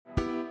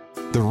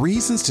The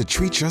reasons to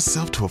treat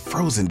yourself to a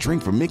frozen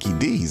drink from Mickey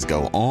D's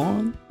go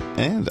on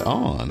and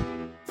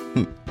on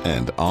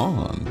and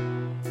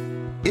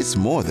on. It's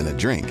more than a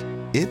drink.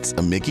 It's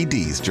a Mickey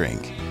D's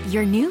drink.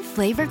 Your new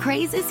flavor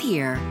craze is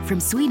here. From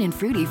sweet and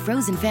fruity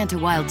frozen Fanta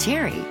Wild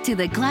Cherry to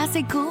the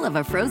classic cool of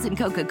a frozen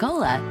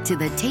Coca-Cola to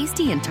the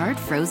tasty and tart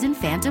frozen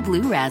Fanta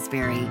Blue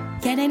Raspberry.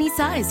 Get any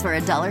size for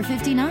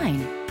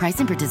 $1.59. Price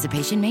and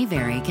participation may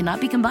vary. Cannot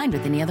be combined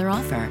with any other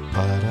offer.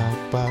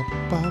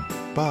 Ba-da-ba-ba-ba.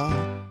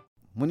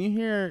 When you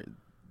hear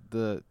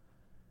the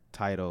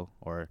title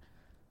or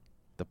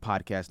the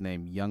podcast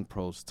name Young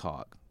Pros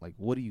Talk, like,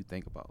 what do you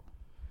think about?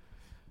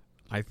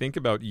 I think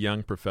about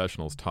young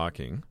professionals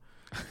talking.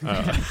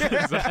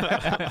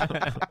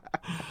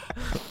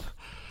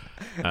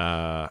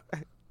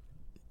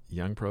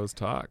 Young pros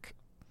talk.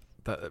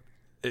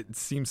 It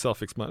seems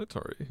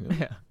self-explanatory. You know?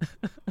 Yeah.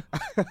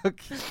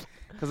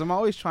 Because I'm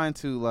always trying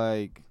to,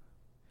 like,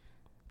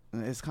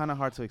 it's kind of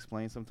hard to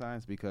explain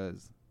sometimes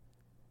because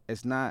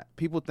it's not,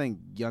 people think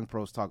young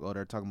pros talk, oh,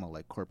 they're talking about,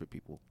 like, corporate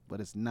people.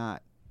 But it's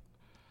not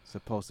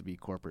supposed to be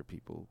corporate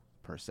people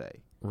per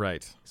se. Right.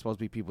 It's supposed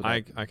to be people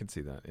that... I can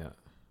see that, yeah.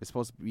 It's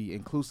supposed to be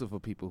inclusive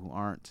of people who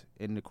aren't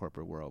in the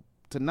corporate world.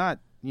 To not,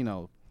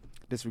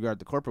 disregard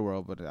the corporate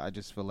world, but I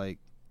just feel like,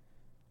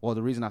 well,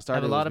 the reason I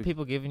started... Have a lot of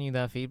people giving you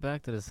that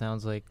feedback that it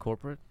sounds like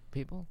corporate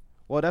people?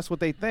 Well, that's what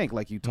they think.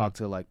 Like, you talk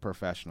to, like,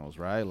 professionals,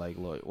 right? Like,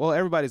 well,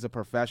 everybody's a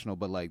professional,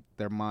 but, like,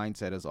 their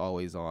mindset is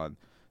always on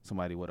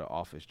somebody with an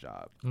office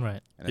job. Right.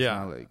 And it's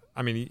Yeah. not like,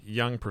 I mean,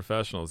 young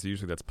professionals,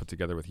 usually that's put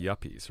together with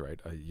yuppies, right?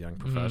 A young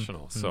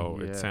professional. So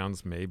Yeah. it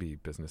sounds maybe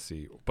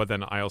businessy. But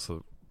then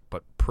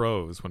but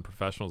pros, when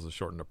professionals is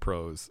shortened to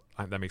pros,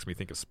 that makes me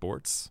think of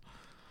sports.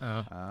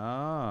 Oh.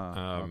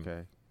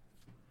 Okay.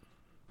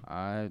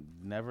 I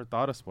never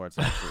thought of sports,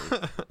 actually.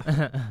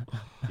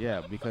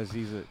 Yeah, because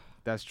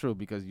that's true,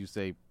 because you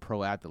say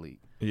pro athlete.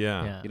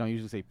 Yeah. You don't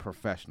usually say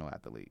professional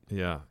athlete.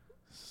 Yeah.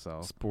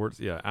 So, Sports,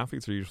 yeah.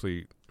 Athletes are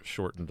usually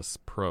shortened to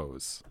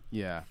pros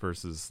yeah.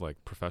 versus like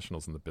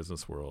professionals in the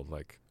business world.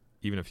 Like,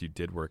 even if you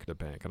did work at a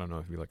bank, I don't know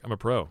if you'd be like, I'm a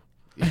pro.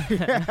 I'm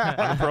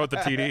a pro at the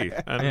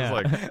TD. And Yeah.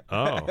 it's like,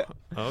 oh,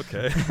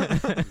 okay.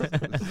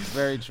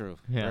 Very true.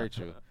 Yeah. Very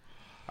true.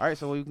 All right,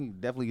 so we can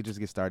definitely just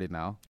get started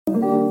now.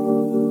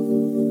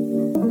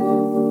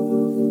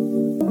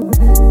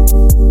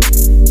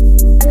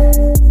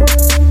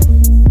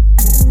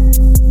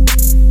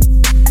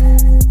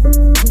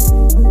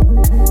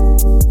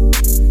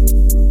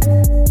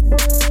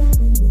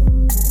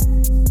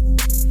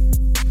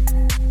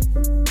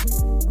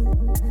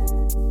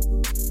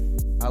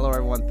 Hello,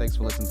 everyone. Thanks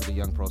for listening to the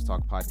Young Pros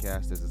Talk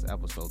podcast. This is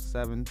episode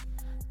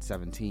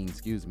 17,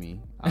 excuse me.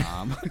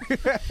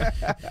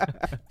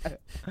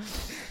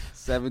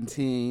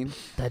 17.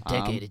 That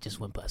decade, it just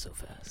went by so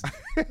fast.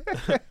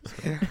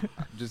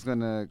 I'm just going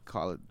to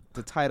call it,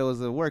 the title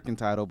is a working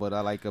title, but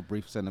I like a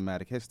brief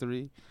cinematic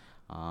history.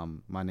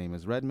 My name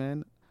is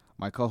Redman.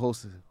 My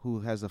co-host, who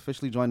has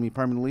officially joined me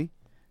permanently,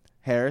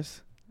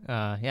 Harris.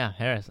 Yeah,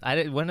 Harris.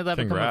 When did that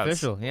become Congrats.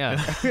 official? Yeah.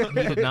 He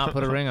did not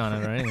put a ring on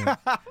it or anything.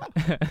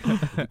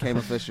 Became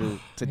official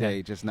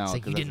today, just now. It's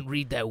like, 'cause you that's- didn't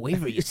read that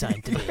waiver you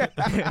signed today.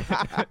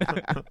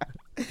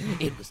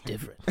 It was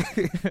different.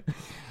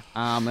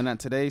 And then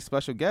today's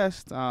special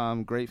guest,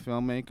 great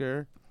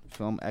filmmaker,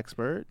 film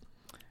expert,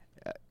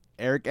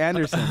 Eric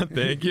Anderson.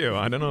 Thank you.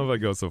 I don't know if I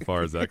go so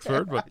far as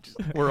expert, but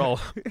we're all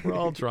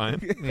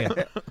trying.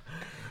 Yeah.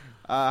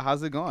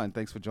 How's it going?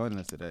 Thanks for joining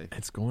us today.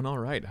 It's going all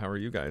right. How are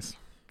you guys?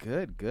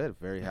 Good.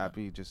 Very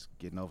happy. Just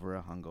getting over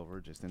a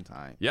hungover just in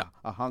time. Yeah.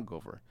 A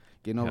hungover.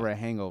 Getting over a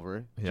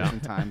hangover just Yeah. in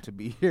time to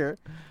be here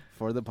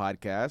for the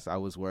podcast. I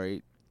was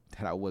worried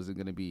that I wasn't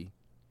going to be.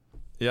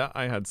 Yeah,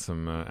 I had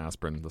some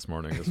aspirin this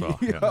morning as well.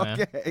 Yeah.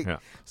 Okay. Yeah.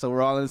 So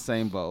we're all in the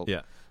same boat.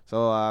 Yeah.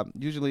 So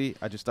usually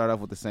I just start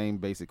off with the same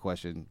basic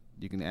question.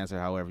 You can answer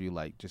however you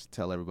like. Just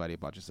tell everybody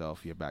about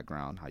yourself, your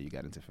background, how you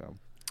got into film.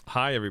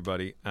 Hi,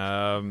 everybody.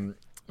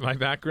 My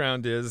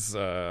background is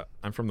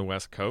I'm from the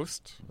West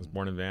Coast. I was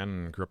born in Van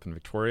and grew up in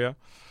Victoria.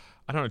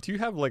 I don't know. Do you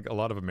have like a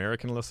lot of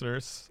American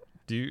listeners?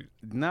 Do you?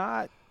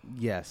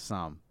 Yes,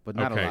 some, but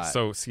not a lot. Okay,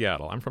 so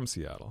Seattle. I'm from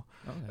Seattle.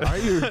 Are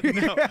you?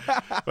 No,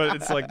 but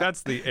it's like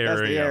that's the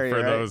area, area,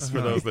 for right?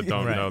 those that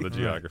don't Right, know the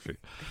geography.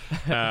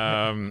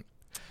 And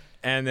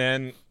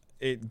then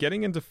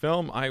getting into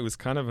film, I was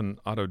kind of an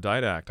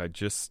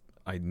autodidact.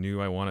 I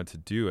knew I wanted to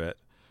do it.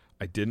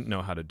 I didn't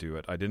know how to do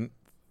it. I didn't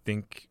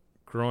think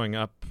growing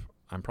up.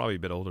 I'm probably a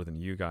bit older than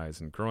you guys,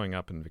 and growing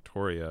up in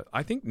Victoria,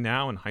 I think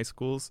now in high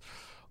schools,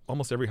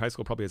 almost every high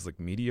school probably has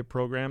like media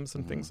programs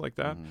and things like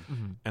that.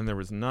 And there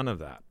was none of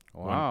that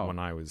Wow. when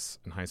I was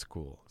in high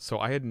school. So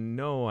I had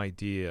no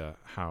idea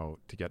how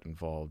to get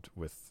involved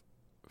with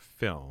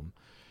film.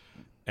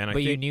 And I But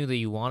think, you knew that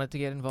you wanted to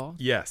get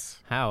involved? yes,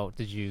 How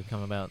did you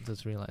come about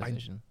this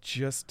realization?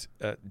 just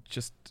a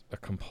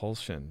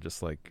compulsion,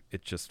 just like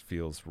it just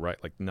feels right,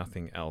 like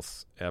nothing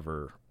else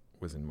ever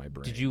was in my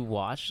brain. Did you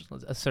watch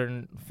a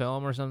certain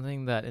film or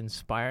something that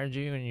inspired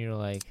you and you're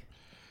like...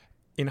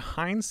 In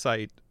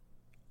hindsight,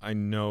 I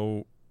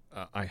know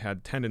I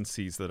had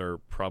tendencies that are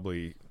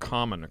probably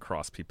common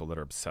across people that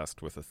are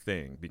obsessed with a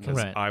thing, because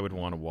Right. I would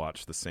want to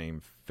watch the same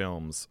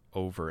films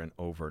over and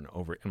over and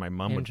over, and my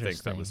mom would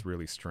think that was Interesting.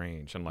 really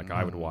strange. And like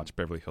I would watch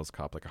Beverly Hills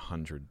Cop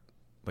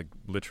like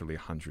literally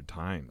 100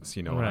 times,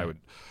 you know, Right.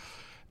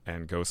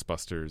 and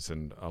Ghostbusters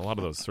and a lot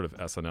of those sort of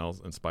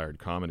SNL inspired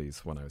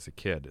comedies when I was a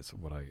kid is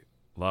what I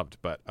loved.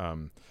 But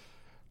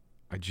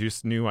I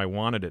just knew I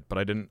wanted it, but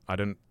I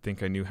didn't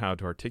think I knew how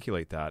to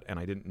articulate that, and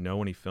I didn't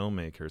know any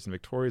filmmakers. And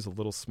Victoria's a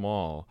little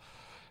small,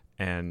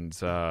 and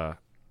I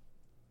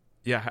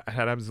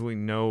had absolutely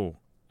no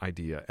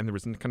idea, and there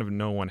was kind of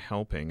no one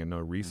helping and no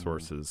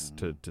resources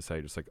to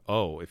say just like,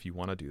 oh, if you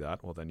want to do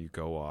that, well then you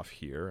go off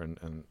here,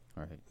 and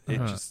Right. it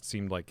just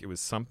seemed like it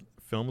was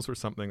films were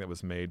something that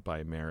was made by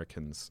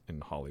Americans in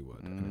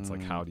Hollywood, and it's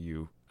like, how do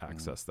you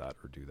access that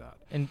or do that?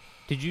 And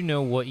did you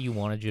know what you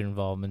wanted your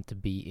involvement to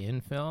be in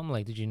film?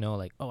 Like, did you know,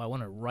 like, oh, I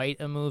want to write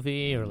a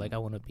movie, or like I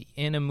want to be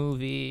in a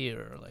movie,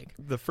 or like?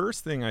 The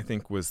first thing I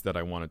think was that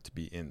I wanted to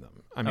be in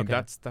them. I mean,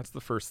 Okay. that's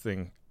the first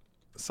thing.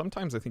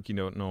 Sometimes I think you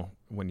don't know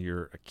when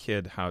you're a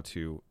kid how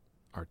to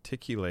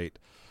articulate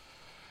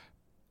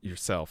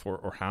yourself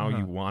or how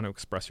you want to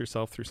express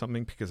yourself through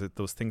something, because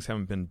those things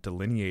haven't been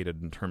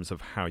delineated in terms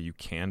of how you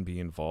can be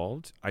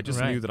involved. I just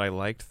Right. knew that I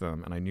liked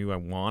them, and I knew I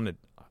wanted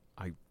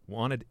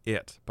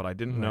it, but I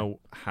didn't know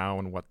how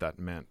and what that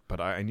meant.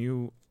 But I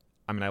knew,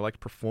 I mean, I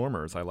liked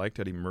performers. I liked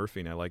Eddie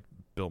Murphy, and I liked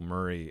Bill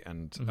Murray,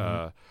 and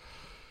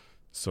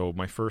so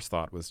my first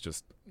thought was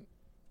just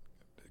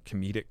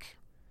comedic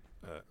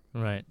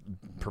Right.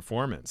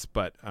 performance.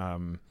 But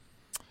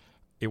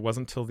it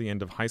wasn't until the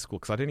end of high school,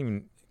 because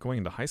going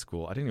into high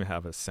school, I didn't even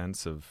have a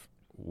sense of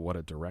what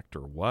a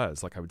director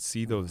was. Like, I would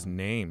see those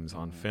names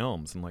on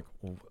films, and like,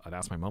 well, I'd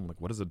ask my mom,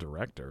 like, what is a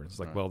director? And it's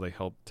like, well, they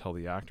help tell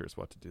the actors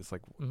what to do. It's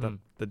like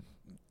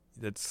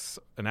that's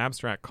an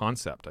abstract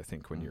concept, I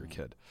think, when you're a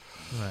kid.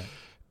 Right.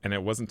 And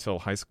it wasn't until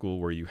high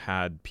school, where you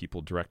had people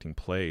directing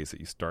plays,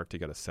 that you start to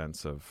get a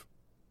sense of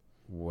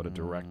what a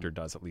director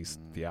does, at least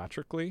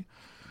theatrically.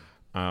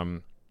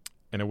 And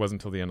it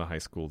wasn't until the end of high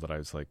school that I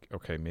was like,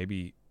 okay,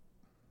 maybe.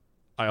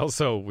 I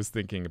also was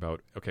thinking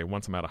about, okay,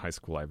 once I'm out of high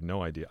school, I have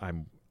no idea.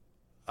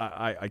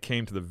 I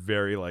came to the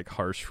very like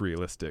harsh,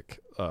 realistic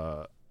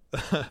thought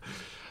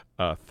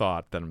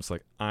that I'm just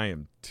like, I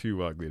am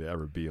too ugly to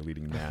ever be a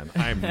leading man.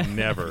 I'm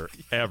never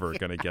ever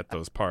gonna get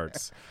those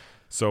parts,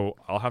 so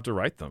I'll have to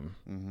write them.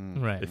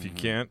 Right. If you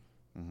can't,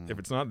 if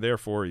it's not there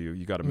for you,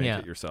 you got to make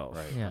it yourself.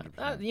 Right.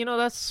 Yeah. You know,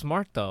 that's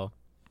smart though,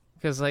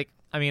 because like,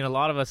 I mean, a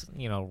lot of us,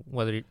 you know,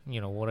 whether,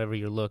 you know, whatever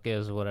your look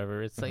is or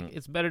whatever, it's like,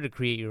 it's better to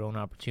create your own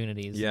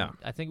opportunities. Yeah. And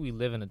I think we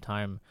live in a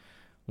time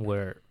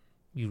where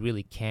you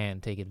really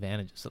can take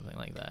advantage of something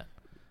like that.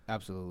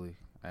 Absolutely.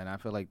 And I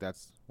feel like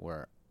that's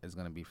where it's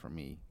going to be for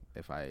me,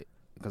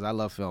 because I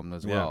love film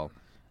as well.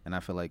 And I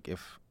feel like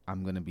if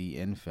I'm going to be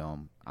in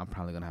film, I'm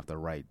probably going to have to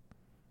write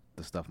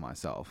the stuff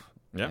myself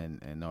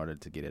in order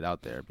to get it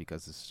out there,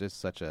 because it's just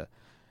such a,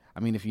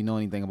 I mean, if you know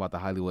anything about the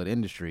Hollywood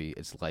industry,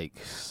 it's like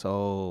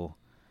so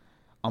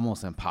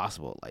almost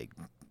impossible, like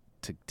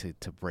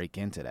to break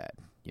into that,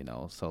 you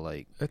know. So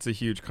like, It's a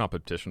huge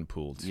competition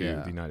pool to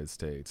Yeah. the United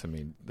States. I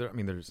mean,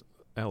 there's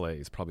LA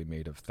is probably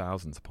made of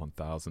thousands upon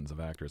thousands of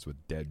actors with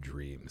dead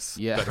dreams.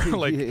 Yeah. that are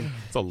like, Yeah.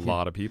 it's a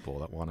lot of people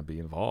that want to be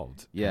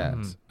involved. Yeah.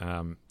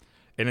 And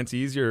it's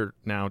easier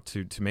now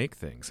to make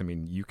things. I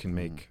mean, you can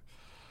make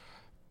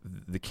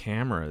the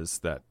cameras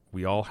that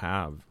we all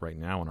have right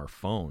now on our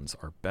phones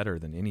are better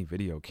than any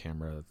video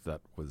camera that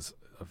was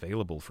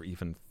available for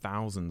even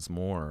thousands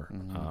more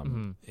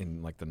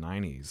in like the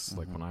 90s.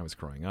 Like when I was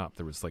growing up,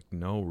 there was like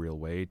no real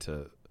way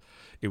to,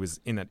 it was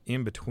in that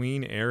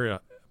in-between area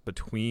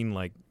between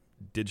like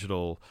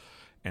digital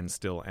and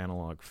still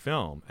analog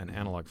film, and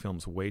analog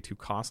film's way too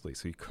costly,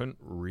 so you couldn't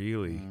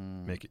really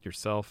make it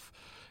yourself,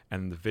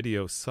 and the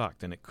video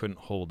sucked and it couldn't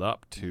hold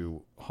up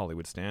to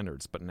Hollywood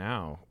standards. But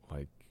now,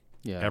 like,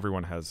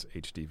 everyone has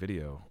HD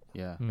video.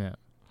 Yeah. Yeah.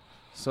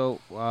 So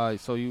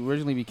you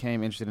originally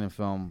became interested in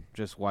film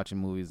just watching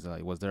movies.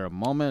 Like, was there a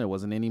moment? It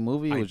wasn't any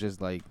movie. It was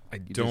just like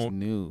just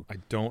knew. I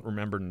don't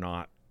remember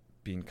not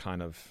being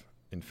kind of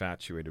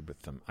infatuated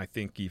with them. I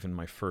think even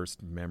my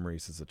first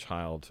memories as a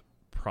child,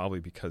 probably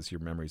because your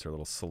memories are a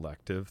little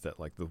selective, that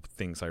like the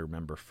things I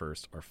remember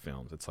first are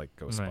films. It's like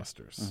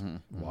Ghostbusters,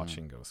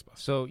 watching Ghostbusters.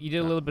 So you did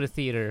a little bit of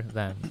theater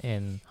then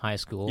in high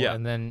school,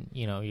 and then,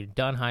 you know, you're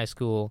done high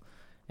school,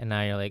 and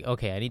now you're like,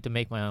 okay, I need to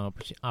make my own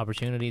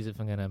opportunities if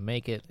I'm going to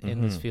make it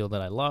in this field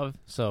that I love.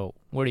 So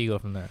where do you go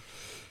from there?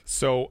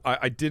 So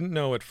I didn't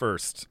know at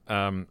first.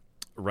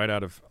 Right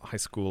out of high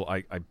school,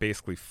 I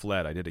basically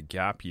fled. I did a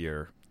gap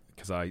year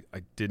because I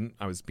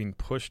was being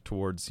pushed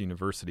towards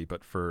university,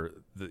 but for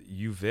the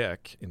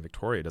UVic in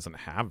Victoria doesn't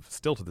have,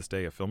 still to this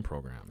day, a film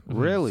program.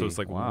 Really? So it's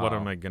like, Wow. what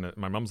am I going to,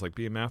 my mom's like,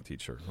 be a math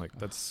teacher. I'm like,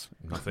 that's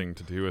nothing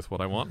to do with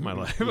what I want in my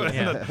life.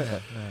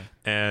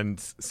 And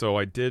so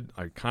I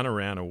kind of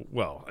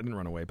I didn't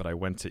run away, but I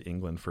went to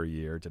England for a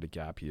year, did a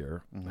gap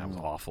year. That was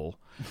awful.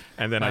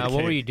 And then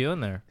What were you doing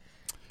there?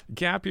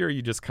 Gap year,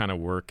 you just kind of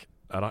work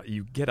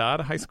you get out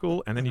of high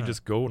school and then you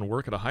just go and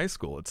work at a high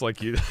school. It's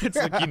like you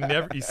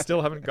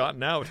still haven't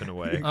gotten out in a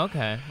way.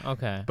 Okay.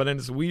 But then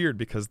it's weird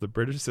because the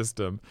British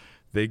system,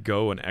 they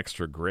go an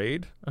extra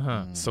grade.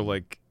 So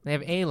like they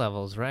have A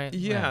levels, right?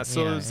 Yeah.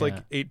 So it's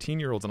like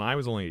 18-year-olds, and I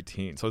was only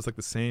 18. So it's like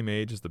the same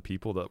age as the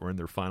people that were in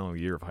their final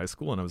year of high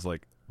school, and I was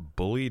like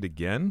bullied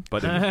again,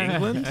 but in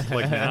England.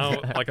 Like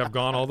now, like I've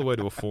gone all the way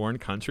to a foreign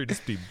country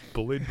just to be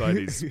bullied by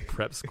these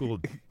prep school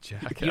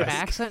jackasses. Your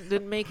accent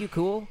didn't make you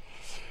cool?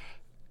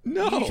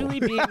 No.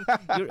 Usually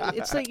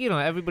it's like,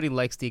 everybody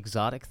likes the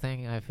exotic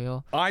thing, I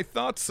feel. I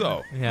thought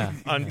so. Yeah.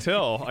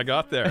 Until I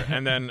got there.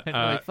 And then...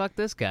 like, fuck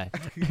this guy.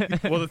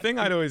 Well, the thing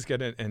I'd always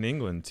get in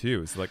England,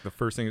 too, is like the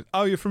first thing is,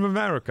 oh, you're from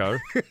America?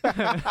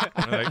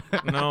 I'm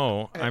like,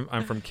 no,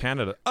 I'm from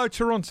Canada. Oh,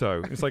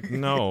 Toronto. It's like,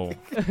 no.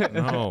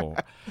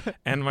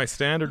 And my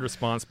standard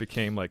response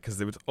became like, because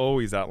there was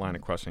always that line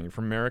of questioning. You're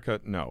from America?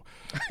 No.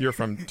 You're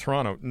from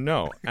Toronto?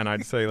 No. And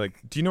I'd say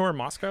like, do you know where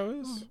Moscow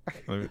is?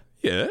 Like,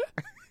 yeah.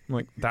 I'm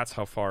like, that's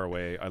how far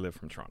away I live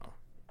from Toronto.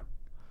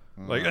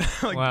 Like,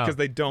 because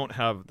they don't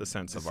have the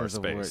sense of our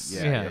space.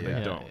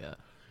 They don't.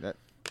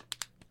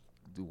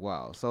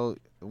 Wow. So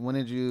what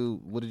did you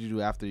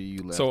do after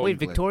you left? So wait,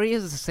 Victoria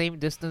is the same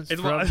distance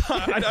from...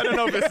 I don't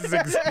know if this is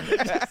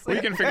exact. We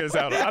can figure this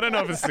out. I don't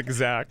know if it's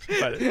exact,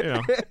 but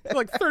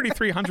like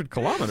 3,300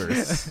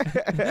 kilometers.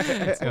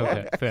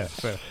 Okay, fair.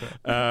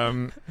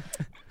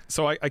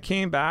 So I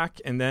came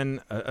back, and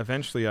then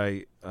eventually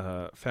I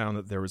found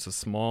that there was a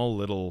small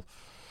little...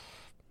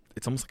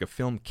 It's almost like a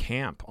film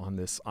camp on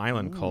this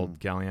island called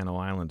Galliano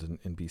Island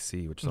in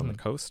BC, which is on the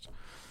coast.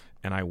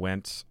 And I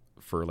went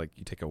for like,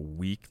 you take a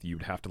week,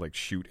 you'd have to like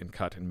shoot and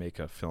cut and make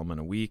a film in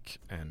a week.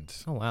 And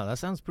oh wow, that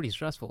sounds pretty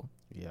stressful.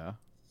 Yeah.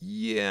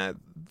 Yeah,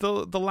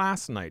 the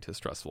last night is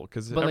stressful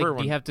because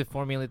do you have to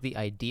formulate the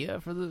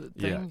idea for the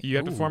thing? Yeah, you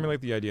have to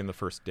formulate the idea in the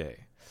first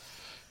day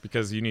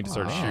because you need to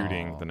start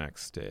shooting the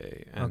next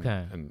day. And,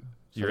 and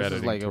you're this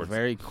editing is like a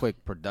very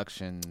quick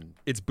production.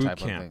 It's boot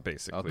camp,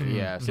 basically. Okay,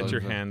 yeah. Get your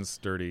hands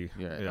dirty.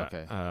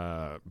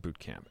 Okay. Boot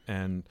camp.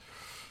 And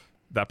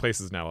that place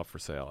is now up for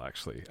sale,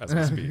 actually, as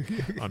we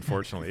speak,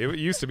 unfortunately. It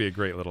used to be a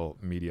great little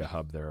media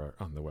hub there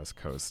on the West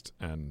Coast.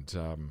 And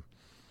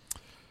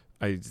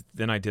I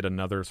did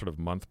another sort of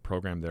month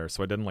program there.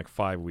 So I did in like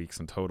 5 weeks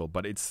in total.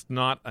 But it's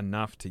not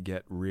enough to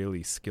get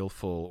really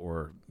skillful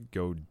or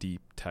go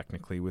deep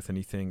technically with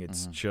anything.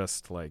 It's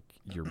just like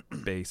your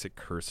basic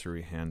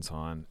cursory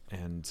hands-on.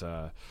 And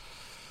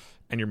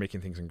you're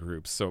making things in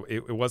groups. So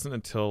it wasn't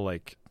until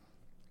like...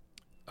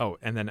 Oh,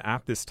 and then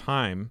at this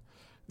time...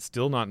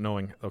 Still not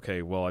knowing,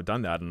 okay, well, I've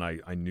done that, and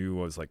I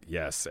knew I was like,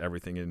 yes,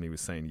 everything in me was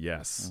saying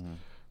yes.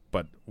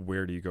 But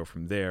where do you go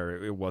from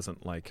there? It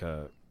wasn't like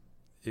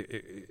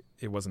it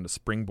wasn't a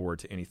springboard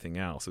to anything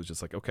else. It was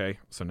just like, okay,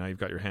 so now you've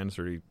got your hands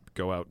dirty,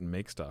 go out and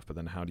make stuff. But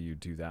then how do you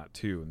do that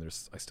too? And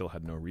I still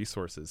had no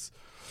resources.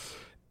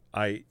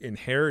 I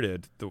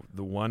inherited,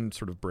 the one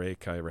sort of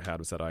break I ever had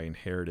was that I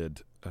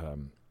inherited a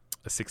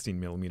 16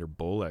 millimeter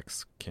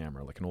Bolex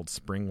camera, like an old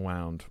spring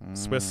wound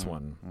Swiss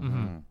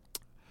one.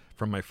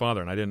 From my father,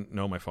 and I didn't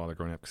know my father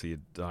growing up because he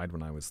had died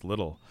when I was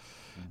little,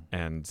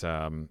 and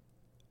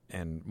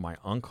my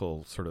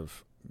uncle sort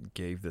of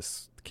gave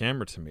this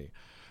camera to me,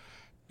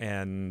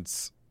 and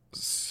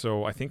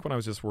so I think when I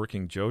was just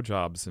working Joe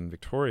jobs in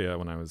Victoria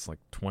when I was like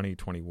 20,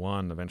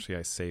 21, eventually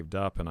I saved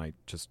up and I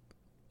just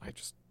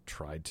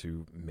tried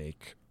to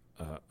make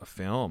a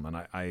film,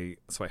 and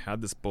so I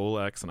had this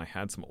Bolex and I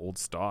had some old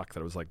stock that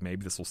I was like,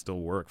 maybe this will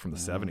still work from the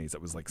 70s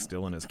that was like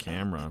still in his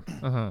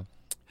camera.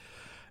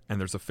 And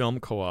there's a film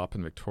co-op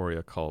in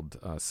Victoria called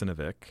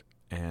Cinevic,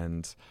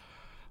 and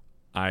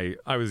I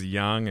was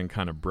young and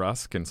kind of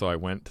brusque, and so I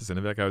went to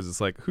Cinevic. I was just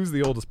like, who's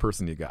the oldest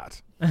person you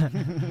got?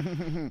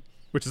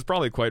 Which is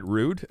probably quite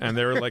rude. And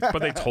they were like,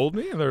 but they told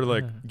me, and they were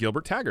like,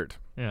 Gilbert Taggart.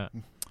 Yeah.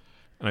 And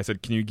I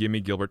said, can you give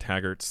me Gilbert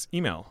Taggart's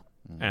email?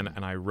 And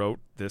I wrote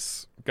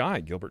this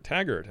guy, Gilbert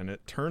Taggart, and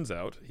it turns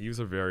out he was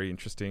a very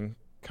interesting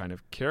kind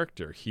of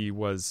character. He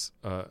was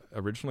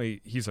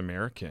originally, he's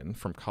American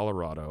from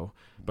Colorado,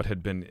 but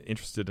had been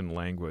interested in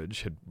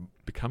language, had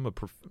become a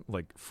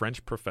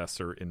French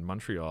professor in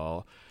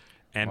Montreal,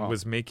 and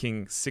was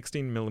making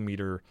 16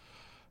 millimeter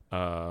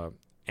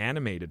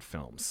animated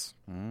films,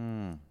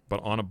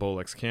 but on a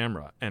Bolex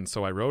camera. And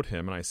so I wrote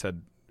him and I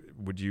said,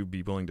 would you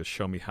be willing to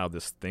show me how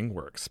this thing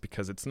works?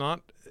 Because it's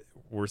not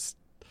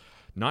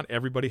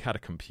everybody had a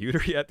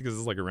computer yet, because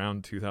it's like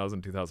around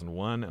 2000,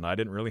 2001, and I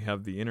didn't really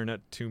have the internet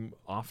too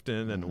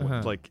often,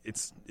 and like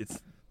it's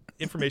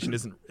information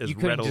isn't as you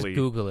couldn't readily just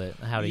Google it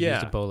how to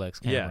use a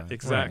Bolex camera. Yeah,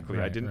 exactly.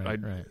 Right, I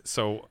didn't.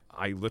 So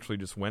I literally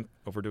just went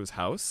over to his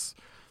house,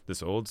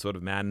 this old sort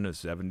of man in his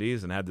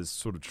 70s, and had this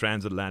sort of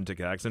transatlantic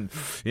accent.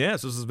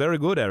 Yes, this is very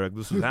good, Eric.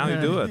 This is how you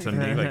do it,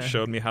 and he like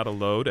showed me how to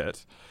load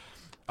it.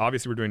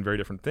 Obviously, we're doing very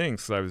different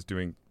things, because I was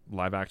doing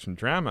live action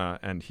drama,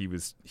 and he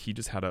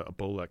just had a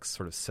Bolex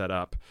sort of set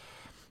up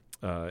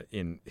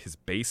in his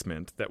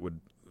basement that would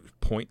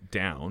point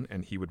down,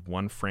 and he would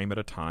one frame at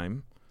a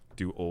time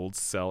do old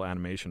cell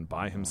animation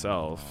by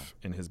himself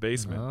in his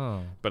basement.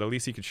 Oh. But at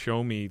least he could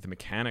show me the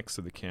mechanics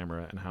of the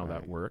camera and how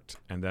that worked.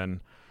 And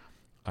then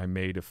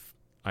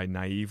I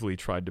naively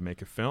tried to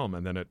make a film,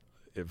 and then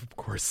of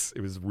course,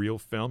 it was real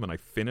film, and I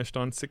finished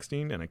on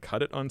 16, and I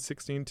cut it on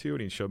 16 too,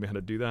 and he showed me how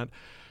to do that.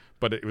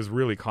 But it was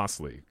really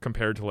costly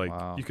compared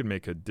to you could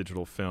make a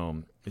digital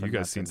film. You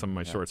guys seen some of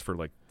my shorts for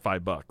like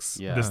 $5.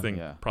 Yeah, this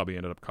thing probably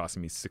ended up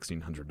costing me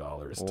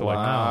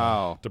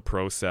 $1,600 to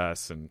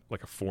process, and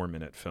like a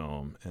 4-minute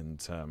film.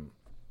 And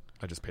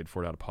I just paid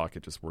for it out of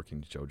pocket, just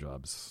working Joe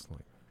jobs.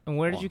 And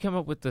where did you come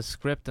up with the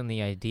script and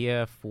the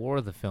idea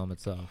for the film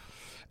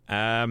itself?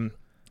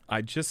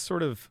 I just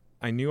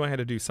I knew I had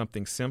to do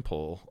something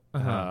simple.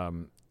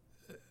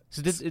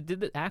 So did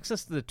the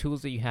access to the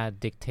tools that you had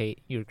dictate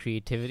your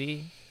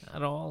creativity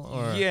at all?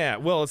 Or? Yeah,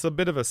 well, it's a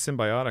bit of a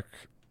symbiotic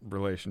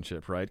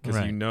relationship, right? Because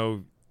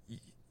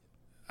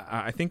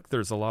I think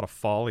there's a lot of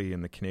folly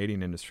in the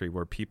Canadian industry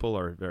where people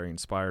are very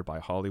inspired by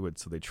Hollywood,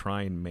 so they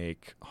try and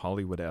make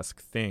Hollywood-esque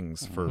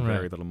things for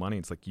very little money.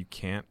 It's like you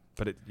can't,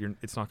 but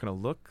it's not going to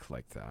look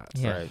like that.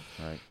 Yeah.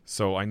 Right.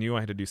 So I knew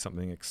I had to do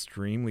something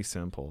extremely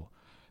simple,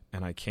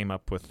 and I came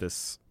up with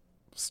this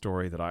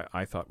story that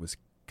I thought was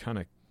kind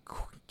of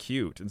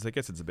cute. And I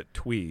guess it's a bit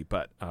twee,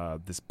 but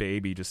this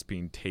baby just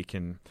being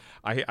taken.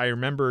 I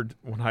remembered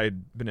when I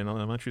had been in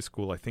elementary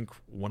school, I think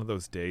one of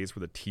those days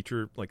where the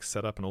teacher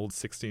set up an old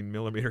 16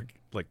 millimeter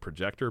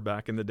projector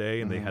back in the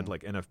day, and they had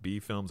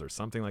NFB films or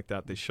something like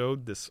that. They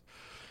showed this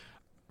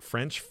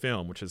French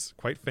film, which is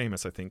quite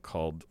famous, I think,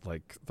 called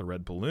The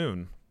Red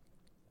Balloon.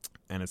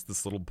 And it's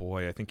this little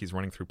boy, I think he's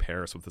running through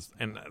Paris with this,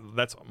 and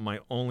that's my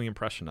only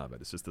impression of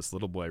it. It's just this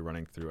little boy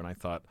running through, and I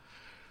thought,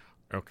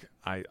 okay,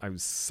 I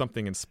was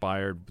something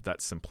inspired with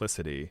that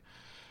simplicity,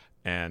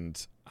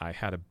 and I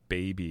had a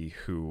baby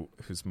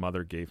whose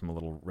mother gave him a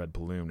little red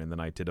balloon, and then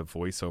I did a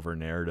voiceover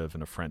narrative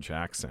in a French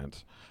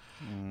accent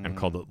and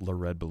called it Le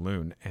Red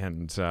Balloon,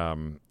 and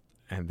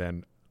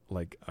then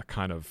a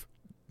kind of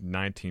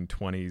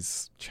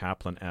 1920s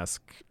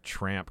Chaplin-esque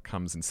tramp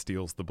comes and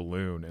steals the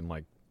balloon and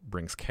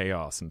brings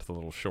chaos into the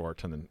little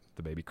short, and then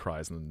the baby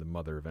cries, and then the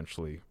mother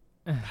eventually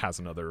has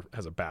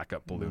a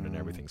backup balloon, and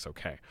everything's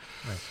okay.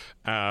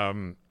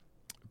 Right.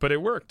 But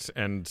it worked,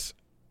 and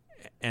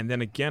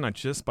then again,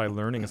 just by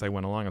learning as I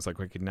went along, I was like,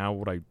 okay, now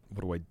what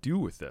do I do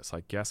with this?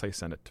 I guess I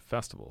sent it to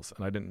festivals,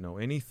 and I didn't know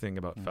anything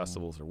about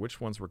festivals or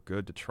which ones were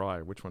good to try,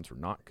 or which ones were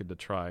not good to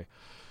try.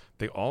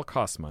 They all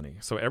cost money,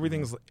 so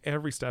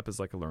every step is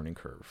like a learning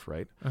curve,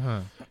 right?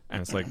 And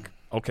it's like,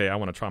 okay, I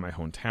want to try my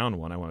hometown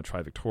one. I want to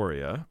try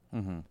Victoria.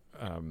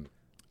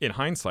 In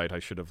hindsight, I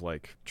should have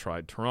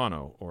tried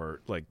Toronto,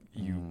 or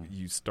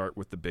you start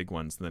with the big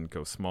ones and then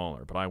go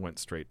smaller. But I went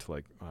straight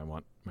to I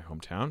want my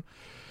hometown,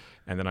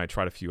 and then I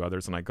tried a few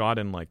others, and I got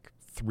in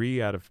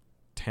 3 out of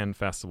 10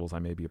 festivals I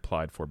maybe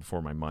applied for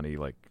before my money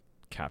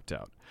capped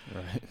out.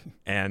 Right.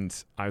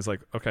 And I was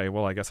like, okay,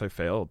 well, I guess I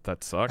failed.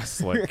 That sucks.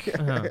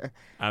 And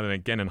then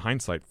again, in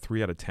hindsight,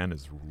 3 out of 10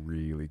 is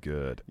really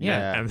good.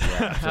 Yeah.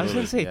 I was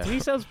going to say 3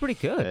 sounds pretty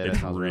good.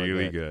 It's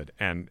really good.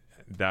 And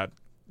that,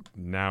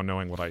 now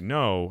knowing what I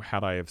know,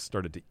 had I have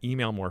started to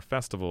email more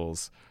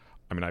festivals,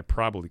 I mean, I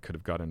probably could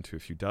have got into a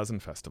few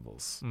dozen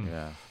festivals.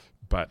 Yeah.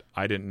 But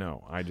I didn't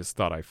know. I just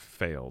thought I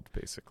failed,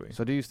 basically.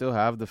 So do you still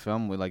have the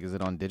film? Is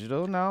it on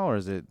digital now, or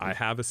is it? I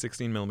have a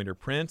 16 millimeter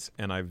print,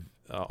 and I've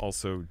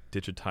also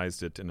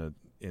digitized it in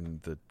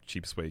the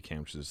cheapest way you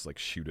can, which is just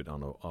shoot it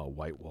on a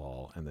white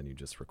wall, and then you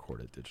just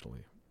record it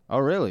digitally. Oh,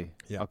 really?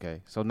 Yeah.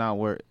 Okay. So now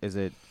where is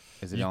it?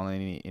 Is it on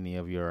any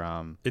of your?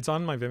 It's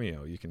on my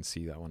Vimeo. You can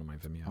see that one on my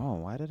Vimeo. Oh,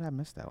 why did I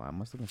miss that one? I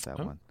must have missed that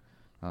one.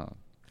 Oh,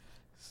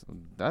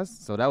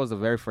 so that was the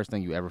very first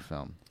thing you ever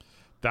filmed.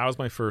 That was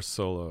my first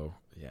solo,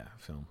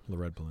 film, The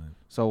Red Balloon.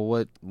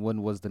 So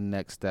when was the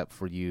next step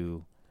for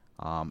you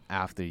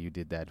after you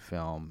did that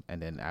film,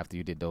 and then after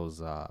you did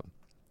those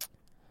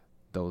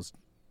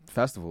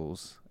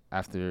festivals?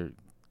 After,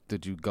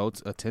 did you go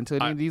attend to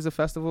any of these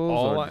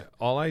festivals?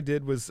 All I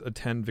did was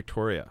attend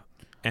Victoria,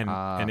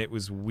 and it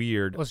was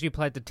weird. Well, so you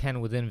applied to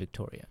 10 within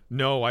Victoria?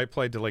 No, I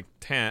applied to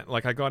 10.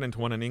 I got into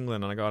one in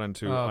England, and I got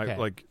into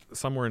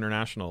some were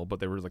international,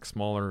 but they were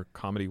smaller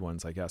comedy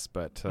ones, I guess.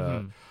 But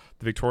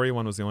the Victoria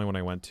one was the only one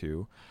I went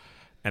to,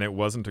 and it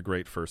wasn't a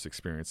great first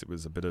experience. It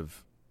was a bit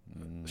of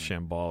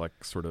shambolic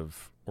sort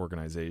of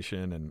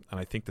organization, and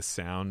I think the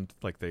sound,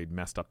 they'd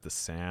messed up the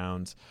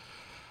sound.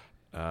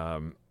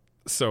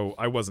 So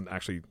I wasn't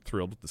actually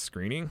thrilled with the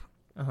screening.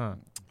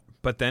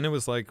 But then it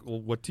was well,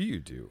 what do you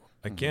do?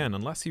 Again,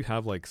 unless you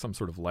have some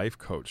sort of life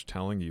coach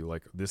telling you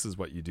this is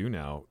what you do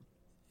now,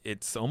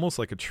 it's almost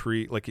like a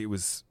tree. It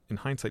was, in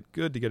hindsight,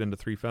 good to get into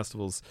 3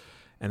 festivals,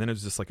 and then it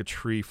was just like a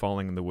tree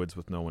falling in the woods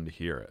with no one to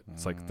hear it.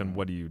 It's then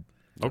what do you?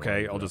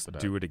 Okay, I'll just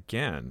do it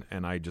again.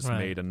 And I just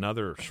made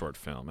another short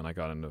film, and I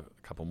got into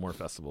a couple more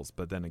festivals.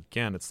 But then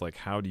again, it's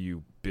how do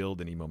you build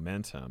any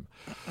momentum?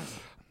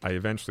 I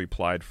eventually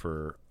applied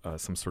for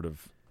some sort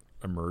of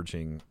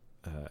emerging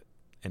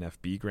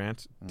NFB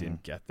grant.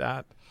 Didn't get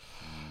that.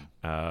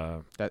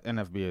 That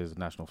NFB is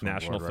National Film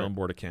Board, Film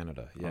Board of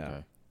Canada. Yeah.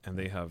 Okay. and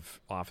they have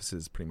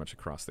offices pretty much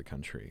across the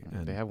country.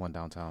 And they have one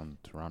downtown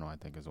Toronto, I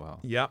think, as well.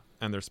 Yeah,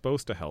 and they're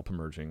supposed to help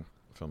emerging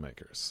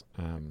filmmakers.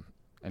 And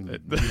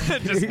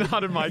just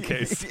not in my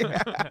case.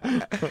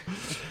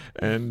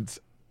 And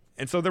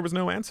so there was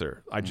no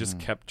answer. I just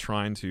kept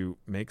trying to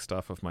make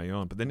stuff of my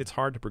own. But then it's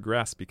hard to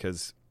progress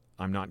because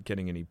I'm not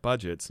getting any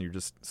budgets, and you're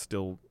just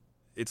still,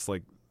 it's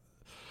like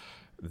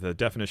the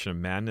definition of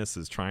madness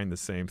is trying the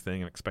same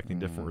thing and expecting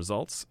different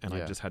results. And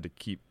I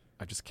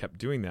just kept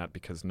doing that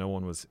because no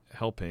one was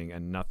helping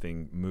and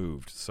nothing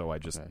moved. So I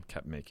just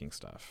kept making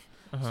stuff.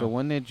 So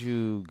when did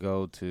you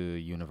go to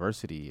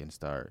university and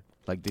start?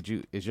 Like,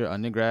 is your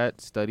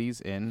undergrad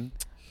studies in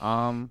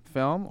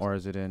film, or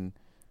is it in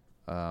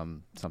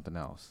something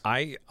else?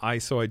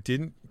 So I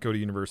didn't go to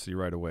university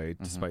right away,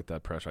 despite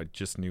that pressure. I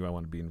just knew I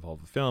wanted to be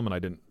involved with film, and I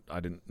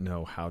didn't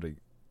know how to.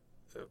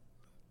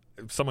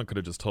 If someone could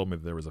have just told me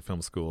that there was a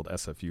film school at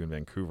SFU in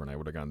Vancouver, and I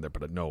would have gone there,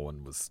 but no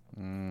one was.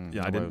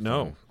 I didn't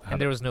know.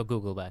 And there was no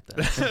Google back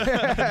then.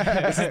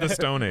 This is the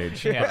Stone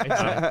Age. Yeah,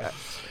 exactly.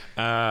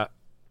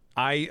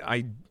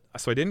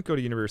 So I didn't go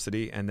to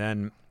university, and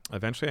then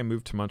eventually I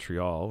moved to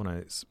Montreal when I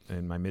was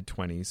in my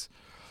mid-20s,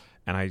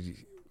 and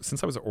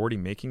since I was already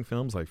making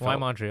films, I felt... Why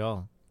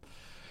Montreal?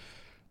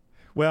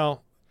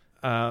 Well,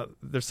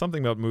 there's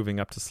something about moving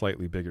up to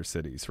slightly bigger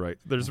cities, right?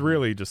 There's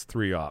really just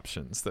three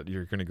options: that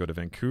you're going to go to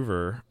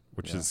Vancouver,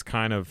 which is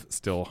kind of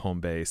still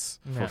home base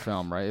for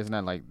film, right? Isn't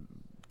that like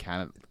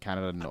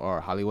Canada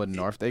or Hollywood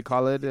North, they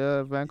call it,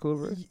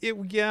 Vancouver?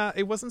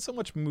 It wasn't so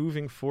much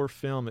moving for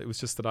film. It was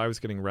just that I was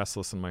getting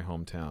restless in my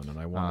hometown, and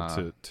I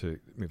wanted to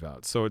move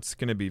out. So it's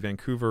going to be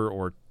Vancouver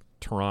or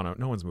Toronto.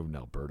 No one's moving to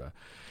Alberta.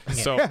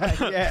 So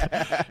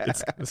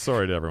it's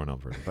sorry to everyone in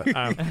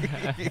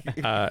Alberta,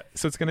 but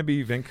so it's going to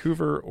be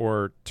Vancouver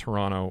or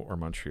Toronto or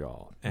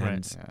Montreal.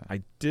 And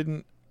I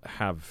didn't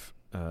have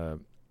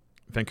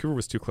Vancouver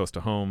was too close to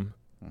home.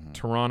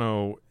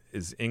 Toronto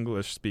is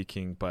English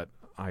speaking, but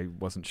I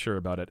wasn't sure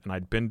about it, and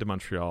I'd been to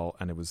Montreal,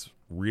 and it was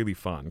really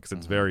fun because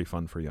it's very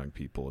fun for young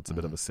people. It's a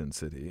bit of a sin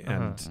city,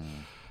 and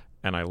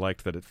I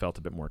liked that it felt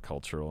a bit more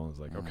cultural. I was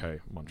like, okay,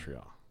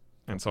 Montreal,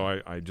 and so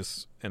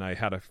I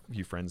had a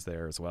few friends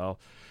there as well.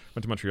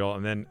 Went to Montreal,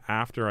 and then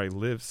after I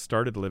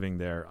started living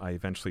there, I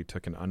eventually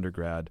took an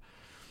undergrad,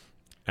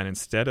 and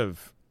instead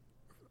of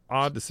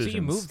odd decisions, so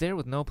you moved there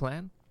with no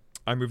plan?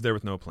 I moved there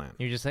with no plan.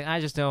 You're just like,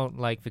 I just don't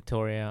like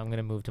Victoria. I'm going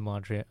to move to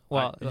Montreal.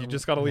 Well, you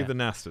just got to leave the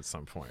nest at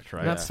some point,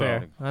 right? That's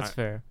fair. That's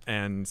fair.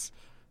 And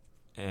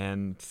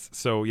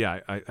so,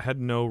 I had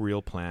no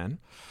real plan.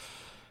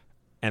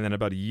 And then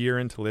about a year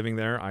into living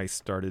there, I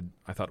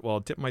thought, well,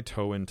 I'll dip my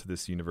toe into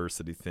this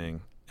university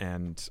thing.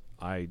 And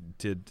I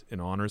did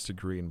an honors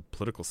degree in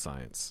political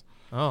science.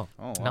 Oh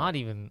wow. Not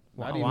even.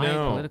 Why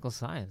political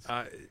science?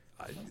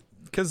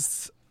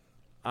 Because...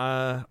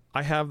 I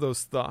have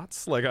those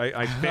thoughts. Like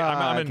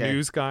I'm a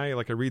news guy.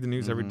 Like I read the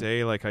news every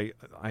day. Like I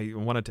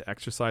wanted to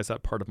exercise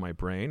that part of my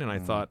brain, and I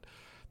thought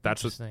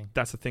that's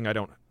the thing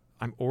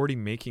I'm already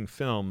making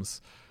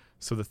films,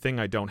 so the thing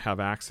I don't have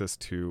access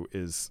to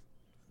is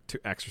to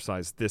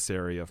exercise this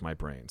area of my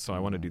brain. So I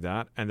want to do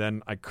that, and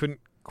then I couldn't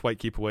quite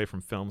keep away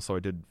from film, so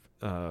I did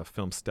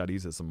film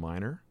studies as a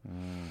minor.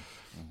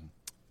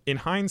 In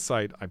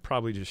hindsight, I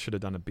probably just should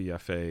have done a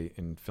BFA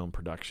in film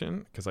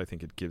production because I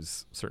think it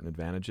gives certain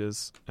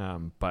advantages.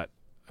 But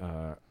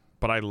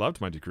I loved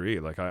my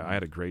degree. Like I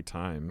had a great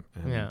time.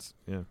 And,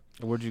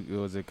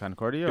 Was it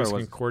Concordia? It was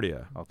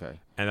Concordia. Okay.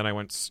 And then I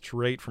went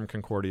straight from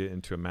Concordia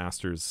into a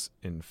master's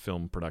in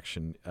film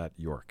production at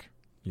York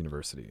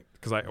University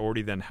because I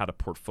already then had a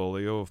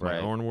portfolio of my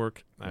own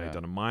work. I had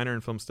done a minor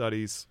in film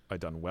studies.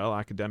 I'd done well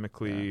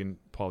academically in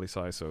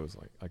poli-sci, so it was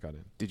like I got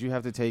in. Did you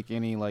have to take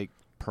any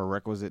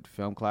prerequisite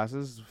film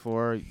classes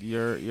for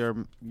your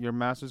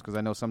master's? Because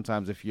I know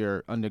sometimes if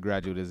your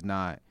undergraduate is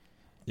not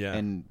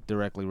and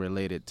directly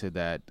related to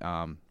that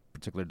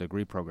particular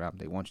degree program,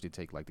 they want you to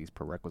take these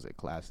prerequisite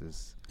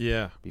classes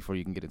before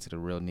you can get into the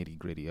real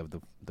nitty-gritty of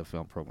the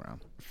film program.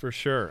 For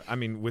sure. I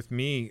mean, with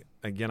me,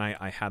 again,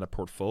 I had a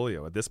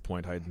portfolio. At this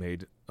point, I had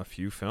made a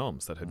few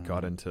films that had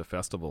got into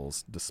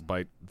festivals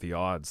despite the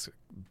odds,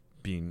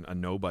 being a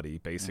nobody,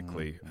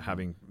 basically,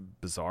 having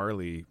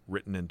bizarrely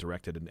written and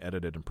directed and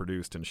edited and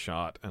produced and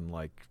shot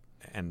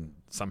and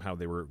somehow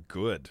they were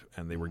good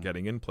and they were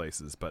getting in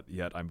places, but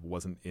yet I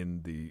wasn't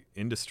in the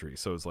industry.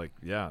 So it was like,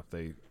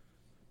 I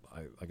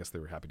guess they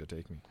were happy to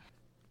take me.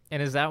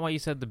 And is that why you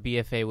said the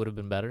BFA would have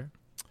been better?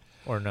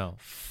 Or no?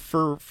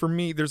 For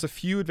me, there's a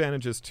few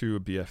advantages to a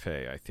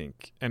BFA, I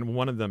think. And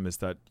one of them is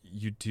that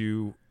you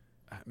do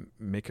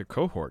make a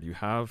cohort. You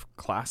have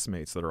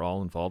classmates that are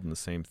all involved in the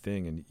same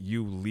thing, and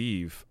you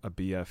leave a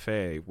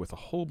BFA with a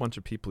whole bunch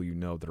of people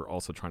that are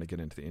also trying to get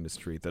into the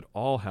industry that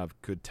all have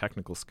good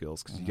technical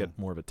skills because you get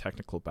more of a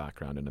technical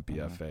background in a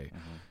BFA.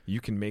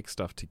 You can make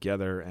stuff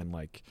together and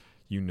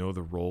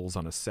the roles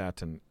on a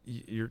set, and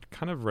you're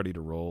kind of ready to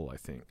roll, I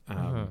think.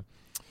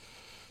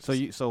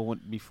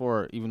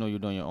 Before, even though you're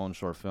doing your own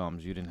short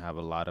films, you didn't have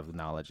a lot of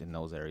knowledge in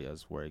those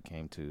areas where it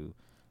came to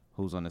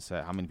who's on the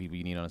set, how many people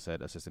you need on the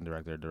set, assistant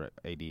director,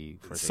 AD,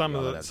 first some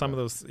AD, of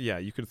those, yeah,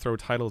 you could throw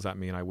titles at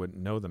me and I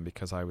wouldn't know them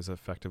because I was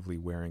effectively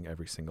wearing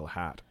every single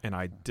hat, and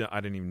I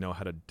didn't even know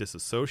how to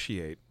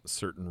disassociate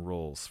certain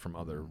roles from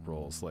other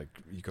roles. Like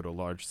you go to a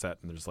large set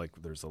and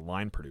there's a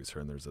line producer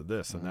and there's a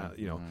this and that.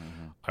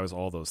 I was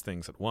all those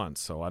things at once,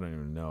 so I don't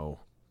even know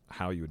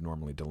how you would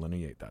normally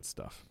delineate that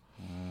stuff.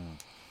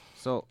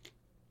 So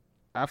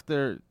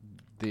after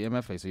the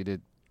MFA, so you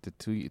did the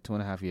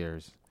 2.5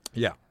 years.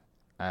 Yeah.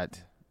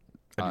 At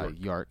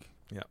York.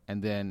 Yeah.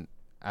 And then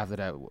after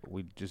that,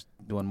 we just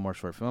doing more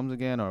short films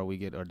again, or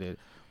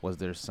was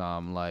there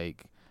some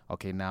like,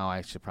 okay, now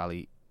I should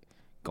probably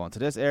go into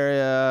this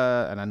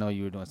area, and I know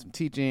you were doing some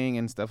teaching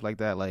and stuff like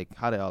that. Like,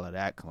 how did all of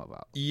that come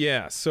about?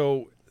 Yeah.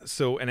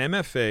 So an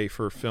MFA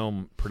for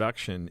film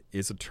production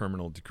is a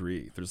terminal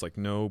degree. There's like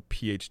no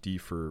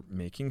PhD for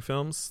making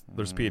films.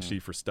 There's a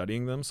PhD for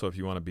studying them. So if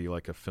you want to be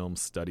like a film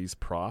studies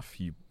prof,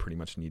 you pretty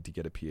much need to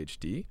get a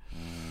PhD.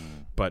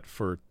 But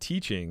for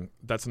teaching,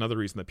 that's another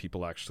reason that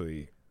people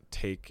actually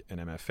take an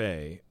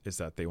MFA, is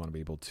that they want to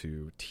be able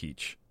to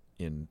teach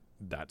in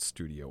that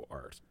studio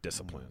art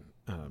discipline,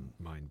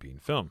 mine being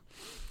film.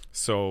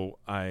 So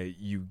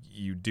you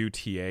do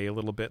TA a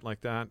little bit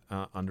like that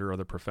under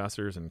other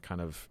professors and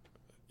kind of,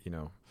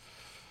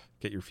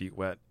 get your feet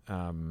wet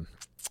in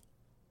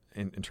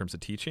terms of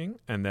teaching.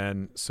 And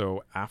then,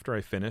 so after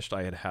I finished,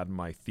 I had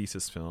my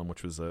thesis film,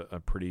 which was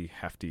a pretty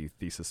hefty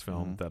thesis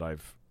film that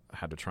I've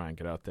had to try and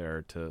get out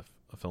there to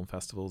film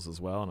festivals as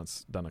well. And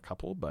it's done a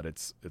couple, but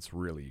it's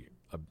really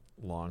a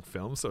long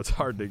film, so it's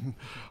hard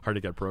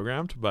to get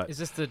programmed. But is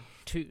this the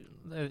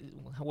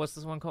what's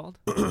this one called?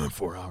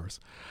 4 hours.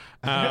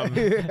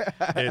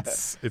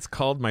 It's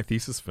called My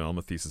Thesis Film,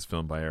 a thesis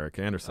film by Eric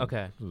Anderson.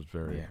 Okay. It was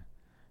very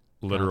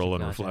literal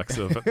and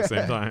reflexive at the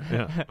same time.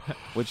 Yeah.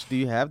 Which, do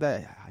you have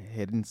that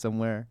hidden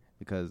somewhere?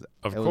 Because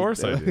of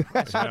course I do.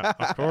 Yeah,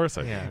 of course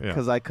I do.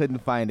 Because I couldn't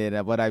find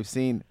it, but I've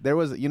seen there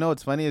was.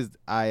 What's funny is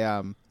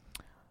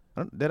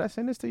did I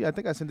send this to you? I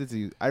think I sent it to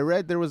you. I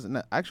read there was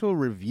an actual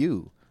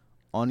review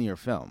on your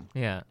film.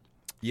 Yeah.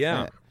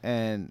 Yeah.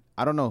 And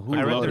I don't know who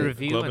I read wrote the it.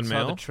 review and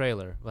saw the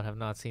trailer, but have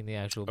not seen the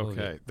actual movie.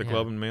 Okay. The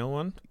Globe and Mail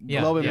one?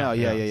 Globe and Mail,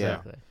 yeah.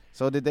 Exactly.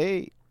 So did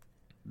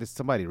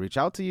somebody reach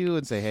out to you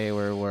and say, hey,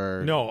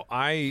 we're... No,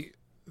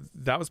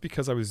 that was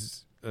because I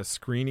was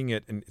screening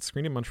it, and it's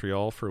screened in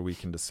Montreal for a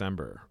week in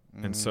December.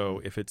 And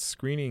so if it's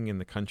screening in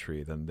the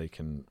country, then they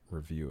can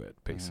review it,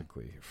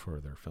 basically, for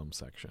their film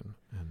section.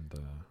 And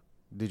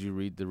did you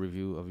read the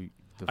review of the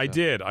film? I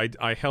did.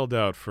 I held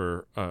out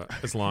for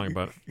as long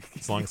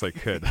as I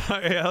could.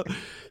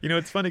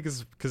 It's funny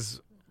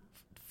because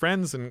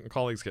friends and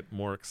colleagues get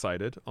more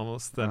excited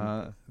almost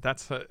than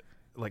that's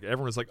like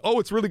everyone's like, oh,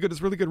 it's really good,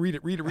 read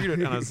it,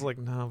 and I was like,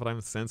 no, but I'm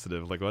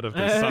sensitive. Like, what if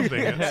there's something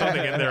in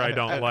there I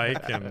don't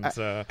like? And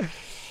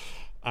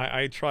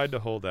I tried to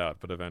hold out,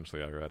 but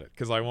eventually I read it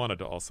because I wanted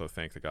to also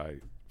thank the guy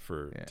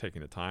for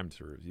taking the time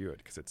to review it,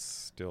 because it's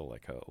still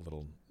like a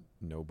little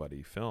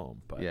nobody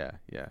film. But yeah.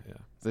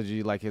 So did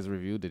you like his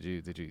review? Did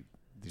you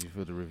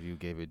feel the review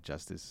gave it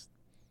justice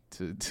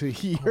to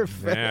your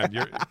film? Man,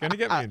 you're gonna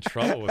get me in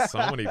trouble with so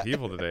many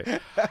people today.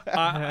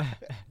 I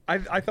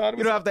thought it was,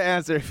 you don't have to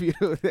answer if you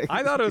don't think.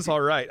 I thought it was all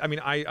right. I mean,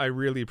 I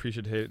really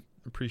appreciated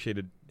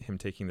him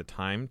taking the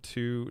time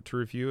to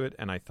review it,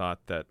 and I thought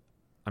that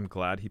I'm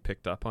glad he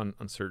picked up on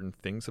certain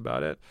things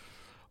about it.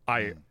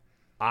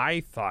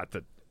 I thought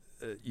that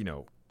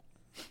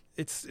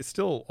it's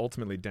still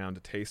ultimately down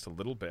to taste a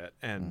little bit,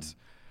 and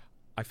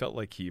I felt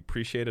like he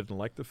appreciated and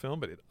liked the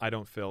film, but I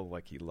don't feel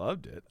like he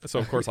loved it. So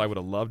of course I would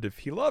have loved if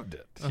he loved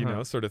it,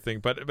 sort of thing.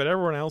 But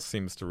everyone else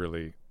seems to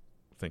really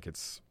think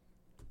it's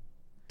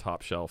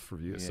top shelf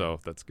review, so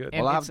that's good.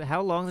 And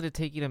how long did it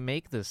take you to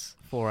make this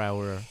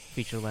 4-hour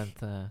feature length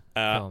film?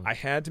 I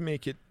had to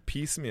make it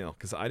piecemeal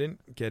because I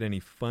didn't get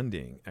any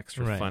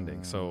extra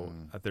funding. So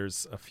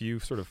there's a few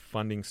sort of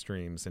funding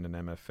streams in an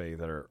MFA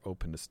that are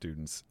open to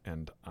students,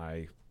 and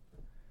I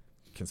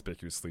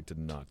conspicuously did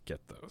not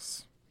get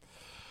those.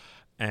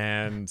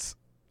 And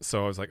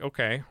so I was like,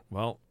 okay,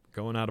 well,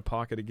 going out of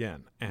pocket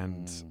again.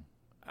 And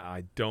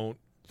I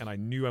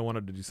knew I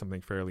wanted to do something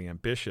fairly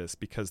ambitious,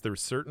 because there were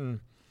certain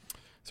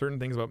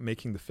things about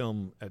making the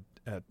film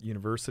at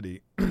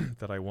university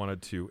that I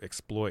wanted to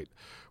exploit.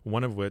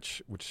 One of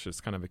which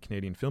is kind of a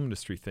Canadian film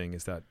industry thing,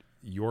 is that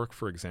York,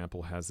 for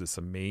example, has this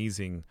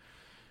amazing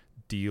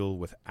deal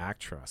with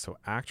ACTRA. So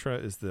ACTRA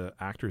is the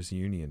Actors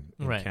Union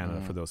in Canada,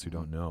 for those who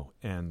don't know.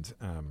 And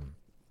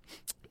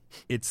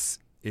it's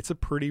a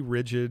pretty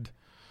rigid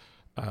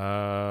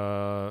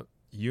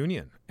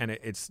union, and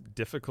it's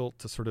difficult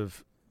to sort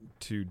of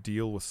to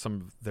deal with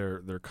some of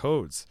their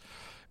codes.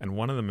 And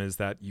one of them is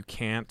that you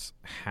can't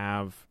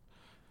have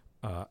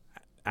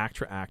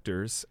ACTRA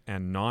actors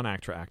and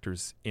non-ACTRA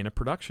actors in a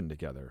production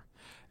together.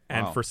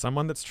 And for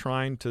someone that's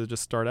trying to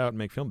just start out and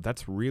make film,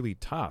 that's really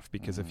tough,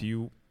 because if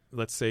you,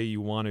 let's say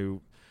you want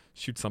to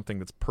shoot something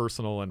that's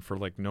personal and for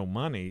like no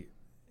money,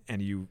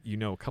 and you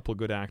know a couple of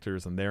good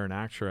actors and they're an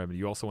ACTRA, but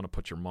you also want to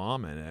put your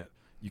mom in it,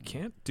 you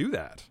can't do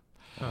that.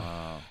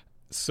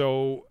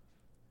 So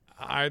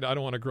I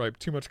don't want to gripe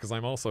too much because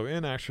I'm also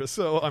in ACTRA,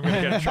 so I'm going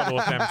to get in trouble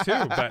with them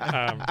too.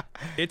 But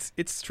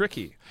it's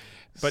tricky.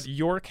 But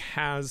York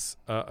has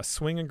a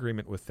swing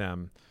agreement with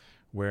them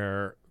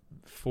where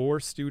for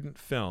student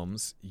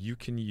films, you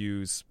can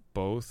use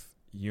both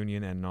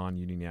union and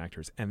non-union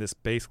actors. And this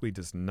basically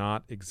does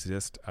not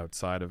exist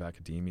outside of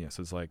academia.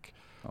 So it's like,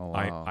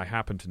 I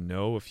happen to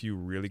know a few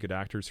really good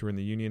actors who are in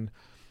the union.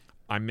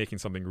 I'm making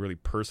something really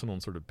personal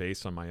and sort of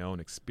based on my own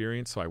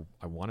experience. So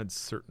I wanted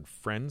certain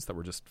friends that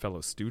were just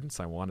fellow students.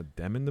 I wanted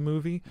them in the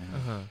movie.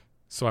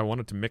 So I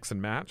wanted to mix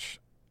and match.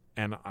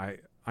 And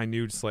I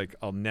knew just like,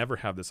 I'll never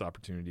have this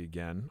opportunity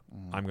again.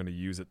 I'm going to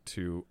use it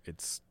to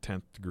its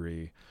 10th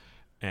degree.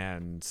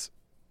 And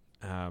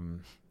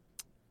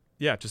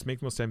just make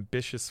the most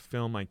ambitious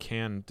film I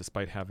can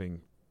despite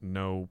having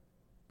no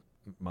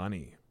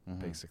money,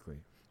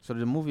 basically. So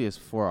the movie is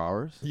 4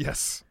 hours?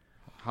 Yes.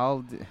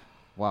 How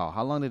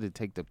long did it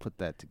take to put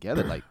that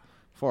together? Like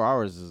 4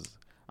 hours is,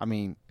 I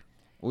mean,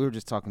 we were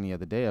just talking the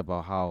other day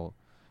about how,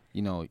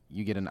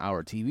 you get an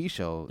hour TV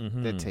show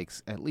that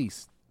takes at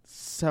least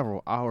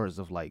several hours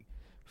of like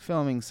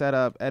filming,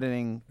 setup,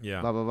 editing,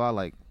 blah, blah, blah.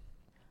 Like,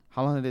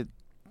 how long did it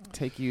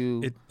take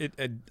you?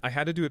 I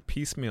had to do it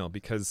piecemeal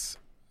because,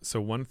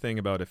 so one thing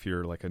about if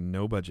you're like a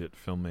no budget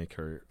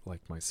filmmaker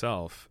like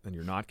myself and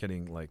you're not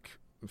getting like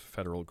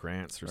federal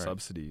grants or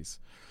subsidies,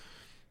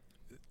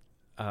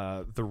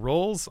 the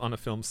roles on a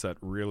film set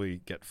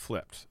really get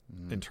flipped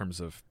in terms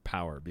of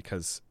power,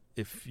 because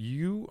if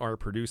you are a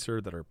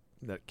producer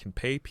that can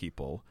pay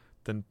people,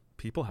 then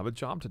people have a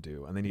job to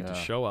do and they need to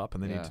show up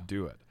and they need to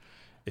do it.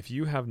 If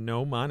you have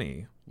no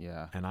money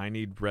and I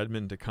need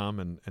Redmond to come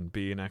and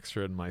be an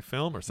extra in my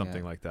film or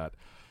something like that,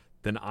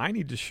 then I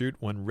need to shoot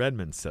when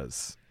Redmond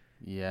says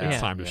it's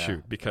time to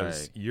shoot,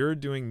 because you're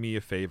doing me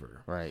a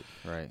favor. Right.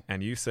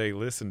 And you say,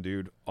 listen,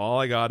 dude,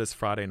 all I got is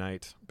Friday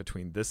night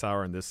between this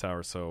hour and this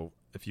hour, so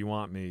if you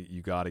want me,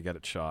 you got to get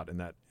it shot.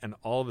 And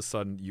all of a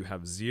sudden you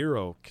have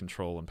zero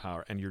control and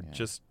power, and you're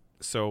just,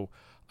 so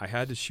I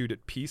had to shoot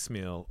it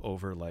piecemeal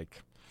over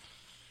like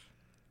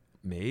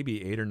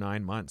maybe 8 or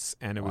 9 months.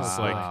 And it was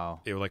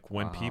like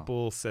when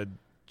people said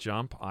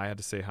jump, I had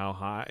to say how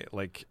high,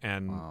 like,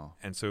 and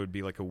so it would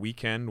be like a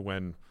weekend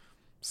when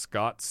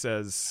Scott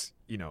says,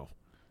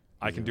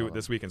 I can do it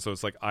this weekend. So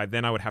it's like, I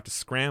would have to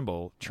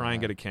scramble, try and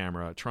get a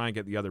camera, try and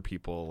get the other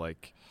people,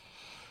 like.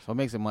 So it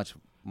makes it much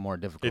more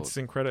difficult. It's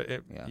incredible.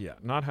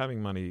 Not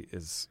having money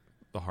is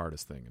the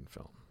hardest thing in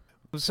film.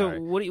 So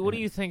what do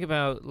you think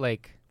about,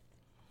 like,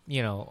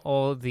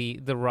 all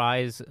the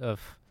rise of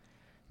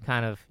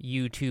kind of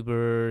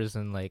YouTubers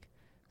and like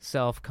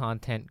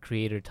self-content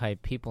creator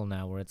type people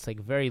now, where it's like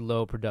very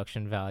low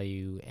production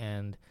value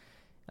and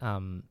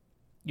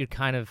you're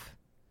kind of,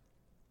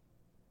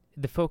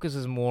 the focus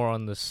is more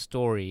on the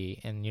story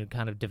and you're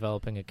kind of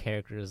developing a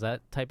character. Does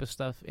that type of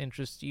stuff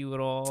interest you at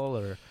all,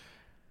 or?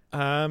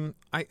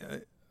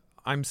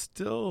 I'm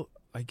still,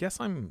 I guess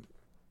I'm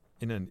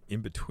in an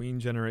in-between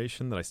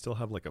generation that I still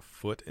have like a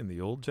foot in the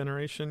old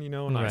generation,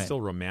 and I still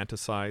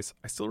romanticize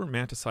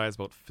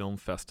about film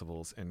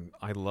festivals, and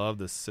I love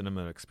the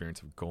cinema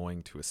experience of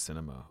going to a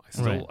cinema.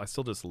 I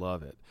still just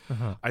love it.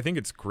 I think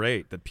it's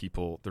great that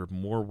there are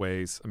more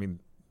ways. I mean,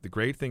 the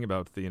great thing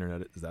about the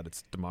internet is that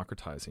it's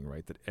democratizing,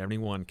 right? That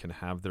anyone can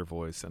have their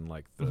voice and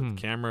like the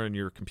camera in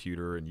your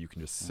computer, and you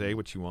can just say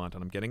what you want.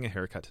 And I'm getting a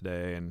haircut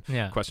today, and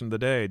question of the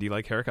day, do you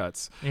like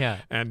haircuts? Yeah.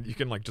 And you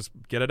can like just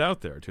get it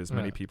out there to as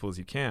many people as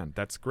you can.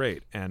 That's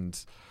great.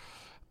 And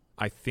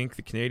I think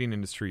the Canadian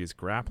industry is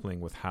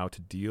grappling with how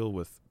to deal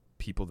with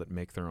people that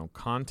make their own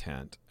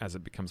content as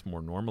it becomes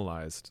more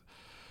normalized.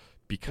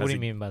 Because what do you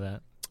mean by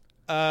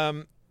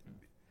that?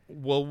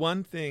 Well,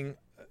 one thing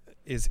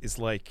is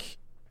like,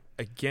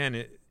 again,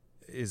 it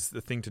is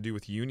the thing to do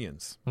with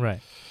unions.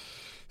 Right.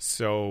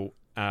 So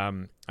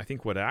I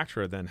think what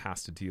ACTRA then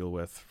has to deal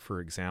with,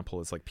 for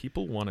example, is like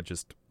people want to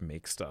just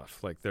make stuff.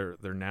 Like they're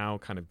now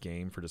kind of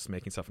game for just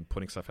making stuff and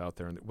putting stuff out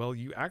there. And well,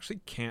 you actually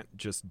can't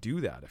just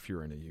do that if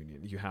you're in a union.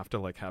 You have to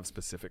like have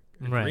specific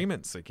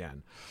agreements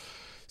again.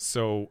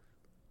 So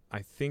I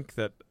think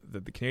that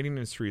the Canadian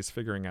industry is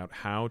figuring out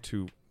how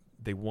to.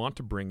 They want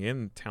to bring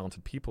in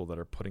talented people that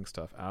are putting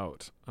stuff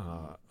out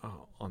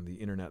on the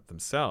internet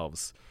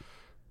themselves,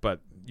 but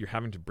you're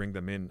having to bring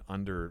them in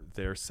under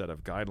their set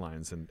of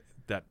guidelines, and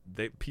that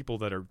people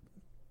that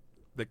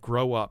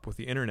grow up with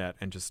the internet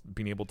and just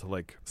being able to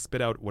like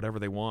spit out whatever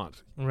they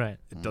want. Right.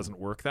 It doesn't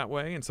work that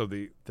way, and so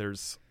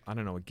there's I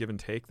don't know, a give and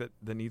take that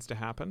needs to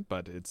happen,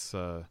 but it's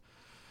I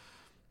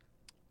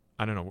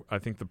don't know. I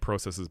think the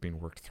process is being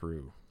worked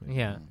through. Maybe.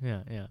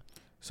 Yeah.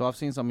 So I've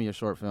seen some of your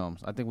short films.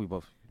 I think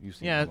you've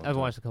seen. Yeah, I've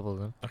watched a couple of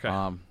them. Okay.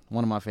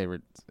 One of my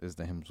favorites is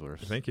The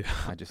Hemsworths. Thank you.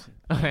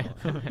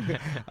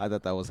 I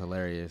thought that was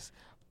hilarious.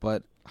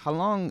 But how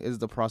long is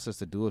the process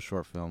to do a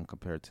short film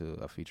compared to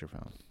a feature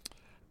film?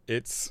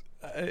 It's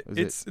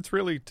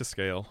really to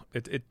scale.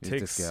 It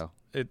takes to scale.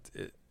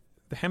 The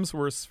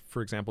Hemsworths,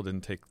 for example,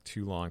 didn't take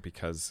too long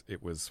because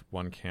it was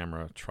one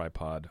camera,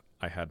 tripod.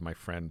 I had my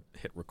friend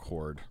hit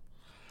record,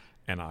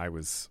 and I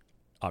was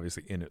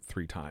obviously in it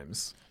 3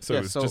 times. So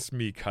Yeah, it was just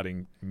me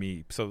cutting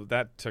me. So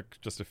that took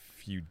just a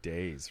few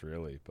days,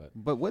 really.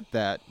 But with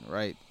that,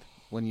 right,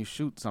 when you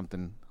shoot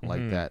something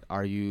like Mhm. that,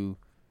 are you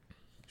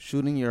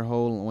shooting your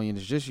whole, when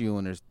it's just you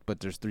and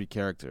there's 3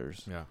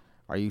 characters, Yeah.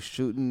 are you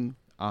shooting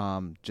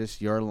just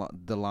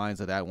the lines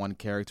of that one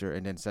character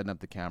and then setting up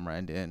the camera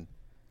and then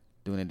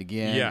doing it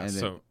again? Yeah, and then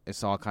so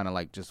it's all kind of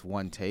like just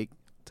one take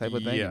type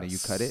of thing, and then you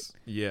cut it?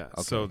 Yeah.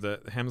 Okay. So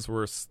the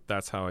Hemsworths,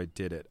 that's how I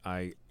did it.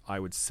 I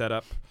would set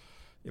up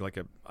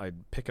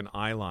I'd pick an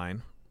eye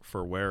line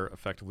for where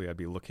effectively I'd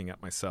be looking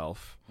at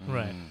myself.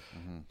 Right.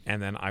 Mm-hmm. And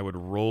then I would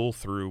roll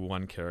through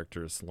one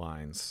character's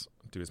lines,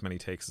 do as many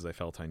takes as I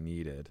felt I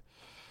needed.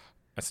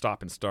 I'd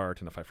stop and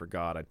start, and if I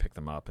forgot, I'd pick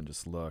them up and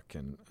just look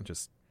and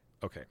just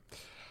okay.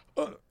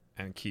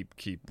 And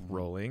keep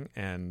rolling,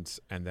 and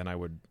then I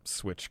would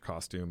switch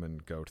costume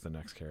and go to the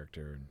next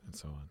character and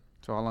so on.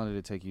 So how long did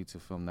it take you to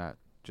film that?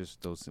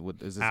 Just those?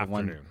 Is this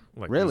Afternoon. a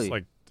one? Really?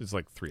 It's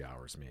like 3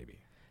 hours maybe.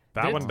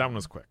 That one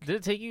was quick. Did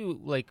it take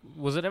you, like,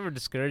 was it ever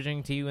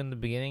discouraging to you in the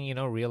beginning, you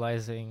know,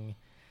 realizing,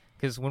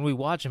 because when we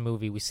watch a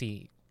movie, we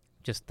see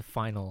just the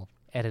final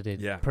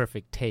edited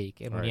perfect take,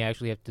 and when you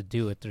actually have to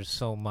do it, there's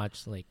so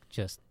much, like,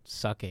 just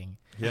sucking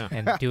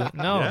and doing.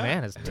 No,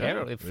 man, it's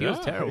terrible. It feels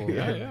terrible.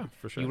 Yeah,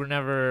 for sure. You were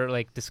never,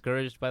 like,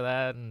 discouraged by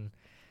that? And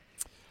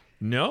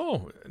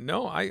No,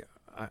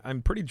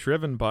 I'm pretty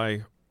driven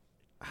by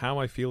how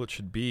I feel it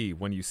should be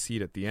when you see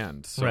it at the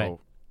end. So Right.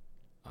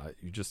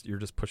 You're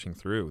just pushing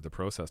through the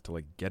process to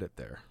like get it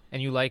there.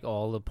 And you like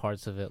all the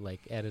parts of it,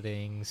 like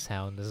editing,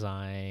 sound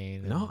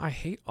design. No, I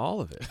hate all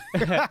of it.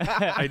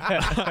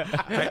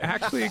 I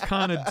actually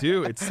kind of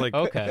do. It's like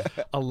Okay.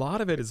 a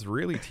lot of it is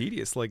really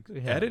tedious. Like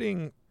Yeah.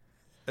 editing,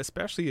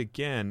 especially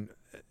again,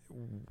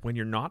 when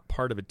you're not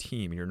part of a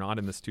team, you're not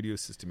in the studio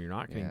system, you're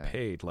not getting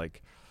paid.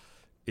 Like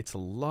it's a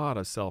lot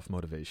of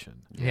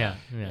self-motivation. Yeah.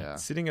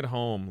 Sitting at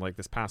home, like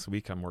this past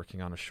week, I'm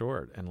working on a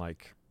short and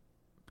like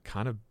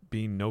kind of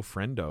being no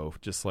friendo,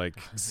 just like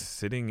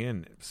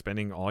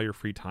spending all your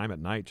free time at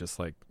night, just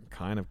like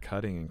kind of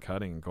cutting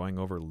and going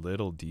over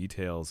little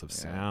details of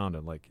sound,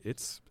 and like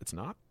it's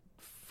not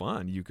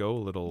fun. You go a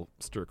little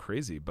stir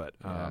crazy, but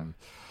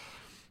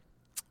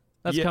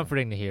that's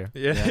comforting to hear.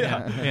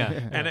 Yeah.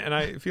 Yeah. And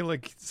I feel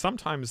like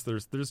sometimes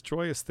there's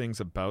joyous things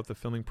about the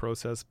filming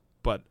process,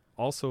 but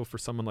also for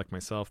someone like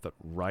myself that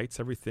writes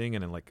everything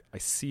and then like I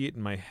see it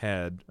in my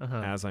head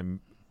as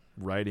I'm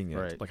writing it.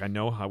 Right. Like I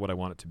know what I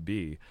want it to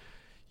be.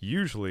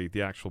 Usually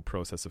the actual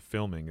process of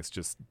filming is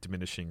just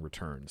diminishing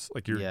returns.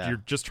 Like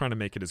you're just trying to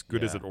make it as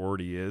good as it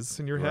already is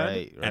in your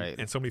head. Right.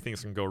 And so many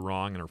things can go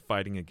wrong and are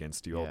fighting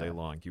against you all day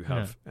long. You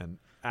have an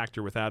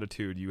actor with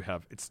attitude. You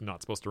have it's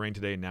not supposed to rain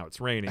today, now it's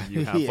raining.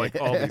 You have like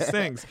all these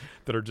things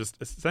that are just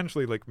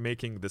essentially like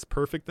making this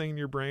perfect thing in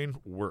your brain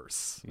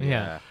worse.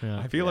 Yeah.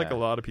 I feel like a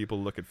lot of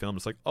people look at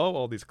films like, oh,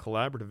 all these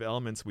collaborative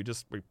elements, we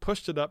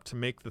pushed it up to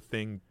make the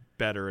thing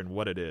better and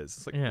what it is.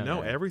 It's like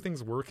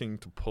everything's working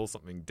to pull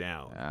something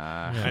down,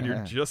 and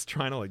you're just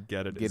trying to like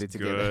get it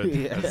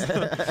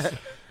good.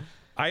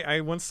 I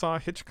once saw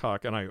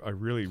Hitchcock, and I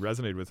really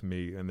resonated with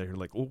me. And they're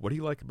like, "Oh, what do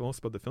you like most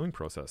about the filming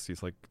process?"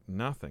 He's like,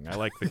 "Nothing. I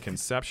like the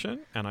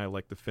conception, and I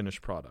like the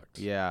finished product.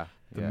 The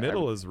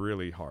middle is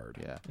really hard."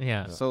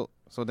 Yeah.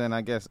 So then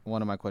I guess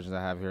one of my questions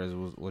I have here is,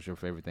 what's your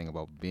favorite thing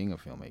about being a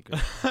filmmaker?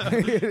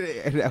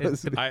 That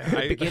was the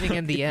beginning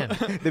and the end.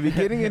 the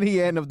beginning and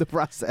the end of the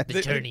process.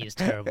 The journey is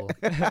terrible.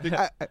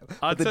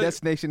 But the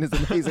destination is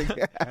amazing.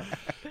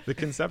 The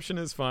conception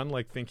is fun,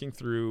 like thinking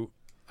through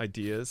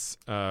ideas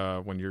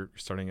when you're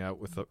starting out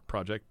with a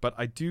project. But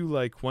I do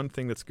like one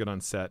thing that's good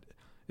on set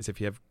is if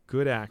you have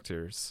good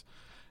actors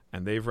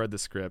and they've read the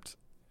script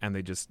and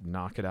they just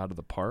knock it out of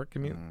the park. I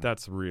mean,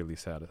 that's really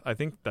sad. I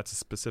think that's a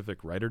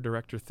specific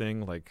writer-director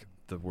thing, like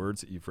the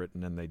words that you've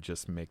written and they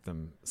just make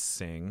them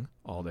sing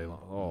all day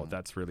long. Oh,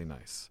 that's really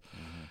nice.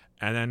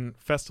 And then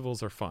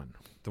festivals are fun.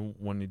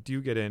 When you do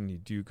get in, you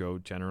do go,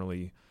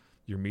 generally,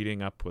 you're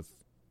meeting up with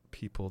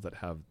people that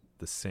have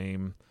the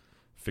same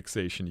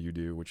fixation you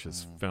do, which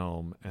is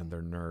film, and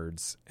they're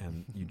nerds,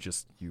 and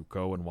you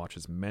go and watch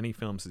as many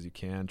films as you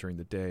can during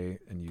the day,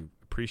 and you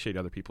appreciate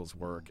other people's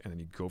work, and then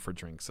you go for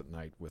drinks at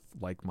night with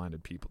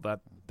like-minded people.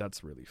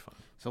 That's really fun.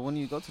 So when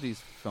you go to these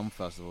film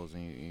festivals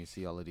and you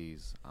see all of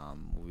these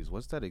movies,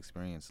 what's that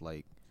experience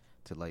like?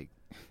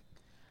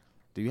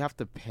 Do you have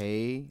to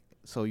pay?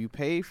 So you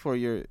pay for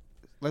your,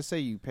 let's say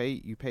you pay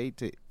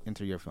to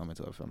enter your film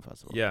into a film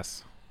festival.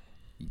 Yes.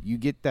 You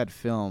get that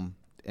film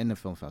in the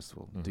film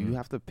festival. Do you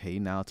have to pay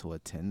now to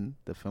attend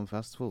the film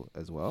festival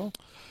as well?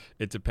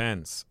 It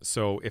depends.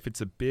 So if it's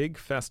a big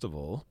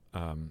festival,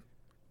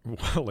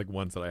 like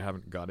ones that I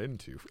haven't got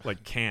into,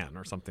 like Cannes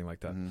or something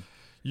like that,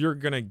 you're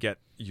going to get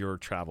your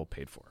travel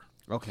paid for.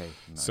 Okay.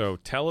 Nice. So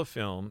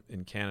Telefilm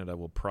in Canada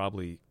will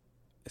probably,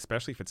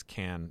 especially if it's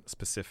Cannes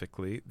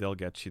specifically, they'll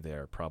get you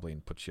there probably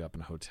and put you up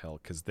in a hotel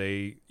because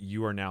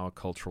you are now a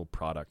cultural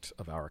product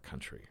of our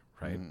country,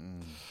 right?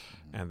 Mm-hmm.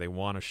 And they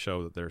want to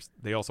show that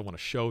they also want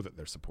to show that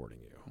they're supporting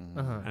you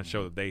and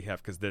show that they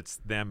have, because it's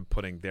them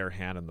putting their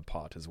hand in the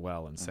pot as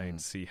well and saying,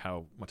 see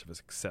how much of a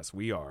success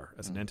we are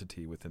as an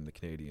entity within the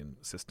Canadian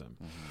system.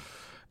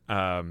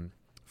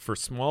 For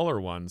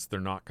smaller ones, they're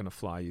not going to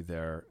fly you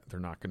there.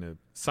 They're not going to.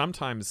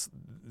 Sometimes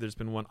there's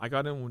been one. I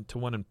got into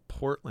one in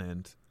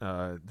Portland.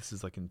 This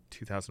is like in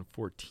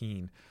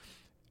 2014,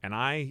 and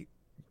I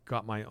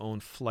got my own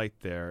flight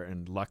there.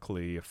 And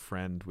luckily, a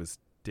friend was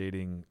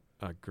dating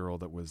a girl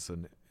that was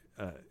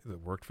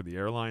that worked for the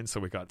airline, so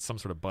we got some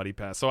sort of buddy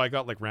pass. So I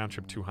got like round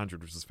trip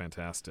 200, which is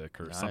fantastic,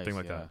 or something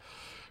like that.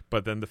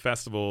 But then the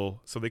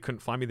festival, so they couldn't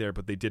fly me there,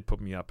 but they did put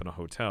me up in a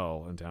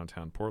hotel in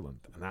downtown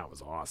Portland, and that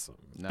was awesome.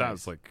 Nice. That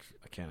was like,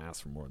 I can't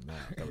ask for more than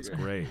that. That was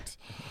great.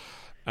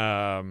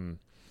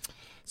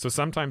 So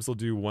sometimes they'll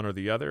do one or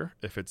the other,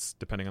 if it's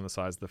depending on the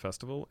size of the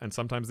festival, and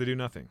sometimes they do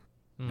nothing.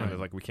 And they're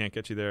like, we can't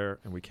get you there,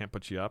 and we can't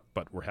put you up,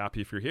 but we're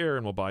happy if you're here,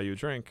 and we'll buy you a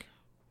drink.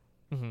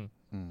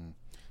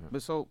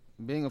 But so,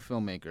 being a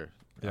filmmaker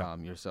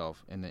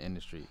yourself in the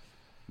industry,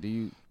 do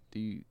you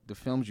the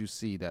films you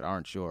see that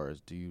aren't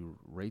yours, do you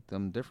rate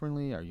them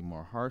differently? Are you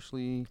more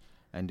harshly?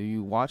 And do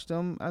you watch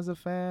them as a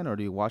fan, or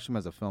do you watch them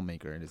as a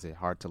filmmaker? And is it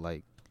hard to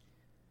like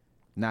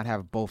not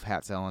have both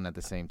hats on at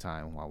the same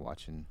time while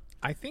watching?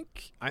 I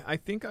think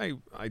I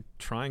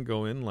try and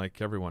go in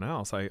like everyone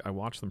else. I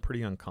watch them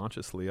pretty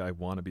unconsciously. I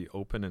want to be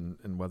open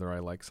in whether I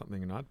like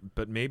something or not.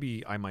 But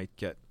maybe I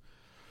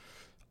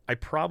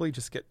probably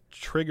just get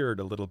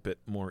triggered a little bit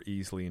more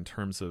easily in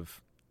terms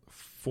of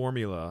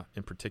formula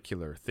in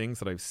particular. Things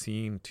that I've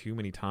seen too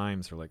many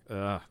times are like,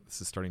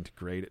 this is starting to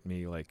grate at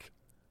me. Like,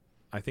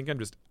 I think I'm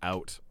just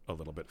out a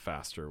little bit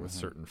faster with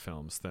certain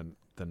films than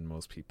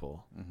most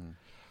people.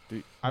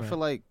 I feel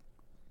like,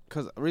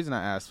 because the reason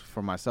I ask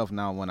for myself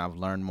now, when I've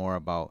learned more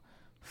about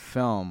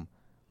film,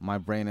 my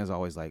brain is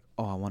always like,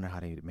 oh, I wonder how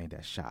they made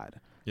that shot.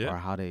 Or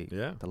how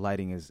the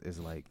lighting is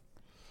like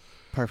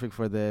perfect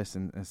for this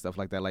and stuff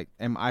like that. Like,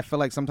 and I feel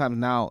like sometimes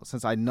now,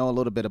 since I know a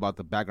little bit about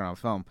the background of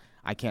film,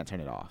 I can't turn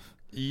it off.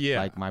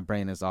 Like, my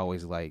brain is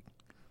always like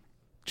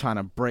trying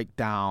to break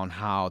down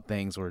how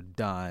things were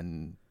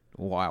done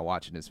while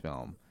watching this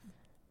film.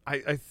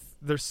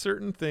 There's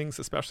certain things,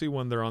 especially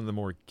when they're on the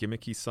more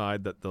gimmicky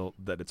side,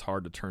 that it's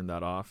hard to turn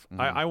that off.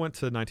 I went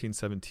to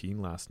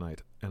 1917 last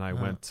night, and I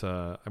went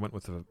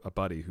with a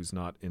buddy who's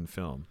not in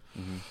film.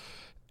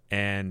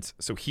 And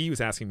so he was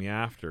asking me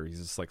after, he's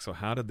just like, so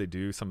how did they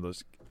do some of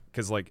those?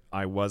 Because like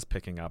I was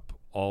picking up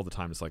all the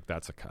time, it's like,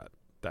 that's a cut.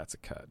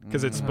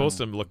 Because it's supposed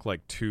to look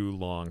like two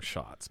long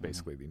shots,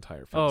 basically, the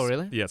entire film. Oh,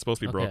 really? Yeah, it's supposed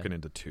to be broken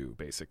into two,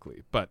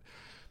 basically. But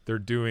they're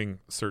doing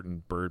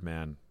certain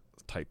Birdman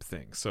type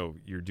things. So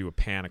you do a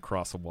pan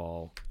across a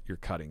wall, you're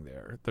cutting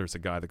there. There's a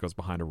guy that goes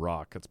behind a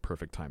rock, it's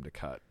perfect time to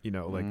cut. You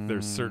know, like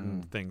there's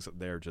certain things that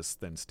they're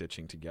just then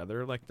stitching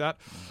together like that.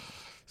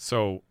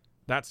 So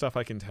that stuff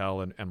I can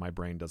tell, and my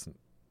brain doesn't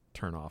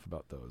turn off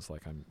about those.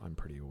 Like I'm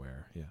pretty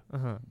aware.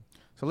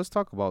 So let's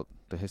talk about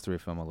the history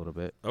of film a little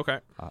bit. Okay.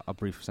 A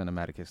brief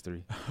cinematic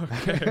history.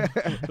 Okay.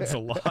 That's a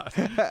lot.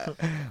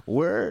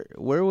 Where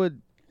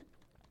would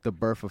the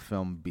birth of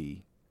film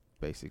be,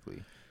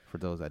 basically, for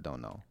those that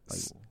don't know?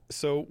 Like,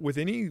 so with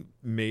any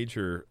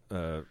major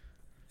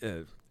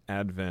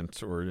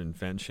advent or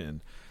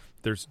invention,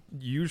 there's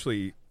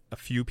usually a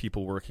few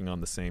people working on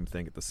the same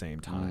thing at the same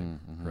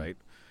time, right?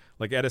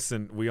 Like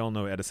Edison, we all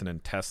know Edison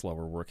and Tesla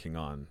were working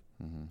on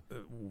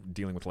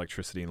dealing with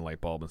electricity and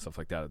light bulb and stuff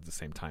like that at the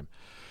same time.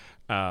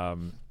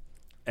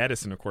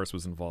 Edison, of course,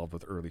 was involved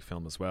with early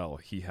film as well.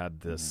 He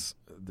had this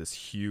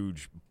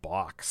huge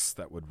box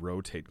that would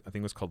rotate. I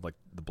think it was called like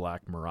the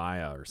Black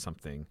Maria or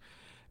something.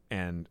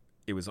 And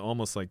it was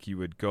almost like you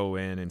would go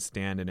in and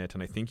stand in it,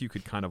 and I think you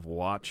could kind of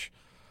watch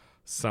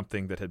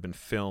something that had been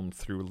filmed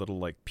through a little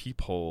like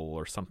peephole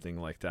or something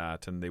like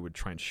that, and they would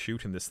try and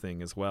shoot in this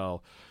thing as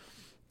well.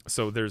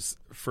 So there's,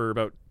 for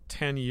about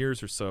 10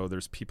 years or so,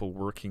 there's people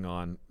working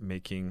on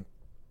making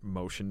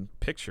motion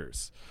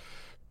pictures.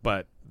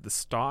 But the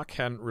stock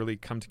hadn't really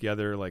come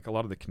together. Like, a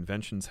lot of the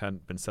conventions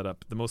hadn't been set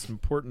up. The most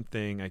important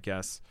thing, I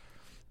guess,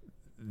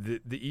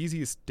 the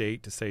easiest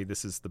date to say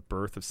this is the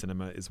birth of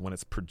cinema is when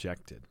it's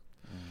projected.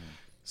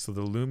 So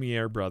the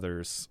Lumiere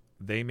brothers,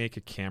 they make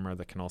a camera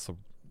that can also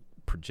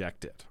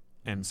project it.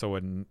 And so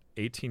in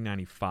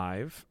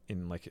 1895,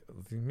 in like,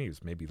 I think it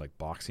was maybe like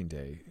Boxing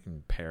Day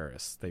in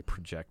Paris, they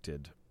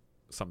projected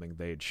something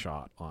they had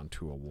shot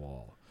onto a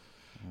wall.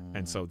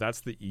 And so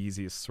that's the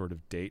easiest sort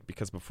of date,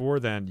 because before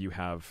then you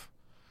have,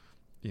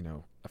 you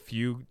know, a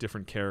few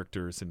different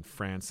characters in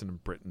France and in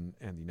Britain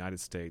and the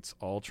United States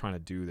all trying to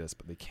do this,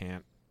 but they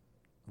can't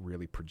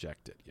really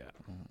project it yet.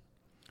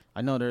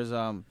 I know there's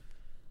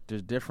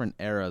different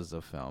eras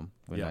of film.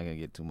 We're not gonna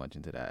get too much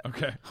into that.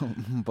 Okay.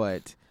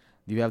 But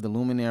you have the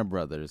Lumiere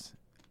brothers.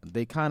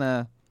 They kind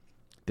of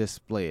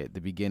display it, the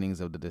beginnings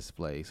of the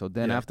display. So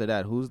then after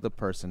that, who's the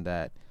person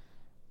that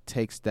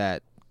takes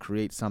that,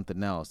 creates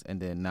something else, and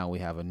then now we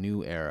have a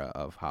new era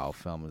of how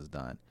film is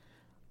done?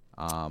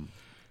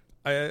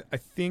 I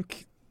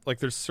think like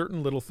there's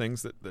certain little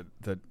things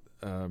that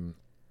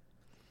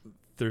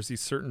there's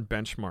these certain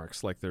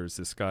benchmarks. Like there's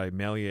this guy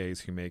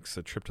Méliès who makes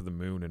a trip to the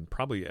moon, and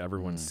probably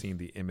everyone's seen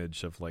the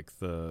image of like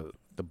the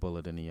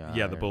bullet in the eye.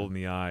 Yeah, the bullet in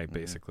the eye,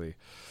 basically.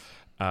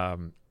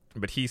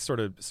 But he sort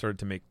of started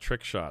to make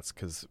trick shots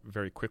because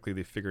very quickly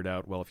they figured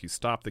out, well, if you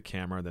stop the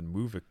camera, then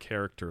move a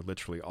character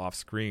literally off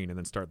screen and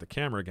then start the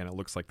camera again, it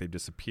looks like they've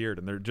disappeared.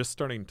 And they're just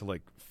starting to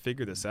like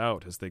figure this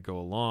out as they go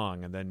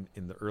along. And then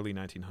in the early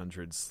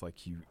 1900s,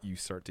 like you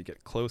start to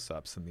get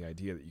close-ups and the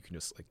idea that you can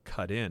just like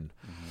cut in.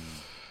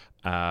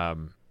 But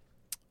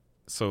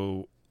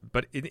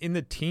in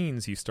the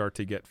teens, you start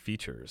to get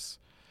features.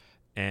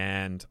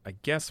 And I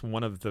guess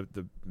one of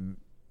the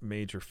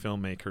major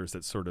filmmakers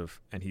that sort of,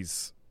 and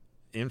he's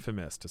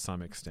infamous to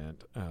some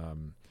extent,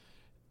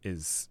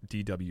 is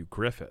D.W.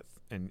 Griffith,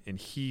 and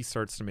he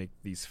starts to make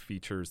these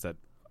features that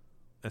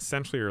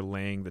essentially are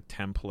laying the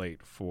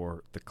template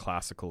for the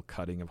classical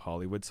cutting of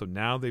Hollywood. So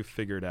now they've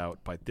figured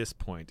out, by this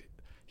point,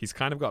 he's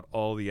kind of got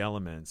all the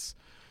elements.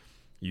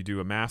 You do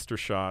a master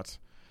shot,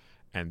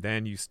 and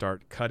then you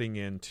start cutting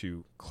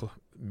into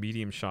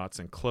medium shots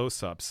and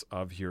close-ups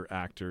of your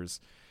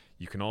actors.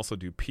 You can also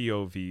do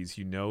POVs.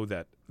 You know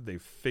that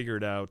they've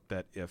figured out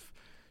that if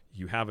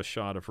you have a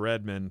shot of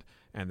Redmond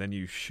and then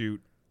you shoot,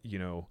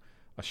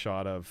 a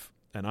shot of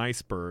an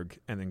iceberg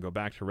and then go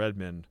back to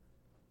Redmond,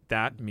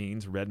 that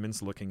means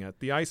Redmond's looking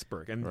at the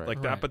iceberg and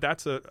that. But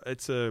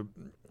it's a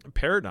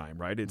paradigm,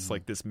 right? It's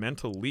like this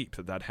mental leap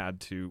that had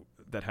to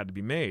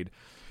be made.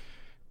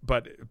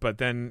 But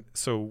then,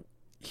 so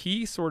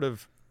he sort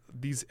of,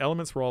 these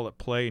elements were all at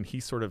play, and he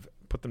sort of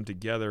put them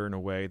together in a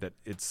way that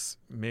it's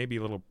maybe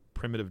a little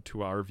primitive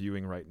to our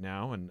viewing right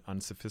now and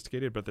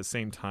unsophisticated, but at the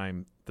same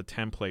time the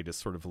template is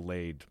sort of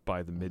laid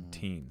by the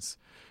mid-teens.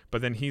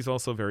 But then he's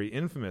also very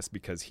infamous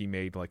because he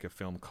made like a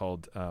film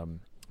called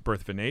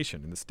Birth of a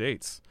Nation in the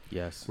States,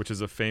 which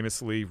is a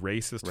famously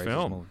racist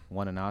film. Movie.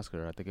 Won an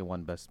Oscar. I think it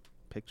won Best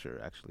Picture,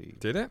 actually.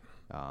 Did it?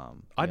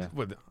 I didn't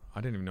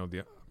even know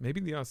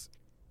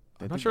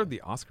I'm not sure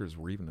the Oscars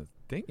were even a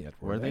thing yet.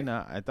 Were they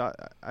not?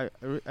 I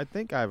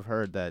think I've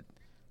heard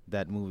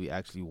that movie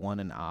actually won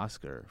an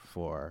Oscar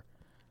for.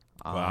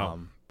 Wow.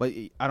 But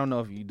I don't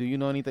know do you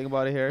know anything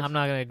about it, Harris? I'm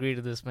not going to agree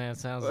to this, man. It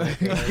sounds like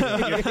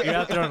you're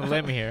out there on a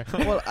limb here.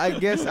 Well, I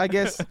guess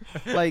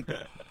like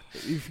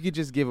if you could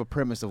just give a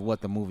premise of what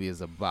the movie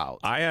is about.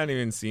 I hadn't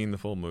even seen the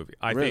full movie.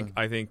 I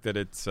think that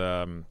it's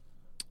I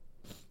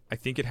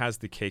think it has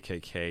the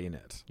KKK in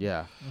it.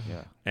 Yeah.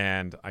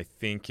 And I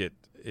think it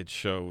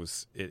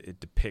shows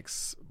it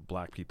depicts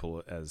black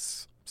people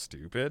as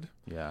stupid.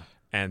 Yeah.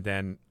 And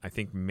then I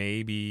think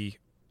maybe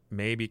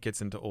it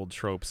gets into old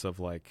tropes of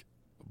like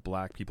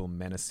black people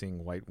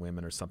menacing white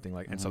women or something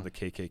like, and so the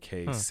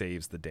KKK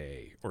saves the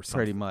day or something.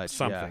 Pretty much,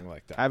 something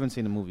like that. I haven't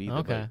seen the movie either.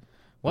 Okay.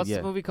 What's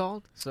the movie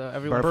called? So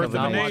everyone Birth of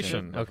a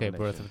Nation. Okay,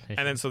 Birth of a Nation.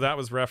 And then so that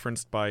was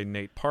referenced by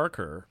Nate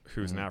Parker,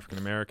 who's an African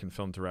American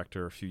film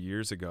director a few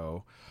years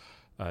ago.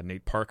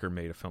 Nate Parker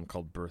made a film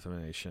called Birth of a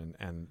Nation,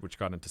 and which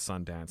got into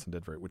Sundance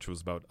and which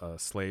was about a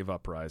slave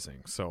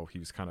uprising. So he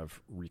was kind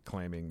of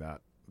reclaiming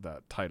that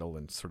title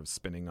and sort of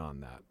spinning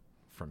on that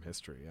from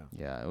history.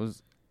 Yeah, it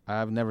was.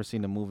 I've never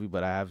seen the movie,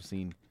 but I have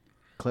seen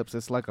clips.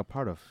 It's like a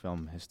part of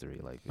film history.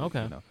 Like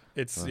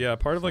it's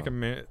part of like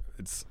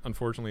it's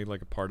unfortunately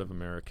like a part of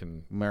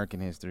American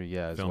history.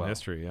 Yeah, film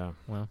history. Yeah.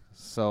 Well,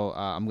 so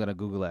I'm gonna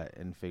Google that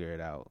and figure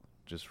it out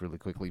just really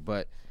quickly.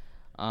 But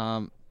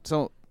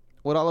so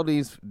with all of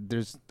these,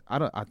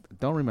 I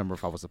don't remember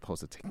if I was supposed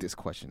to take this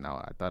question now.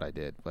 I thought I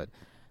did, but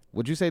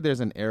would you say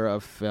there's an era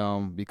of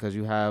film, because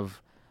you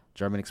have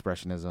German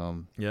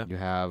Expressionism, you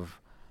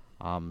have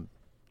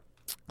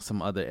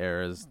some other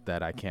eras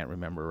that I can't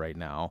remember right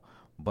now,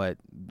 but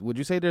would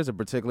you say there's a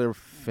particular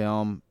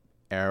film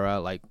era,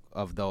 like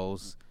of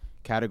those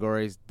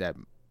categories, that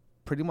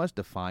pretty much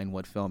define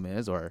what film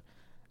is or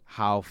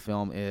how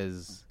film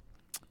is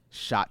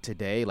shot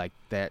today? Like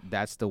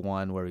that's the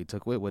one where he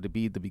took it. Would it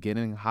be the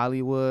beginning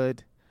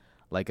Hollywood,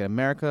 like in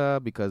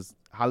America? Because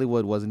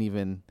Hollywood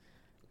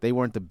they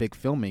weren't the big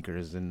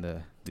filmmakers in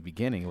the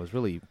beginning. It was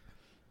really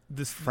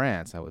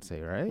France, I would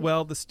say, right?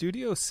 Well, the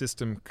studio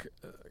system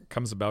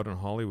comes about in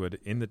Hollywood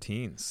in the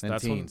teens.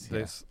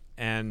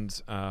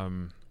 And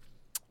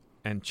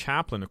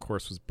Chaplin, of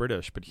course, was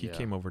British, but he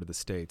came over to the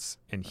States,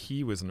 and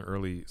he was an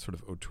early sort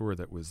of auteur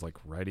that was like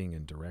writing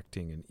and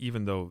directing. And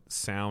even though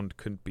sound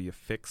couldn't be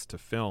affixed to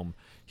film,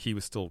 he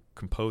was still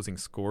composing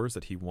scores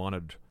that he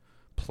wanted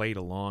played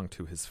along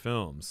to his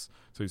films.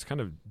 So he was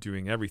kind of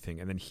doing everything.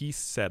 And then he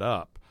set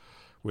up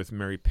with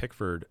Mary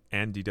Pickford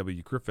and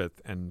D.W.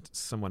 Griffith and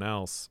someone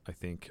else, I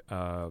think,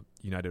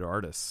 United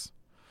Artists.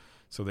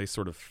 So they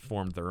sort of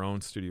formed their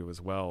own studio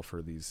as well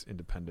for these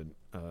independent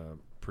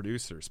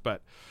producers.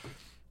 But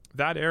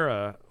that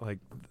era, like,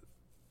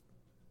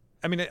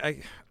 I mean,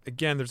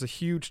 again, there's a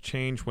huge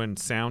change when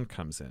sound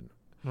comes in.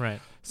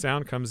 Right.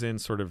 Sound comes in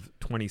sort of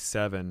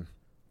 27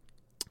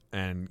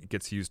 and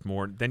gets used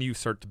more. Then you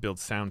start to build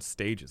sound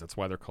stages. That's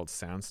why they're called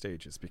sound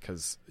stages,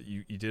 because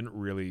you didn't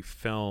really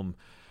film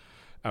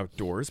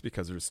outdoors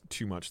because there's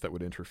too much that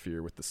would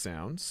interfere with the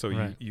sound.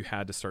 So you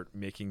had to start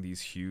making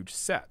these huge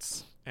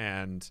sets.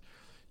 And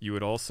you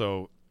would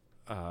also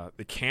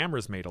the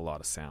cameras made a lot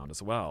of sound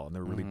as well, and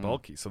they're really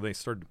bulky. So they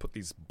started to put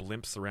these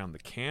blimps around the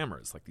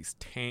cameras, like these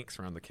tanks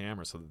around the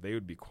camera, so that they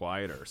would be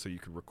quieter, so you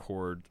could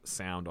record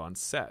sound on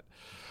set.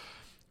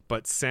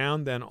 But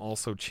sound then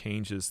also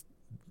changes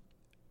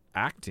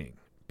acting,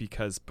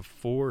 because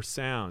before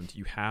sound,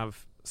 you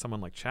have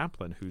someone like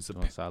Chaplin, who's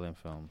silent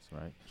films,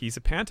 right? He's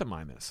a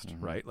pantomimist,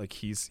 right? Like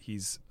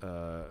he's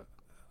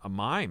a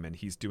mime, and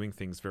he's doing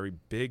things very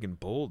big and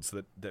bold,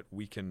 so that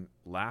we can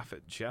laugh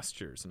at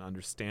gestures and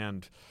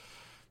understand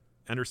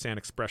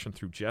expression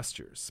through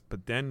gestures.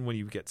 But then when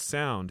you get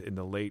sound in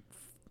the late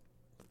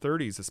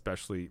 30s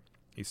especially,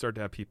 you start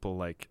to have people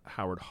like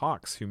Howard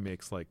Hawks, who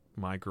makes like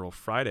My Girl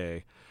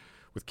Friday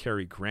with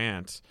Cary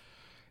Grant,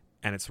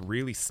 and it's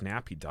really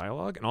snappy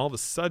dialogue, and all of a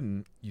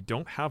sudden you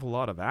don't have a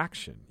lot of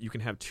action. You can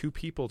have two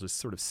people just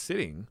sort of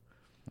sitting,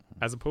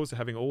 as opposed to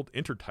having old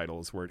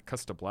intertitles where it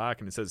cuts to black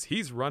and it says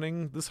he's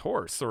running this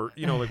horse, or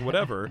like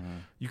whatever.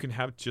 You can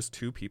have just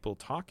two people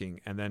talking,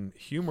 and then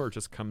humor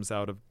just comes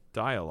out of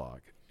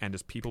dialogue and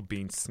just people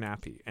being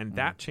snappy, and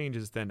that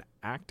changes then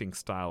acting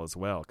style as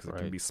well, because it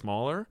can be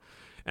smaller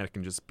and it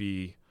can just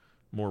be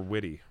more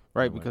witty.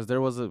 Right, because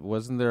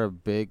wasn't there a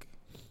big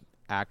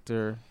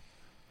actor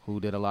who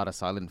did a lot of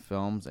silent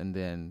films, and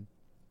then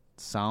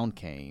sound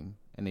came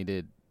and they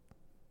did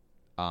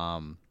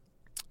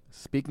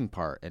speaking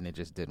part, and it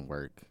just didn't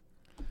work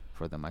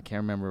for them. I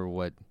can't remember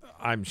what.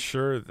 I'm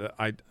sure that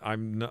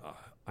I'm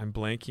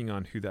blanking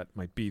on who that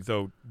might be,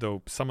 though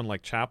someone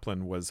like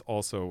Chaplin was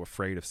also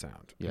afraid of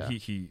sound. Yeah.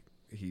 He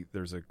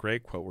there's a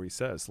great quote where he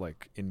says,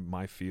 like, in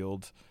my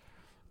field,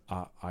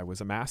 I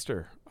was a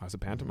master. I was a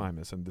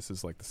pantomimist, and this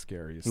is like the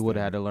scariest. He would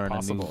have had to learn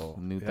possible. a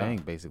new thing,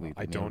 basically.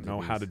 I don't know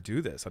how to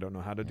do this. I don't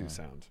know how to do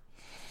sound.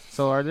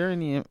 So are there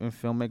any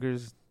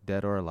filmmakers,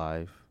 dead or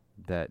alive,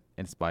 that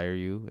inspire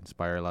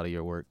a lot of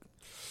your work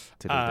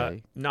to this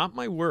day? Not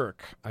my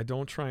work. I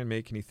don't try and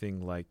make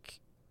anything like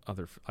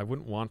I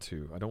wouldn't want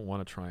to. I don't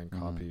want to try and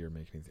copy or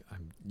make anything. I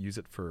use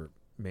it for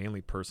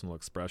mainly personal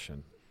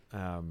expression.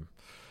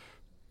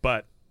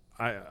 But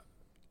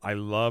I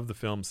love the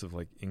films of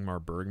like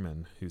Ingmar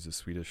Bergman, who's a dead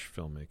Swedish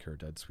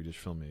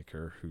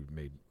filmmaker, who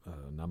made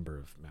a number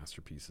of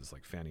masterpieces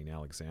like Fanny and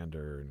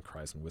Alexander and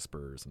Cries and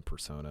Whispers and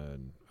Persona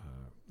and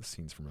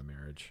Scenes from a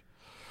Marriage.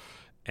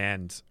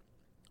 And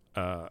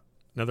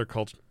another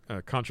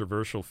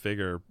controversial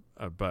figure,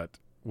 but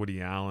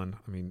Woody Allen.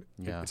 I mean,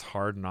 it's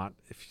hard not,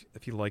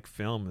 if you like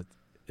film,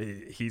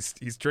 he's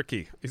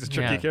tricky. He's a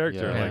tricky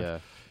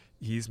character.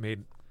 He's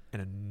made an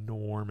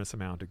enormous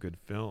amount of good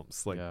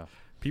films. Like,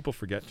 people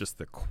forget just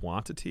the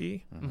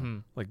quantity.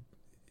 Like,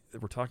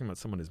 we're talking about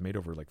someone who's made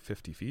over like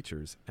 50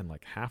 features, and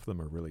like half of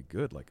them are really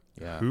good. Like,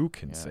 who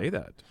can say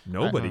that?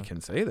 Nobody can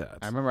say that.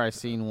 I remember I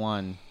seen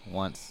one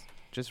once,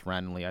 just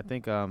randomly. I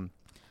think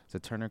it's a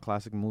Turner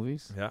Classic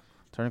Movies. Yeah.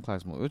 Turner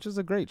Classic Movies, which is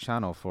a great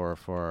channel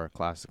for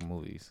classic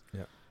movies.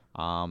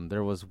 Yeah.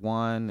 There was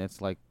one,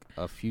 it's like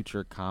a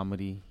future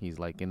comedy. He's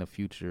like in the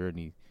future, and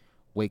he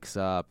wakes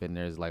up, and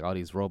there's like all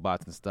these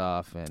robots and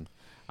stuff, and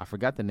I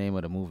forgot the name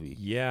of the movie.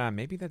 Yeah,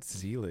 maybe that's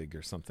Zelig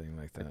or something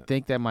like that. I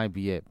think that might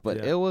be it. But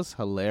it was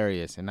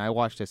hilarious, and I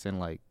watched this in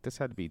like, this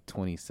had to be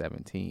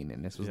 2017,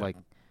 and this was like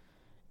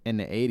in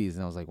the 80s,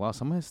 and I was like, wow,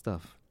 some of his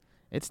stuff,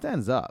 it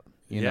stands up,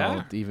 you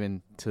know,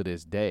 even to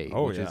this day,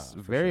 which is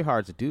very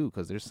hard to do,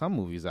 because there's some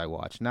movies I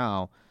watch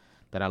now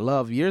that I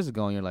loved years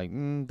ago, and you're like,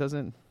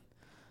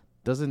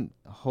 doesn't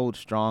hold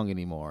strong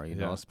anymore, you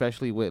know,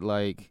 especially with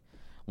like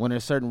when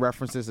there's certain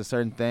references to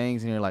certain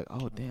things, and you're like,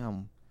 oh,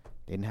 damn,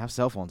 they didn't have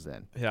cell phones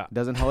then. Yeah. It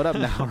doesn't hold up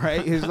now,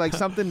 right? It's like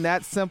something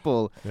that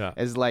simple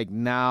is like,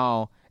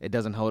 now it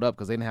doesn't hold up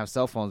because they didn't have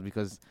cell phones.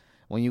 Because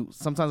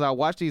sometimes I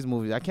watch these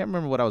movies, I can't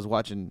remember what I was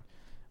watching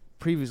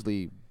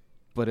previously,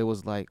 but it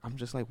was like, I'm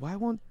just like, why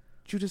won't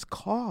you just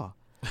call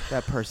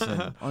that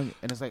person? And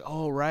it's like,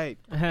 oh, right.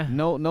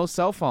 No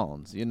cell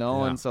phones, you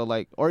know? And so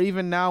like, or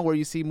even now where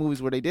you see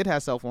movies where they did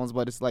have cell phones,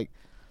 but it's like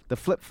the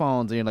flip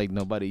phones, and you're like,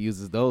 nobody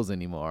uses those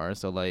anymore.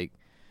 So like,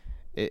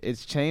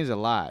 it's changed a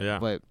lot. Yeah.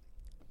 But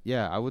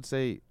yeah, I would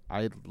say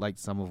I like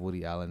some of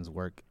Woody Allen's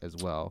work as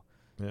well.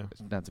 Yeah.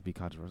 Not to be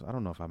controversial. I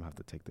don't know if I'm going to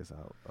have to take this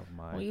out of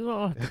my... Well, you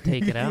don't have to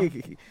take it out.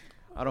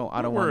 I don't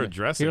want to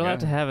address it. You're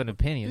allowed to have an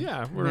opinion.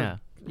 Yeah.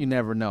 You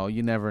never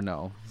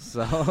know.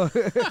 So,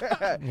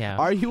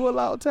 are you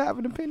allowed to have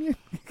an opinion?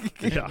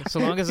 So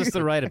long as it's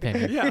the right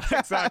opinion. Yeah,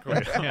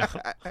 exactly.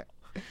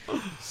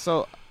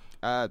 So,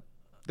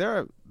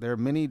 there are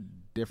many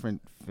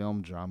different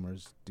film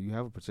genres. Do you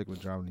have a particular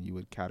genre you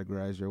would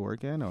categorize your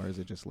work in, or is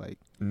it just like...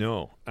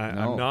 No.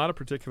 I'm not a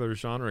particular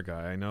genre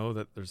guy. I know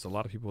that there's a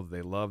lot of people that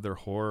they love their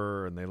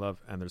horror, and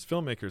there's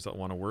filmmakers that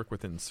want to work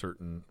within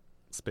certain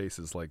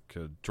spaces, like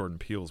Jordan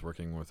Peele's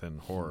working within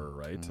horror,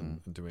 right?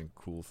 And doing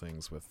cool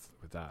things with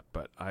that.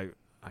 But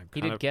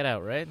he did Get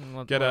Out, right?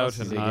 And Get Out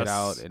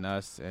and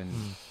Us, and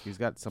he's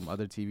got some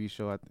other TV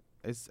show.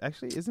 It's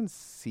actually, isn't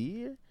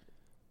Seer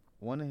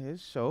one of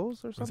his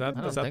shows or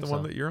something? Is that the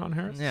one that you're on,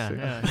 Harris? Yeah. Do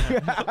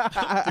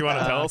you want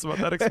to tell us about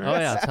that experience? Oh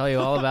yeah, I'll tell you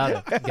all about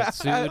it. Get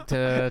sued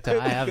to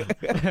high heaven.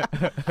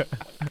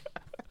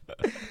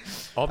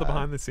 All the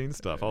behind the scenes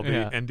stuff, all the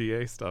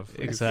NDA stuff.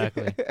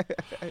 Exactly.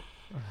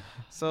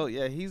 So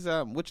yeah, he's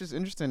which is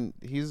interesting.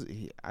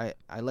 I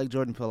like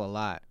Jordan Peele a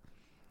lot.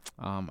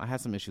 I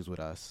had some issues with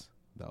Us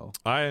though.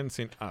 I haven't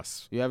seen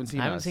Us. You haven't seen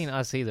I Us? haven't seen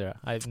Us either.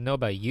 I know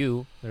about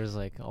You. There's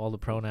like all the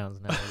pronouns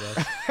now, I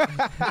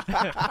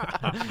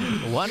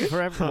guess. One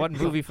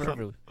movie for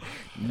everyone.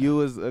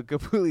 You is a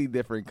completely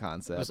different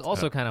concept. It was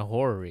also kind of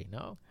horror-y,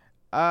 no?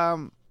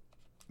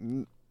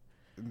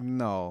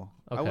 No.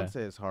 I Okay. wouldn't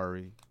say it's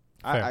horror.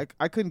 Fair.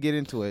 I couldn't get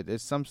into it.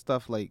 It's some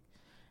stuff like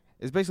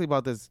it's basically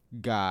about this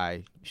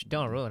guy.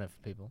 Don't ruin it for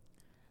people.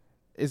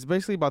 It's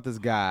basically about this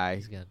guy.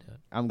 He's gonna do it.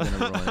 I'm gonna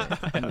ruin it.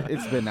 And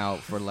it's been out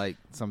for like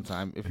some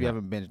time. If you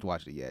haven't binge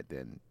watched it yet,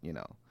 then you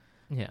know.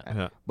 Yeah.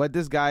 Yeah. But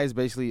this guy is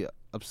basically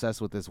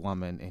obsessed with this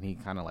woman, and he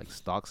kind of like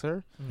stalks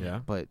her.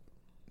 Yeah. But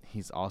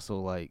he's also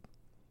like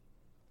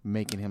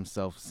making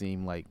himself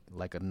seem like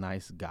a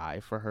nice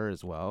guy for her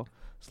as well.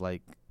 It's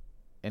like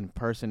in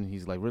person,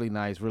 he's like really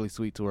nice, really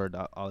sweet to her,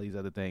 all these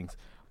other things.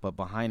 But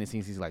behind the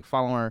scenes, he's like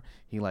following her.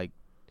 He like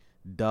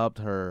dubbed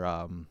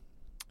her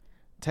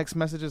text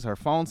messages, her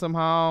phone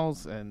somehow,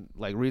 and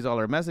like reads all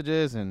her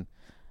messages. And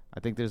I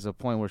think there's a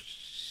point where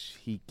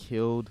he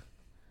killed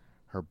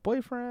her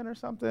boyfriend or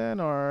something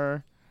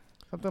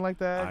like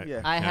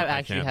that. I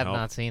have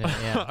not seen it.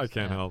 Yeah. I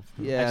can't help.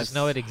 Yeah, I just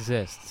know it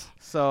exists.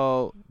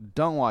 So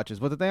don't watch this.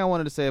 But the thing I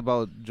wanted to say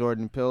about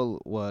Jordan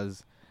Peele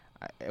was,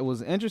 it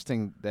was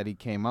interesting that he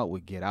came out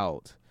with Get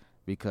Out,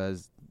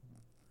 because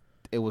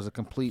it was a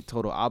complete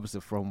total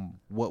opposite from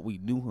what we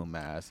knew him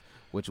as,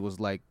 which was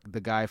like the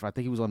guy. I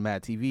think he was on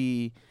Mad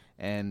TV,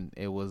 and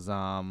it was.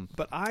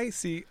 But I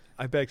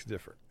beg to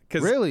differ.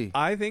 Really?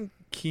 I think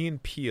Key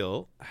and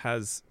Peele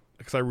has,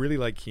 because I really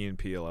like Key and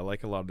Peele. I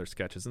like a lot of their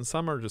sketches, and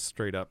some are just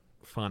straight up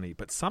funny,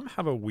 but some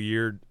have a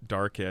weird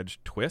dark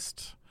edge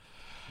twist.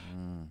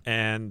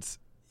 And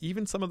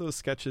even some of those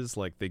sketches,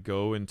 like they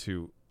go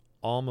into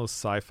almost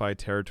sci-fi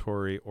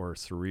territory or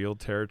surreal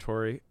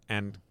territory,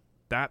 and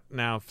that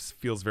now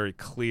feels very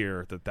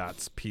clear that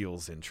that's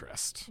Peele's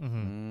interest.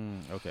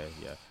 Okay,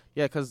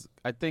 yeah, because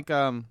I think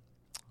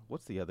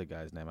what's the other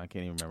guy's name? I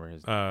can't even remember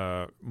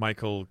his.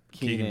 Michael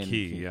Keegan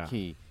Key. Yeah,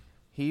 Key.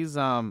 He's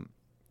and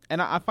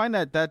I find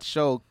that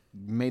show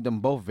made them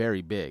both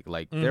very big.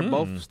 Like they're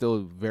both still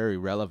very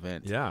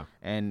relevant. Yeah,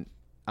 and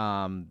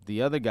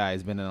the other guy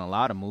has been in a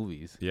lot of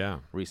movies. Yeah,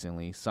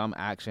 recently, some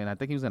action. I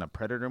think he was in a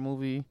Predator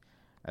movie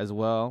as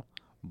well.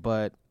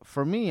 But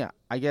for me,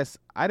 I guess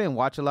I didn't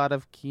watch a lot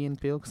of Key and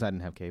Peele because I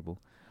didn't have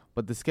cable.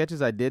 But the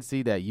sketches I did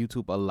see that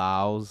YouTube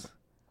allows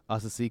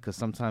us to see, because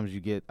sometimes you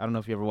get, I don't know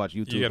if you ever watch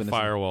YouTube. You get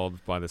firewalled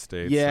by the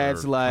states. Yeah, or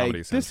it's like, Comedy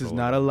this is Central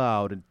not or-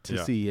 allowed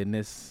to see in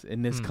this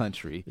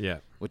country. Yeah,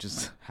 Which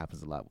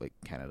happens a lot with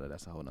Canada.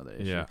 That's a whole other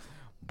issue. yeah.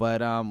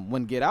 But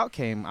when Get Out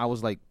came, I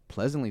was like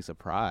pleasantly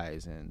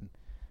surprised. And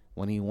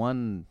when he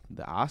won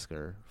the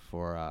Oscar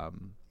for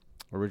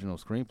original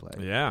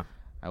screenplay, Yeah.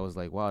 I was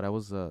like, wow, that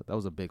was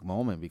a big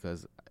moment,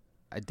 because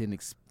I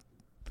didn't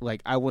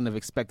I wouldn't have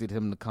expected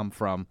him to come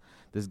from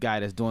this guy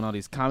that's doing all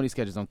these comedy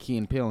sketches on Key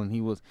and Peele, and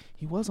he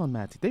was on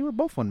Mad TV. They were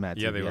both on Mad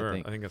TV. Yeah, they were.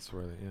 I think that's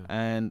where they, yeah.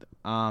 And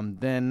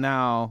then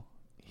now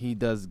he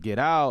does Get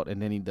Out, and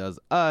then he does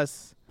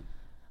Us.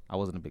 I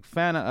wasn't a big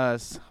fan of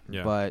Us,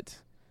 Yeah. but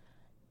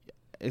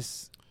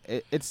it's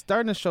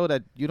starting to show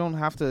that you don't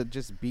have to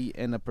just be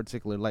in a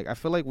particular, like, I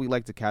feel like we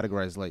like to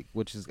categorize, like,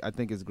 which is, I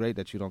think is great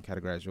that you don't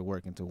categorize your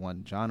work into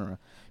one genre,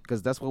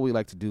 because that's what we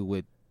like to do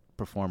with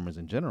performers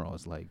in general.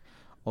 It's like,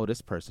 oh,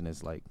 this person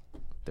is like,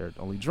 they're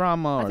only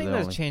drama. I or think they're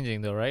that's only...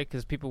 changing though, right?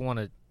 Because people want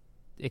to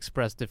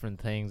express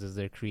different things as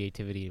their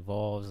creativity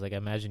evolves. Like, I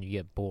imagine you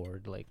get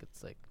bored. Like,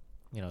 it's like,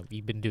 you know,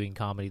 you've been doing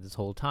comedy this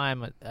whole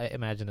time. I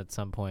imagine at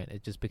some point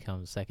it just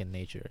becomes second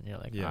nature, and you're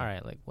like, Yeah. all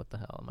right, like, what the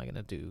hell am I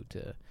gonna do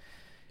to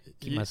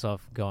keep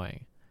myself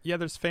going? Yeah,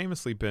 there's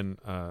famously been,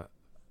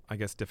 I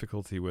guess,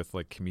 difficulty with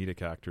like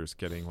comedic actors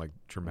getting like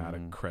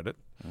dramatic credit.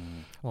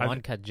 Well, I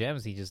Uncut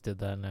Gems, he just did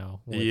that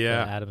now with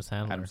Yeah. Adam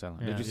Sandler. Adam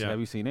Sandler. Yeah. Have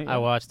you seen it? I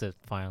watched it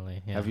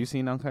finally. Yeah. Have you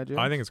seen Uncut Gems?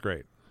 I think it's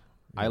great.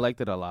 I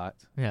liked it a lot.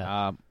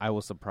 Yeah. I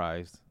was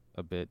surprised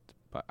a bit,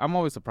 but I'm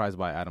always surprised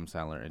by Adam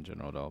Sandler in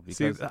general, though.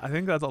 Because See, I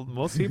think that's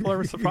most people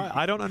are surprised.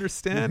 I don't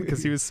understand,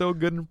 because he was so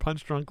good in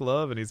Punch Drunk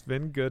Love, and he's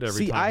been good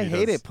every time. I he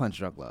hated does. Punch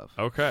Drunk Love.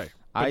 Okay,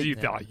 but you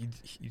Yeah.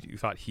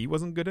 thought he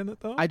wasn't good in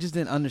it though? I just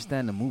didn't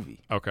understand the movie.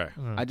 Okay.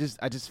 I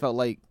just felt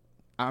like,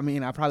 I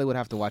mean, I probably would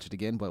have to watch it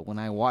again, but when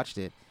I watched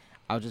it,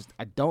 I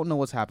don't know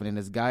what's happening.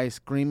 This guy is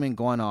screaming,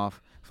 going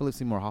off. Philip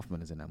Seymour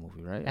Hoffman is in that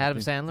movie, right? Adam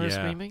Sandler Yeah.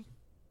 screaming?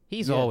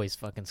 He's Yeah. always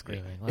fucking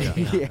screaming. Let's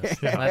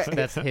be honest.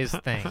 That's his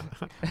thing.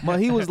 But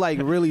he was like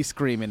really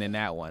screaming in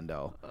that one,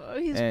 though.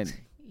 And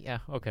Yeah,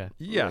 okay.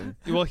 Yeah.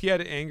 Well, he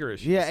had anger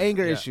issues. yeah,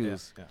 anger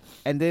issues. Yeah.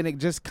 And then it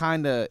just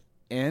kind of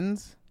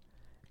ends,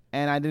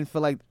 and I didn't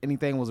feel like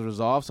anything was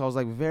resolved, so I was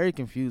like very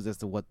confused as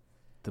to what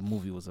the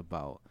movie was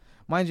about.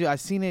 Mind you, I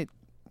seen it,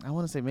 I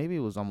want to say maybe it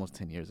was almost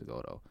 10 years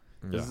ago, though.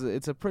 Yeah.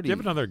 It's a pretty... Give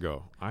it another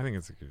go. I think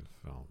it's a good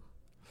film.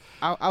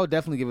 I would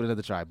definitely give it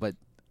another try, but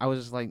I was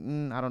just like,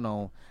 I don't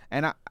know.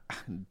 And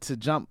to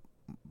jump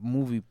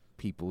movie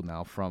people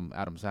now from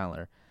Adam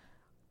Sandler.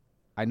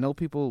 I know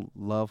people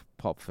love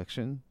Pulp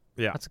Fiction.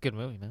 Yeah. That's a good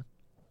movie, man.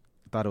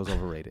 Thought it was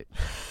overrated.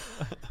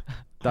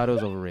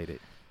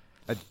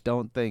 I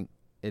don't think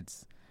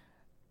it's...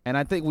 And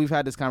I think we've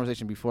had this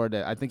conversation before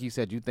that I think you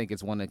said you think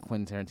it's one of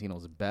Quentin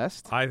Tarantino's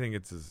best. I think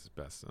it's his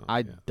best film.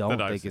 I don't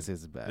think it's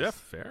his best. Yeah,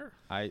 fair.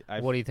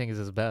 What do you think is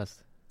his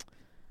best?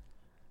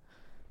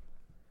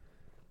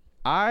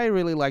 I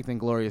really liked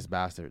Inglourious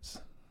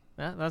Bastards.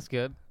 Yeah, that's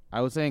good.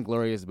 I would say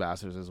Inglourious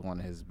Bastards is one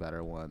of his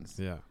better ones.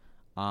 Yeah.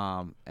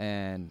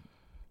 And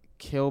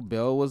Kill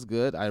Bill was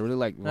good. I really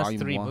like That's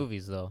Volume 1. 3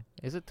 movies, though.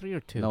 Is it 3 or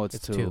 2? No, it's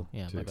 2.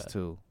 Yeah, my bad. It's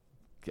 2.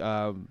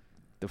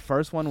 The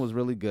first one was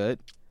really good.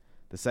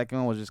 The second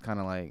one was just kind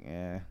of like,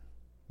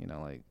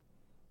 like,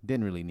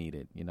 didn't really need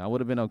it. I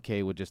would have been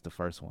okay with just the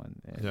first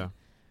one.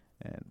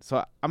 And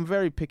so I'm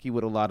very picky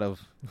with a lot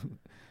of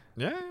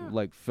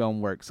like film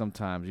work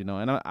sometimes,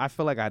 and I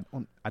feel like I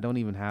don't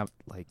even have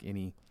like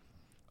any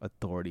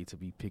authority to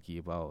be picky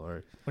about.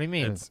 Or what do you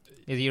mean?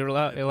 You're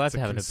allowed to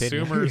have an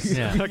opinion.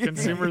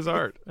 Consumer's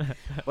art.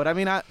 But I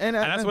mean, and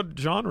that's what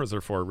genres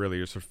are for,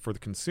 really. Is for the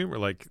consumer.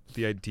 Like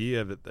the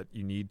idea that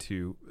you need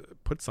to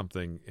put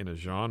something in a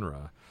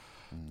genre.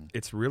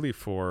 It's really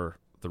for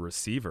the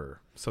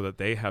receiver, so that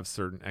they have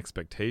certain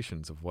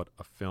expectations of what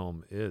a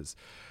film is.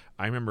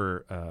 I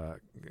remember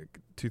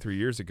 2-3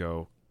 years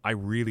ago, I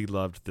really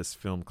loved this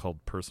film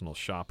called Personal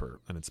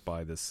Shopper, and it's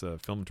by this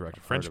film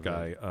director, French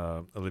guy,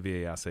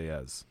 Olivier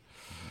Assayas.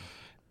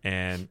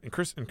 And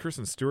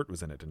Kirsten Stewart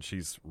was in it, and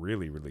she's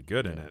really, really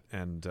good in it.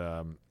 And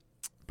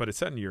but it's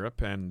set in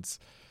Europe, and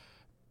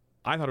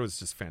I thought it was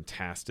just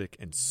fantastic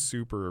and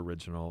super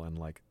original, and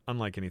like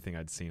unlike anything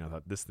I'd seen. I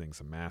thought this thing's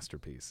a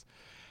masterpiece.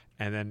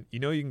 And then you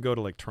can go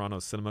to like Toronto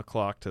Cinema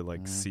Clock to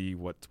like see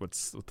what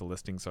the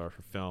listings are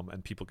for film,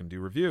 and people can do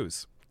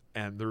reviews.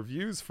 And the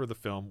reviews for the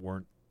film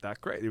weren't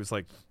that great. It was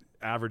like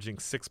averaging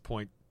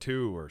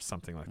 6.2 or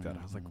something like that.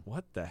 I was like,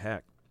 what the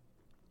heck?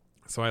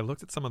 So I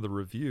looked at some of the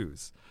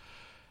reviews,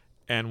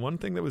 and one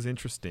thing that was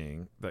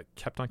interesting that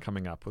kept on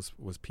coming up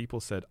was people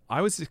said,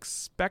 I was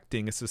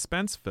expecting a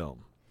suspense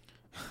film.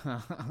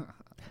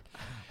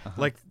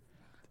 Like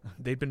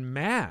they'd been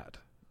mad.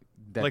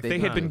 Like they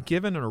had been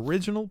given an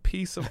original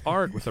piece of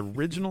art with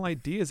original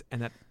ideas,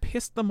 and that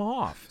pissed them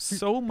off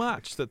so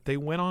much that they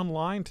went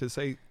online to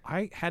say,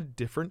 I had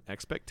different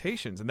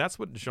expectations. And that's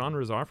what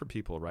genres are for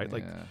people, right?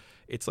 Like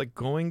it's like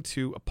going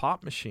to a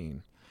pop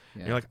machine.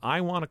 You're like, I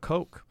want a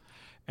Coke.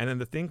 And then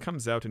the thing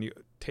comes out and you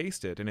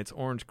taste it and it's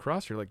orange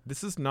crust. You're like,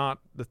 this is not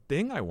the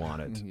thing I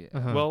wanted.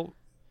 Well,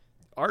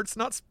 art's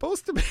not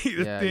supposed to be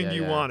the thing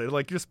you wanted.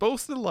 Like, you're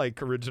supposed to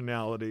like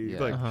originality.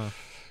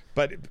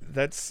 But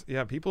that's,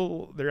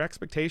 people, their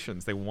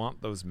expectations, they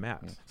want those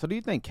met. So do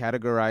you think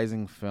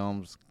categorizing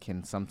films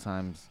can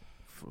sometimes,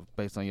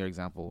 based on your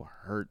example,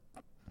 hurt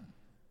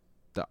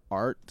the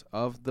art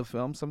of the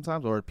film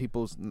sometimes? Or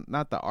people's,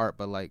 not the art,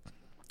 but like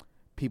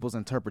people's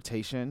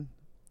interpretation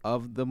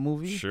of the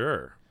movie?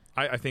 Sure.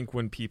 I think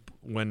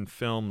when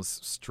films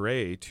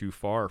stray too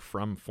far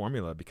from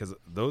formula, because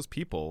those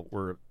people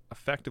were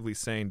effectively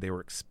saying they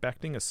were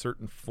expecting a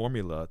certain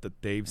formula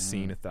that they've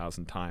seen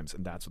 1,000 times,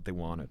 and that's what they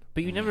wanted.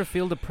 But you never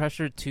feel the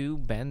pressure to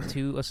bend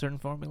to a certain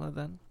formula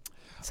then?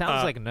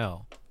 Sounds like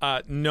no.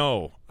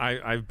 No.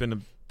 I've been a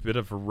bit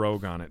of a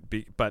rogue on it,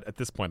 but at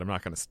this point I'm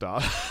not going to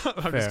stop.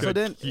 I'm just so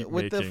then keep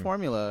with making. the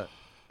formula,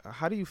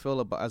 how do you feel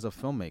about, as a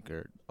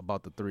filmmaker,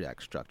 about the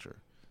 3-act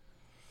structure?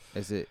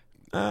 Is it...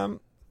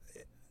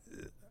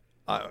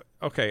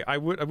 okay, I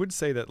would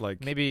say that,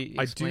 like, maybe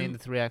explain the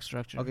 3-act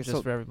structure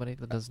just for everybody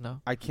that doesn't know.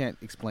 I can't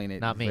explain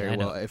it Not me, very I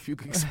know. well. If you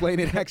can explain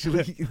it,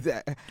 actually.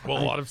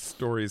 Well, a lot of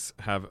stories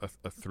have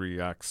a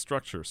 3-act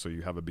structure, so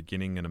you have a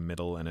beginning and a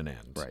middle and an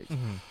end. Right.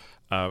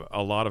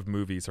 A lot of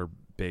movies are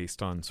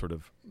based on sort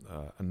of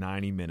a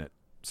 90-minute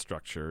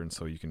structure, and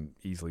so you can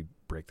easily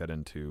break that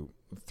into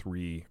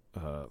 3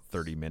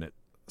 30-minute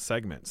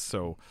segments.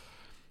 So,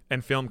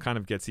 and film kind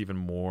of gets even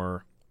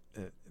more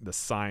the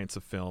science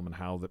of film and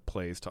how that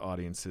plays to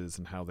audiences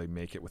and how they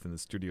make it within the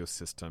studio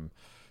system.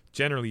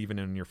 Generally, even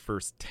in your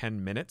first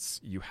 10 minutes,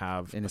 you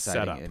have a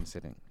setup.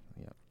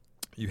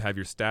 You have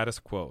your status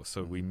quo.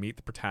 So we meet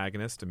the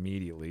protagonist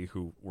immediately,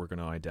 who we're going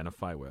to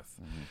identify with.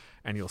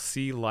 And you'll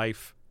see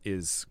life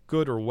is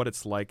good, or what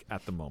it's like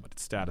at the moment.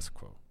 It's status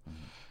quo.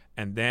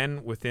 And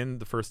then within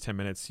the first 10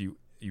 minutes, you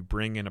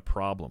bring in a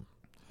problem.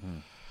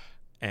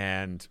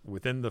 And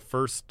within the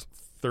first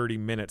 30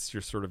 minutes,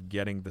 you're sort of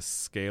getting the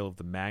scale of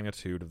the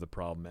magnitude of the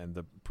problem, and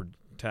the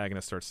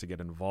protagonist starts to get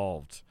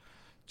involved.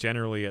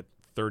 Generally, at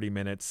 30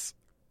 minutes,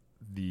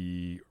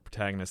 the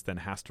protagonist then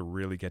has to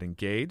really get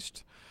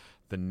engaged.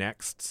 The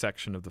next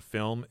section of the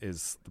film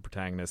is the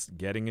protagonist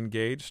getting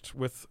engaged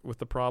with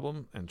the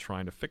problem and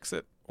trying to fix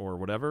it or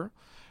whatever.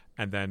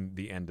 And then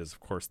the end is, of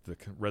course, the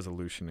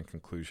resolution and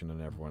conclusion,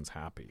 and everyone's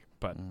happy.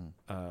 But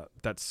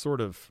that's sort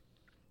of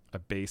a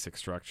basic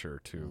structure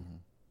to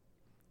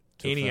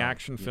any film,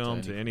 action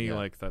film, to any,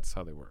 like, that's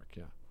how they work,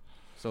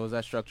 So is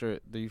that structure,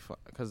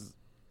 because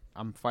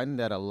I'm finding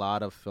that a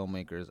lot of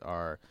filmmakers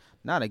are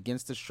not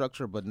against the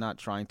structure, but not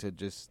trying to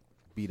just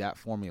be that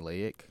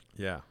formulaic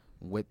Yeah.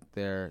 with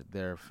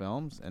their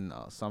films. And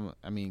some,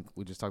 I mean,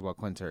 we just talked about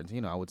Quentin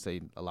Tarantino. I would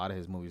say a lot of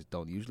his movies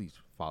don't usually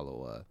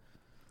follow a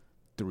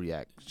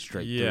three-act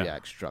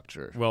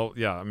structure. Well,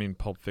 yeah, I mean,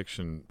 Pulp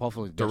Fiction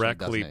Hopefully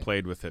directly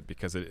played with it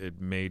because it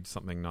made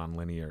something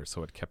non-linear,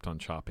 so it kept on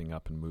chopping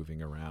up and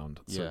moving around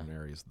certain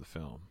areas of the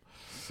film.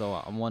 So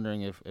I'm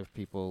wondering if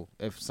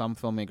some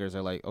filmmakers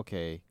are like,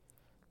 okay,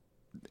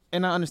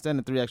 and I understand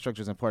the three-act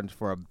structure is important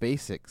for a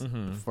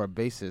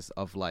basis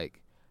of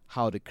like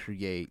how to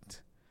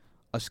create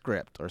a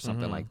script or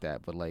something like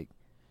that. But like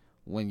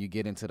when you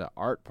get into the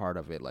art part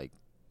of it, like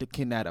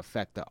can that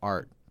affect the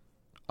art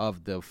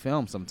of the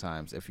film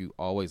sometimes if you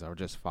always are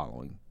just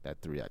following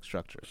that three-act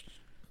structure?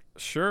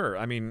 Sure.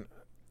 I mean,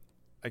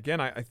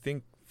 again, I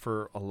think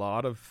for a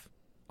lot of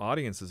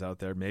audiences out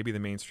there, maybe the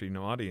mainstream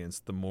audience,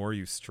 the more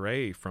you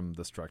stray from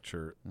the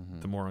structure,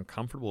 the more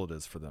uncomfortable it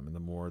is for them, and the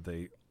more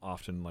they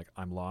often like,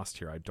 I'm lost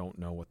here. I don't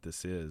know what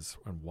this is,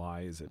 and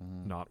why is it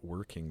not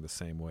working the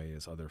same way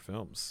as other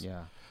films?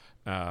 Yeah.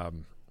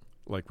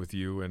 Like with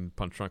you and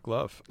Punch Drunk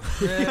Love.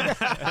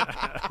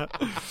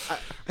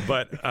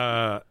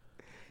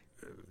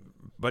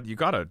 But you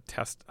gotta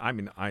test. I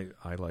mean, I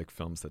like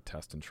films that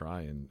test and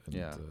try and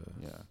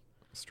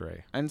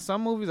stray. And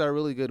some movies are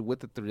really good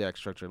with the three-act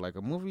structure. Like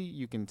a movie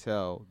you can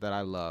tell that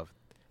I love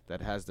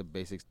that has the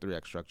basic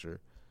three-act structure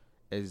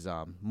is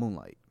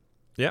Moonlight.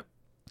 Yep.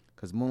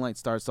 Because Moonlight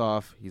starts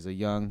off, he's a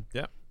young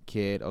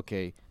kid.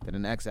 Okay, then the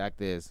next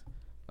act is,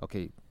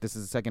 okay, this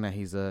is the second act,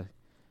 he's a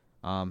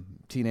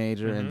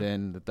teenager, and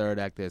then the third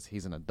act is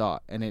he's an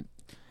adult. And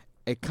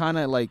it kind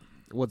of like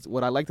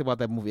what I liked about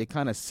that movie. It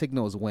kind of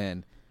signals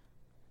when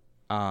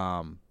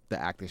the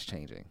act is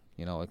changing.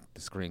 You know,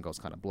 the screen goes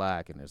kind of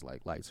black and there's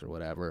like lights or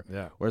whatever.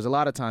 Yeah. Whereas a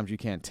lot of times you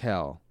can't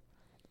tell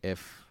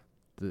if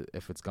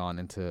it's gone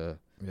into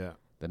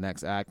the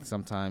next act.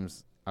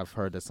 Sometimes I've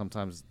heard that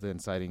sometimes the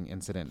inciting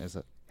incident is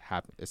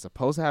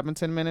supposed to happen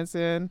 10 minutes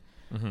in.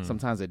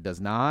 Sometimes it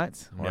does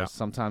not, or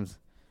sometimes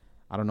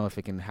I don't know if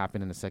it can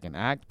happen in the second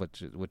act,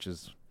 which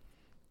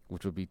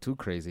would be too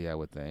crazy, I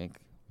would think.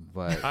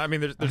 But I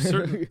mean, there's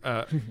certain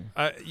I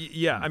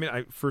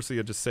mean, firstly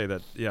I'll just say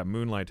that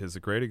Moonlight is a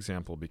great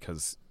example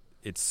because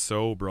it's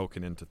so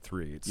broken into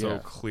three. It's so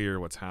clear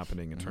what's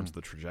happening in terms of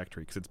the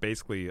trajectory, because it's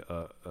basically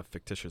a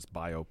fictitious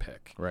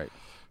biopic, right?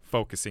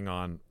 Focusing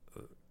on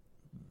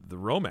the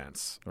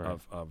romance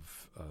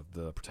of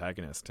the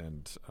protagonist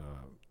and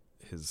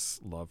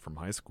his love from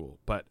high school,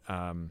 but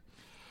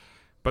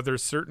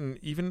there's certain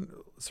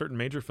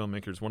major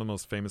filmmakers. One of the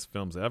most famous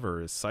films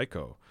ever is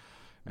Psycho.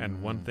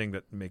 And one thing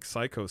that makes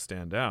Psycho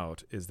stand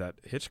out is that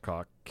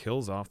Hitchcock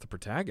kills off the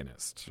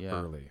protagonist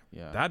early.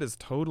 Yeah. That is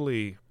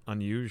totally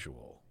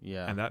unusual.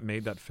 Yeah. And that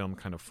made that film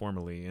kind of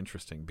formally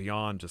interesting,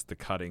 beyond just the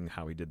cutting,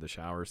 how he did the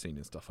shower scene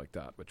and stuff like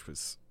that, which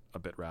was a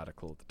bit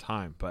radical at the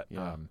time. But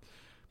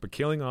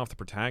killing off the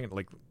protagonist,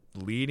 like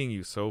leading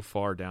you so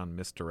far down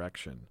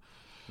misdirection,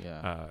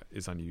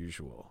 is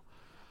unusual.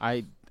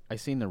 I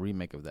seen the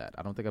remake of that.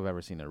 I don't think I've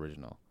ever seen the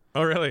original.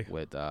 Oh, really?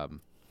 With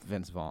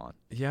Vince Vaughn.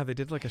 Yeah, they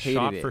did like a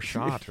shot for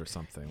shot or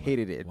something.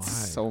 Hated it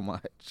so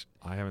much.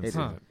 I haven't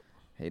seen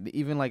it.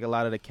 Even like a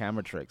lot of the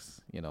camera tricks,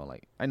 you know,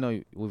 like I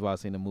know we've all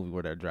seen the movie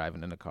where they're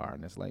driving in the car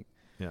and it's like,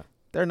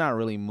 they're not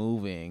really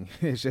moving.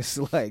 It's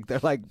just like they're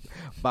like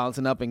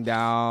bouncing up and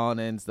down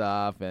and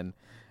stuff. And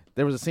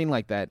there was a scene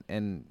like that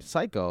in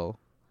Psycho,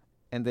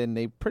 and then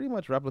they pretty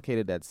much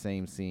replicated that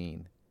same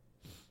scene.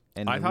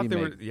 And I thought they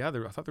were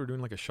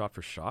doing like a shot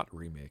for shot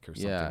remake or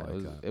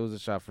something like that. It was a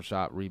shot for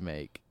shot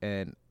remake,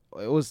 and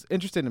it was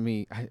interesting to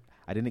me. I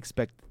didn't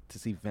expect to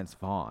see Vince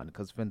Vaughn,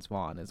 because Vince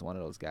Vaughn is one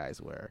of those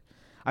guys where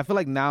I feel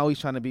like now he's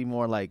trying to be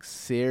more like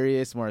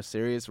more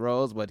serious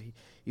roles, but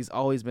he's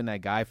always been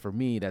that guy for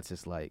me that's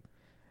just like,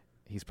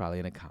 he's probably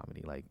in a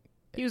comedy. Like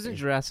he was in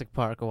Jurassic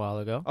Park a while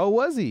ago. Oh,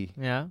 was he?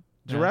 Yeah.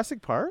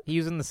 Jurassic Park? He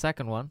was in the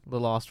second one, The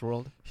Lost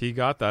World. He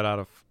got that out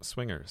of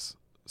Swingers.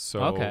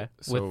 So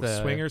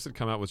Swingers had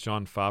come out with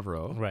Jon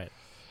Favreau. Right.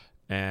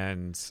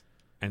 And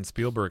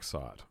Spielberg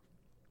saw it.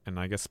 And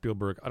I guess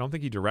Spielberg, I don't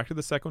think he directed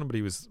the second one, but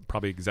he was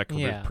probably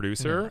executive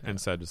producer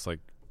and said, just like,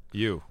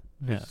 you.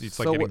 Yeah. It's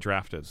like getting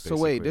drafted, basically.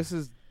 So wait, this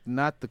is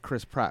not the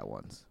Chris Pratt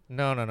ones?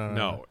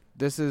 No.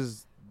 This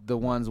is the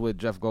ones with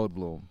Jeff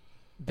Goldblum.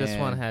 This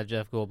one had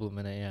Jeff Goldblum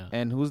in it, yeah.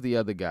 And who's the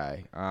other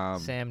guy?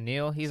 Sam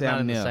Neill. He's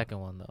not in the second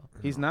one, though.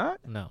 He's not?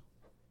 No.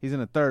 He's in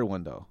the third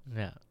one, though.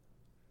 Yeah.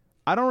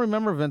 I don't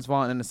remember Vince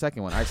Vaughn in the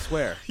second one. I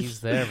swear. He's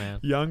there, man.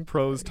 Young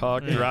pros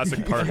talk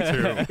Jurassic Park 2.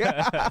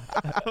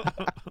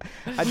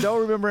 I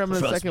don't remember him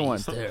in the second one.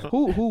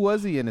 Who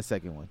was he in the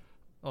second one?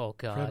 Oh,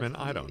 God. Redman,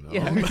 I don't know.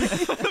 Yeah.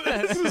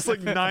 This is like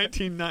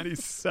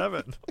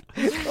 1997.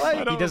 He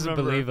doesn't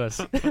believe us.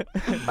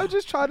 I'm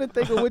just trying to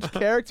think of which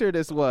character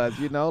this was,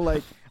 you know?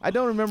 Like, I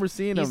don't remember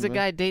seeing him. He's the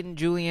guy dating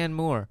Julianne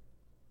Moore.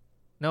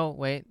 No,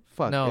 wait.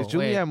 Fuck, is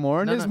Julianne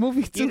Moore in this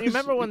movie too? You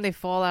remember when they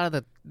fall out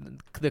of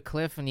the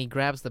cliff and he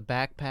grabs the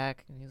backpack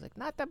and he's like,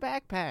 not the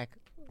backpack.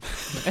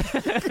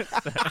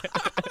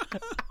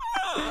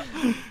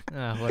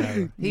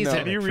 Whatever. He's No.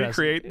 Can you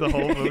recreate the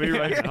whole movie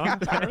right now,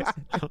 Paris?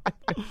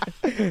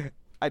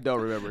 I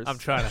don't remember. I'm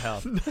trying to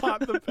help. Not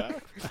the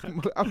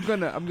backpack.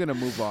 I'm gonna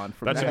move on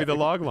from That that. should be the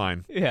log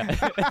line, Yeah.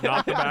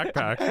 not the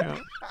backpack. Yeah.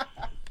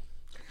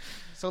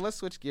 So let's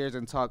switch gears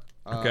and talk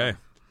Okay. a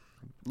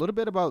little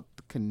bit about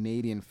the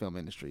Canadian film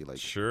industry. Like,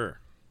 Sure.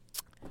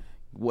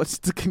 what's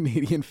the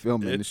Canadian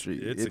film It's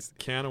industry? a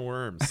can of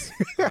worms.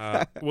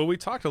 Well, we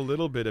talked a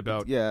little bit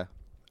about yeah.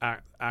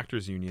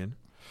 Actors Union.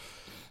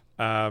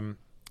 The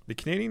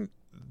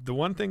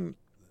one thing,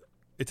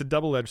 it's a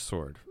double-edged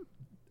sword.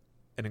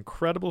 An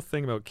incredible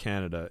thing about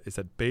Canada is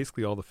that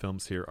basically all the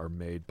films here are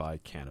made by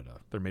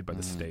Canada. They're made by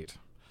the state.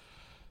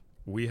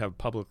 We have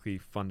publicly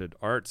funded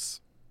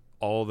arts.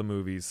 All the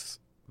movies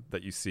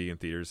that you see in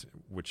theaters,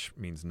 which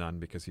means none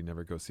because you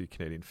never go see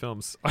Canadian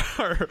films,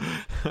 are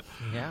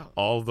Yeah.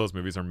 all of those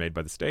movies are made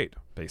by the state,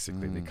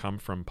 basically. They come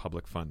from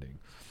public funding.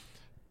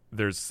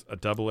 There's a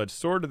double-edged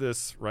sword to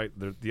this, right?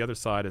 The other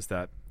side is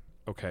that,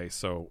 okay,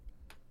 so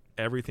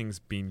everything's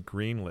being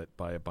greenlit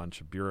by a bunch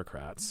of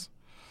bureaucrats.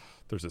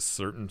 There's a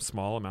certain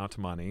small amount of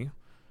money.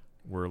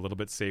 We're a little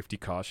bit safety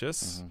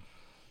cautious.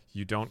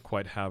 You don't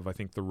quite have, I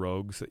think, the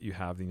rogues that you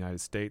have in the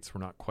United States.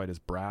 We're not quite as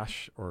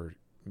brash or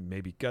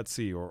maybe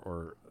gutsy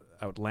or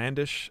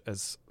outlandish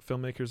as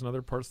filmmakers in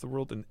other parts of the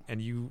world.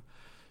 And you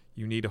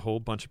need a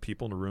whole bunch of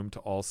people in a room to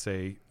all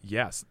say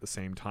yes at the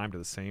same time to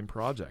the same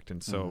project.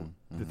 And so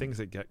the things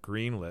that get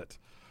greenlit,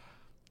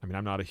 I mean,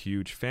 I'm not a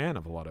huge fan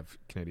of a lot of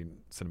Canadian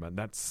cinema, and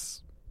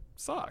that's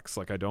sucks.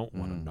 Like, I don't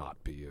want to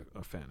not be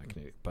a fan of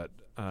Canadian, but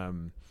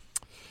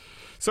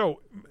so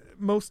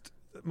most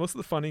of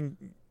the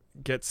funding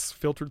gets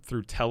filtered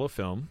through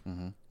Telefilm,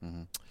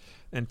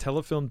 and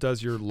Telefilm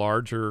does your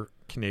larger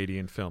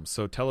Canadian films.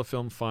 So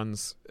Telefilm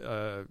funds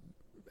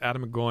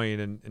Adam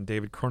McGoyan and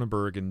David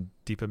Cronenberg and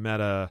Deepa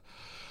Mehta,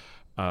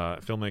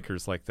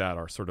 filmmakers like that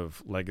are sort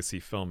of legacy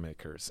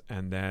filmmakers,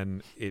 and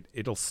then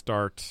it'll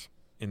start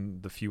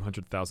in the few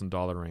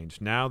 $100,000 range.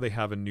 Now they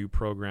have a new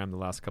program the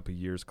last couple of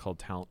years called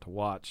Talent to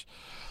Watch,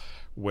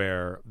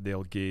 where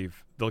they'll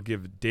give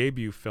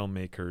debut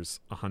filmmakers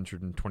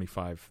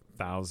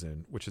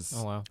 $125,000, which is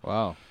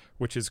Wow.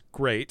 which is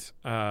great.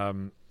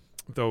 Though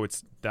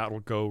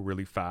that'll go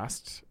really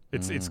fast.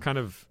 It's kind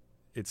of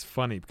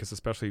funny because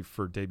especially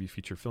for debut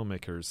feature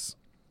filmmakers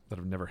that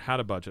have never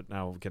had a budget,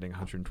 now getting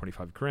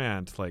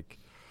 $125,000, like,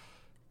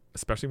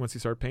 especially once you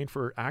start paying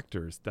for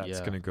actors, that's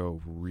going to go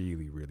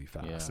really, really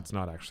fast. Yeah. It's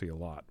not actually a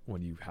lot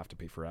when you have to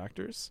pay for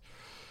actors.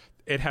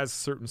 It has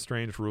certain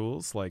strange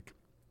rules, like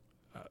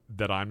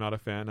that I'm not a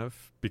fan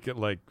of. Because,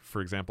 like,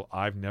 for example,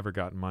 I've never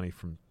gotten money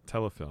from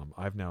Telefilm.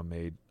 I've now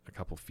made a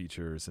couple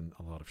features and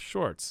a lot of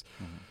shorts,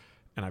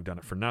 and I've done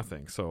it for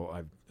nothing. So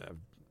I've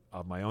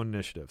of my own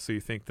initiative. So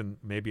you think then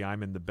maybe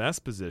I'm in the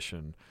best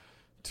position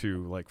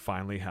to, like,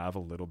 finally have a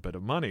little bit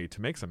of money to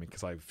make something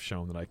because I've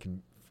shown that I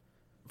can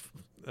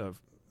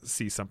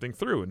see something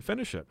through and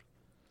finish it.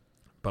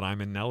 But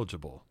I'm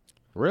ineligible.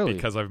 Really?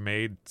 Because I've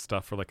made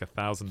stuff for like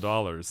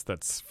 $1,000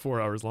 that's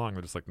 4 hours long.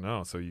 They're just like,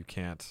 no, so you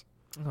can't.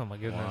 Oh my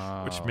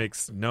goodness. Which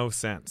makes no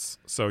sense.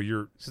 So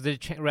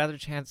they'd rather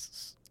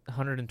chance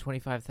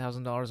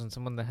 $125,000 on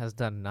someone that has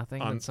done nothing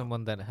than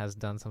someone that has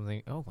done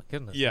something. Oh my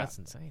goodness, that's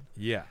insane.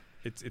 Yeah,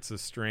 it's a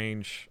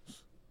strange.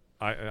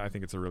 I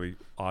think it's a really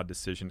odd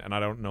decision, and I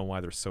don't know why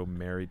they're so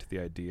married to the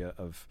idea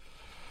of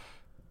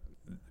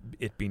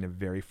it being a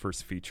very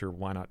first feature.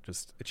 Why not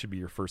just, it should be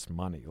your first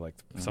money, like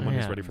someone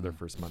who's ready for their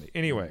first money.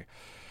 Anyway,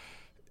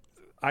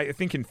 I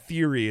think in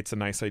theory it's a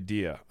nice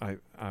idea. I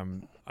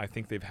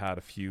think they've had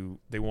a few.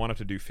 They wanted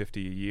to do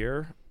 50 a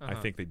year. I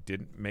think they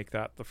didn't make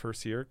that the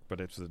first year, but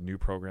it's a new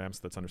program, so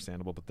that's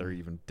understandable. But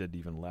they did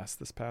even less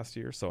this past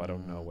year, so I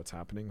don't know what's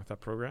happening with that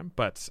program.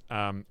 But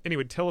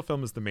anyway,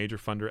 Telefilm is the major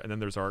funder, and then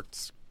there's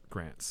arts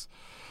grants.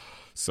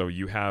 So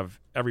you have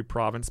every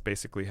province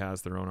basically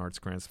has their own arts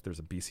grants. There's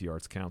a BC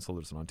Arts Council,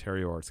 there's an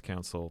Ontario Arts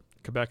Council.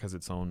 Quebec has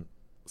its own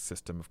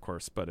system, of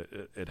course, but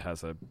it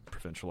has a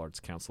provincial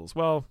arts council as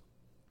well.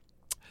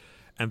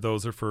 And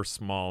those are for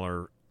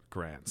smaller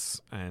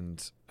grants,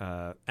 and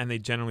they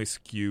generally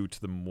skew to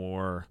the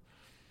more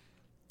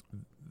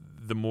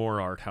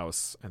art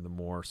house and the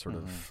more sort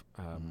of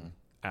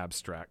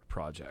abstract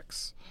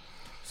projects.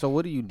 So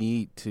what do you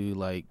need to,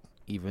 like,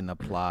 even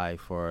apply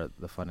for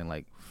the funding?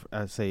 Like,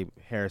 say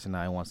Harris and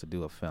I wants to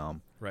do a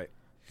film, right?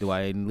 Do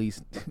I at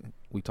least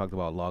we talked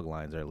about log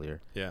lines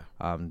earlier,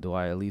 do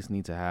I at least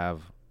need to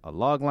have a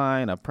log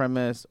line, a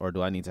premise, or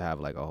do I need to have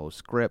like a whole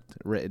script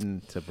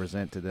written to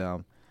present to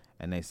them?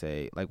 And they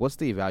say, like, what's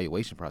the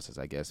evaluation process,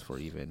 I guess, for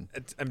even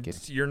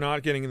you're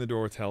not getting in the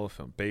door with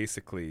Telefilm,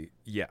 basically,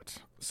 yet.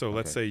 So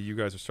let's say you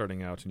guys are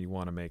starting out and you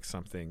want to make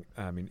something.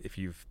 I mean, if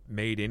you've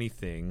made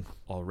anything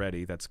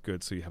already, that's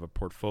good, so you have a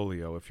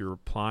portfolio. If you're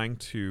applying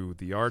to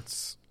the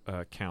arts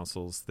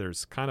councils,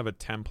 there's kind of a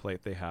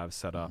template they have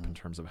set up in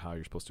terms of how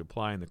you're supposed to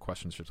apply and the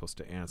questions you're supposed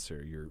to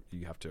answer.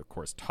 You have to, of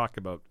course, talk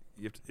about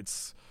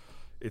it's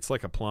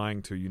like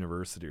applying to a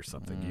university or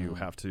something. You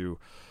have to...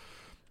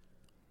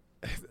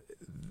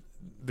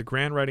 the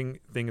grant writing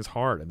thing is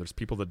hard, and there's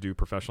people that do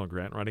professional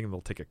grant writing and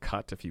they'll take a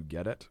cut if you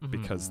get it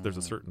because there's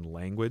a certain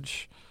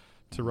language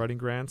to writing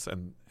grants,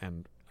 and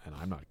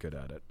I'm not good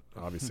at it.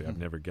 Obviously, I'd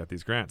never get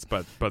these grants,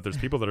 but there's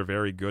people that are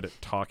very good at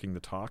talking the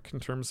talk in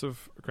terms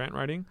of grant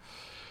writing.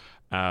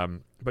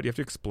 But you have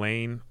to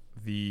explain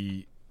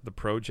the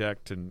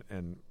project,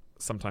 and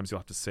sometimes you'll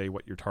have to say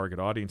what your target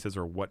audience is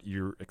or what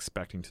you're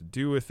expecting to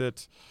do with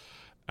it,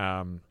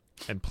 and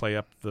play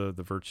up the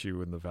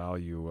virtue and the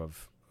value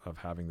of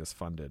having this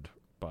funded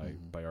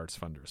by arts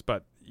funders.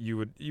 But you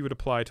would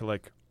apply to,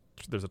 like,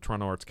 there's a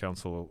Toronto Arts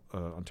Council,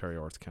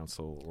 Ontario Arts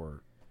Council,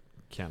 or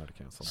Canada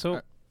Council.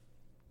 So,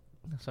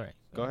 sorry.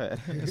 Go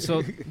ahead.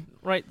 So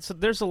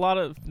there's a lot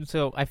of,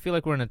 so I feel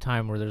like we're in a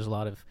time where there's a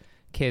lot of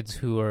kids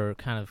who are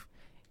kind of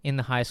in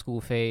the high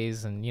school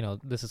phase, and, you know,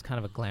 this is kind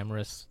of a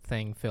glamorous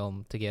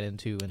film to get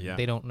into, and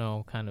they don't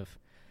know kind of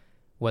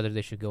whether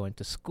they should go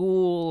into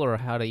school or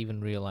how to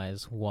even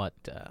realize what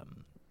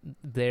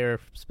their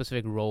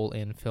specific role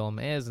in film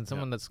is. And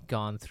someone that's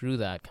gone through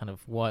that, kind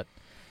of what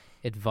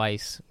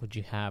advice would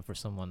you have for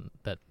someone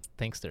that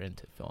thinks they're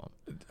into film?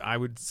 I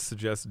would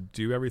suggest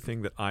do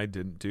everything that I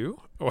didn't do,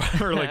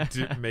 or like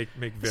make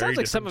very. It sounds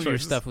like some of choices. your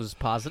stuff was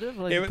positive,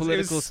 like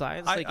political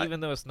science.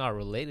 Even though it's not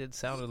related, it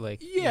sounded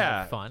like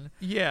fun.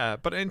 Yeah,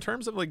 but in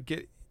terms of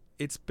like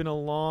it's been a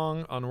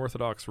long,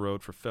 unorthodox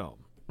road for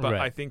film. But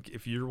I think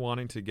if you're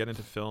wanting to get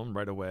into film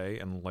right away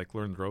and like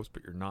learn the ropes,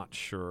 but you're not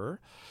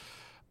sure,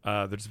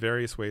 there's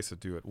various ways to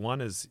do it.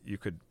 One is you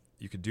could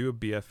do a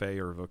BFA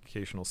or a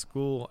vocational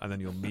school, and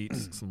then you'll meet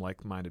some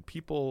like-minded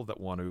people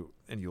that want to,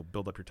 and you'll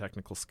build up your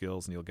technical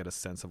skills, and you'll get a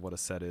sense of what a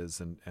set is,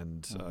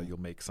 and you'll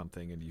make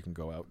something, and you can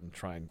go out and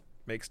try and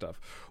make stuff.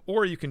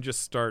 Or you can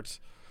just start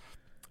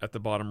at the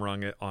bottom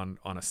rung on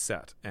a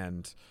set.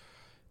 And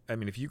I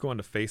mean, if you go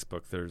onto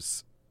Facebook,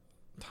 there's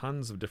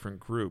tons of different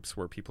groups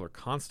where people are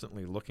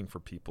constantly looking for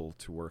people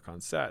to work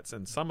on sets,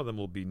 and some of them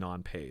will be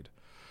non-paid,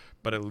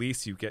 but at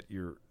least you get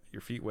your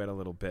feet wet a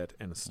little bit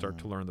and start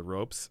to learn the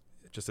ropes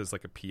just as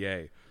like a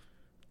PA.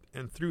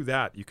 And through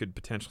that, you could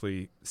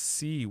potentially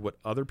see what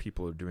other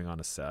people are doing on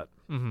a set.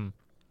 Mm-hmm.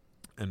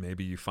 And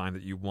maybe you find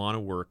that you want to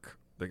work,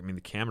 I mean,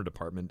 the camera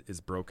department is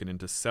broken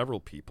into several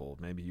people.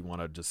 Maybe you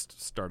want to just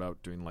start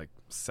out doing like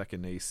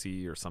second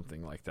AC or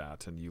something like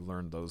that, and you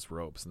learn those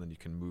ropes, and then you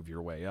can move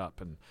your way up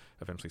and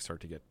eventually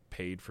start to get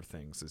paid for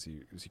things as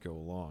you go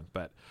along.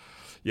 But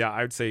yeah,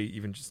 I would say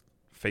even just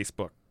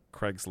Facebook,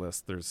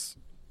 Craigslist, there's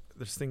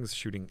things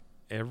shooting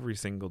every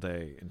single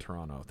day in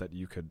Toronto that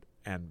you could,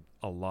 and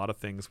a lot of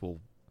things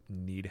will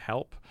need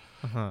help.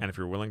 And if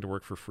you're willing to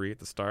work for free at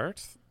the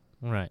start,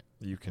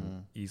 you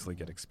can easily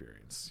get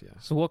experience. Yeah.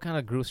 So what kind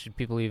of groups should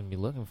people even be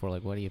looking for?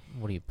 Like, what do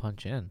you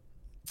punch in?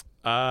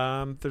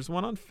 There's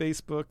one on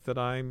Facebook that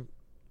I'm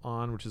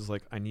on, which is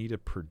like, I need a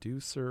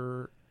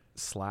producer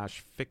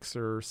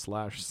 /fixer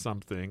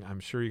 /something. I'm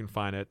sure you can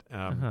find it.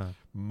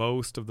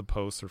 Most of the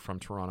posts are from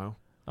Toronto.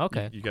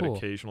 Okay, you get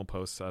occasional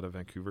posts out of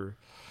Vancouver.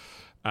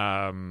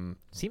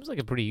 Seems like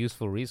a pretty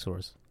useful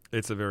resource.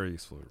 It's a very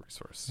useful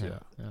resource. Yeah.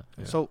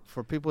 So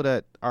for people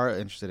that are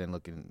interested in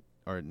looking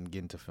or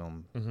get into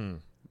film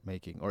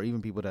making, or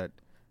even people that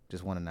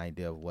just want an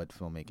idea of what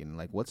filmmaking,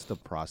 like, what's the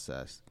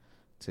process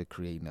to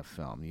creating a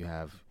film? You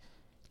have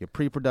your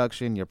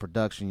pre-production, your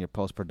production, your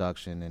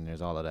post-production, and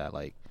there's all of that.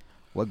 Like,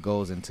 what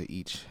goes into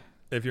each?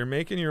 If you're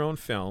making your own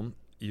film,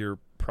 you're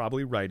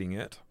probably writing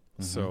it.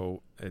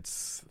 So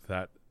it's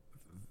that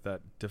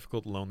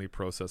difficult, lonely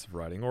process of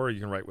writing, or you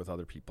can write with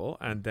other people,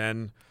 and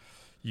then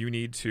you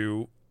need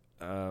to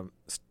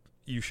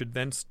you should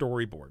then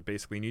storyboard.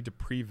 Basically, you need to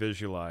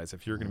pre-visualize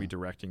if you're going to be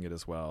directing it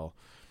as well.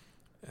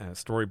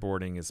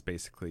 Storyboarding is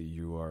basically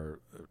you are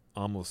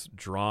almost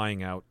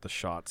drawing out the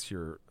shots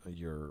you're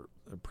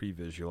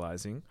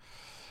pre-visualizing,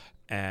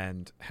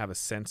 and have a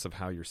sense of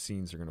how your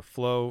scenes are going to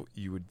flow.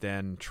 You would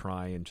then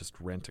try and just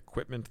rent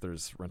equipment.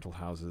 There's rental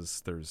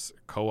houses. There's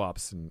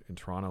co-ops in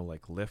Toronto,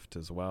 like Lyft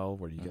as well,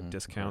 where you get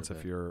discounts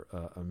if you're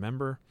a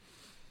member.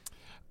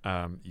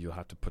 You'll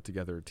have to put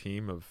together a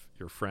team of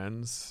your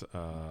friends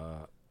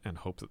and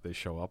hope that they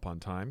show up on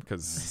time,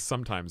 because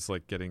sometimes,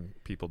 like, getting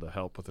people to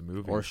help with a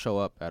movie or show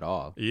up at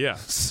all. Yeah.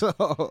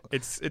 So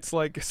it's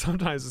like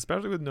sometimes,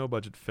 especially with no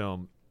budget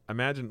film,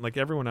 imagine, like,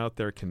 everyone out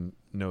there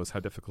knows how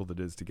difficult it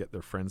is to get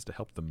their friends to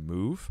help them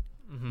move.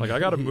 Like, I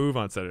got to move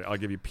on Saturday. I'll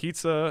give you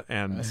pizza,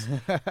 and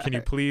can you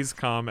please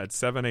come at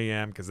 7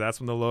 a.m. because that's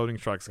when the loading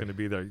truck's going to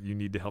be there. You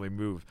need to help me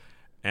move.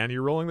 And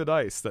you're rolling the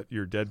dice that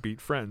your deadbeat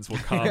friends will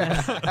come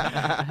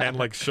and,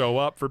 like, show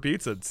up for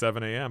pizza at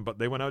 7 a.m. But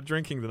they went out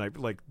drinking the night.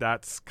 Like,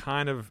 that's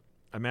kind of,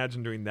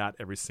 imagine doing that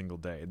every single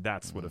day.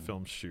 That's what a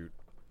film shoot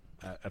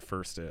at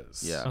first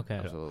is. Yeah,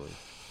 absolutely.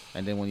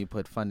 And then when you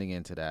put funding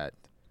into that,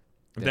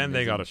 then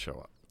they got to show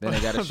up. Then they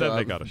got to show up. Then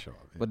they got to show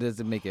up. But does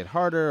it make it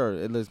harder, or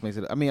it just makes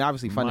it? I mean,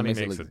 obviously, funding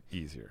makes it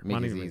easier.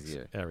 Money makes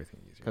easier.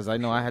 Everything easier. Because I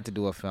know I had to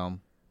do a film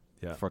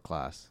for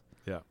class.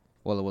 Yeah.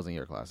 Well, it wasn't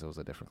your class; it was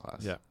a different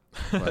class. Yeah.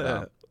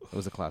 But it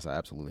was a class I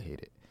absolutely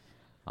hated.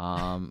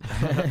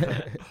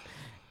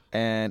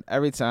 And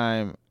every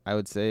time I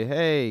would say,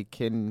 "Hey,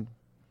 can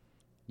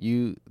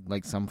you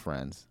like some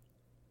friends.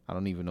 I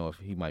don't even know if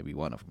he might be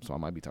one of them, so I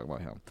might be talking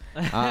about him.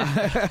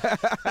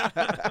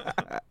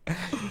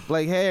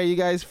 Like, hey, are you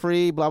guys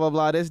free? Blah, blah,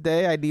 blah. This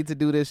day I need to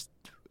do this.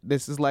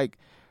 This is like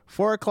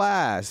for a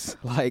class.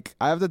 Like,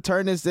 I have to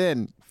turn this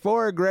in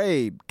for a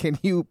grade. Can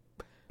you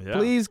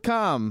please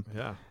come?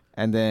 Yeah.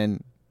 And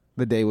then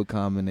the day would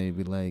come and they'd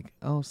be like,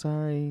 oh,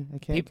 sorry, I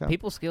can't come.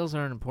 People skills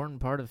are an important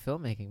part of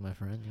filmmaking, my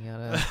friend. You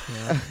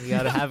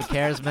gotta have a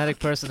charismatic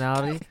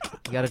personality.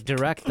 You gotta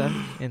direct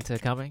them into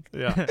coming.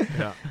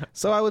 Yeah.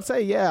 So I would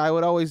say, yeah, I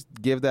would always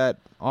give that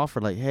offer,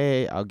 like,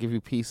 hey, I'll give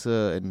you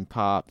pizza and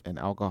pop and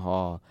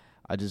alcohol.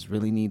 I just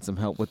really need some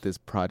help with this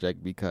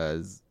project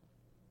because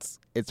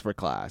it's for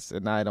class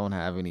and I don't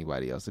have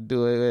anybody else to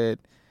do it with.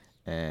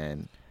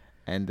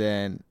 And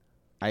then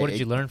what did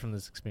you learn from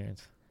this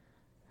experience?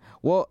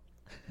 Well,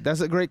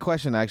 that's a great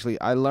question, actually.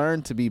 I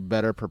learned to be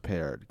better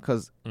prepared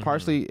because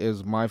partially it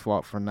was my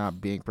fault for not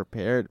being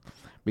prepared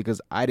because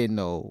I didn't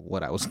know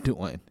what I was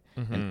doing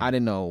and I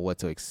didn't know what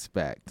to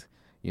expect,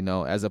 you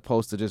know, as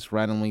opposed to just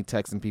randomly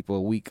texting people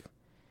a week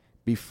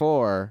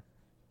before.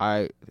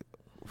 I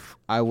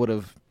would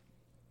have,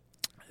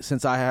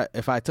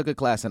 if I took a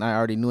class and I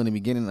already knew in the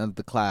beginning of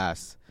the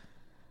class,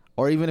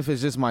 or even if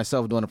it's just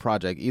myself doing a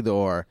project, either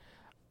or,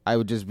 I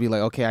would just be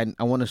like, okay,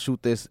 I want to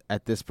shoot this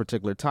at this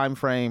particular time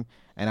frame,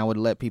 and I would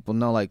let people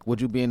know, like,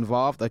 would you be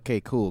involved? Okay,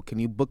 cool. Can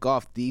you book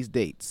off these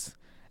dates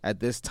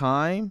at this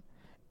time,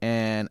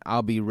 and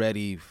I'll be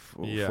ready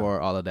for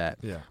all of that.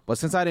 Yeah. But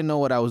since I didn't know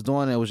what I was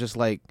doing, it was just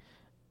like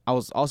I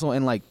was also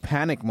in like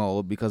panic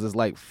mode because it's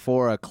like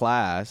for a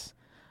class.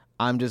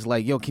 I'm just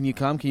like, yo, can you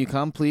come? Can you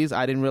come, please?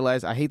 I didn't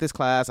realize I hate this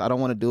class. I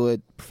don't want to do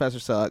it. Professor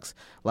sucks.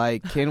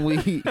 Like, can we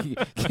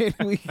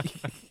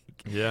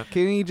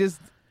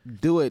just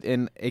do it?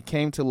 And it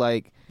came to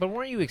like. But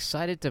weren't you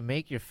excited to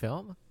make your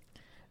film?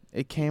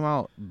 It came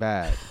out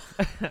bad.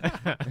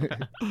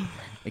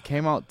 It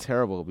came out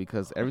terrible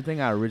because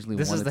everything I originally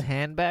wanted. This is the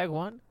handbag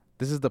one?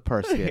 This is the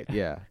purse kit.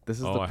 Yeah. This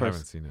is the purse. I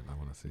haven't seen it. I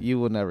want to see it. You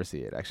will never see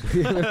it,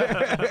 actually.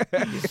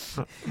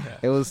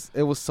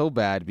 It was so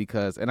bad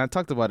because, and I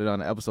talked about it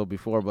on an episode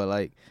before, but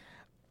like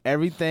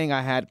everything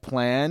I had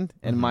planned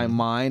in my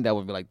mind, I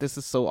would be like, this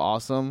is so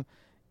awesome,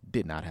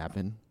 did not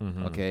happen.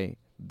 Okay.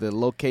 The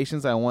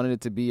locations I wanted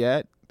it to be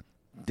at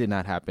did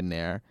not happen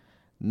there.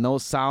 No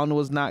sound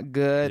was not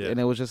good. And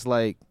it was just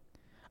like,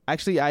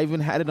 actually, I even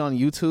had it on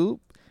YouTube.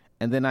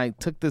 And then I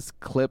took this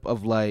clip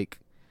of like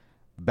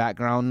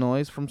background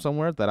noise from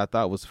somewhere that I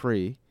thought was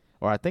free,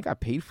 or I think I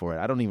paid for it.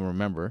 I don't even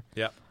remember.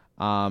 Yeah.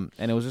 And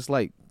it was just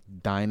like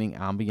dining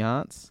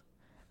ambiance.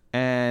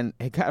 And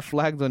it got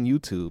flagged on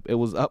YouTube. It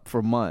was up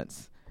for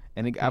months.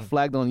 And it got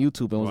flagged on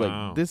YouTube and was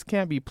like, this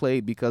can't be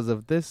played because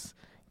of this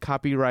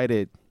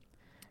copyrighted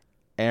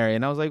area.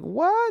 And I was like,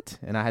 what?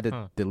 And I had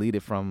to delete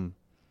it from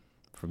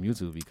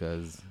YouTube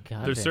because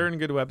there's certain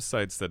good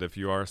websites that if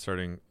you are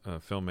starting a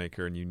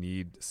filmmaker and you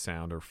need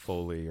sound or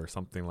Foley or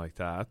something like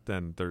that,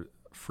 then they're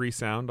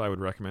Freesound. I would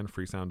recommend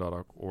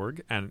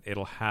freesound.org, and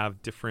it'll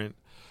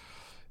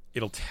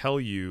tell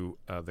you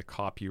the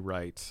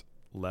copyright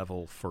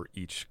level for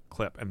each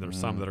clip, and there's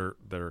some that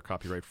are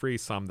copyright free,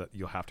 some that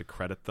you'll have to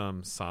credit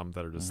them, some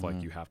that are just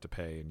like you have to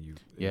pay, and you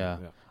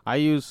I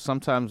use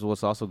sometimes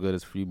what's also good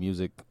is Free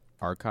Music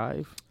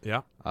Archive.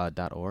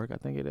 .org, I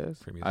think it is.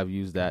 I've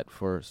used that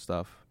for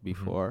stuff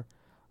before.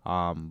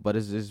 But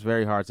it's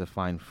very hard to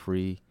find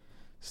free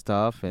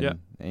stuff. And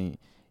when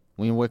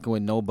you're working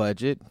with no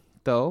budget,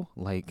 though,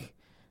 like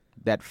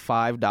that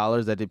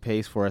 $5 that it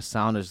pays for a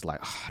sound is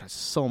like, that's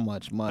so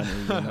much money,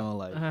 you know,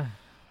 like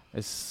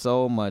it's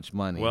so much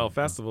money. Well,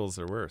 festivals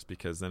are worse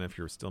because then if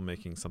you're still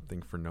making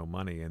something for no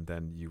money and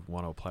then you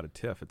want to apply to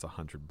TIFF, it's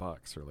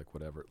 $100 or like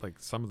whatever. Like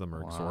some of them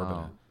are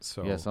exorbitant.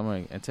 So yeah,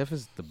 and TIFF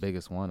is the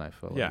biggest one, I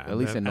feel like. Yeah, at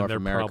least in North America.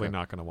 And they're probably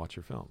not going to watch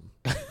your film.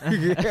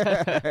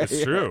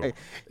 It's true.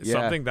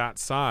 Something that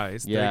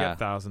size, they get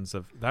thousands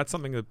of. That's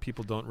something that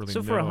people don't really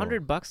know. So for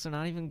 $100, they're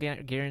not even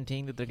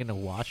guaranteeing that they're going to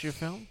watch your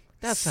film?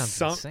 That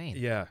sounds insane.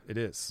 Yeah, it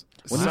is.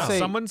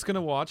 Someone's going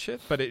to watch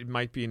it, but it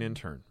might be an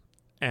intern,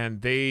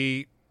 and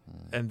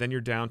then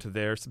you're down to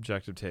their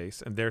subjective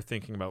taste, and they're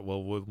thinking about,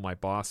 well, will my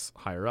boss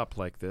hire up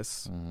like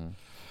this?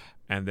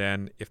 And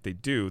then if they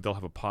do, they'll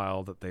have a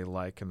pile that they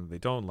like and they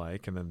don't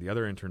like, and then the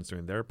other interns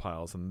doing their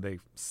piles, and they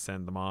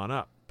send them on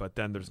up. But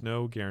then there's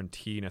no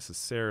guarantee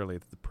necessarily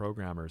that the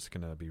programmer is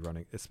going to be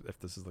running. If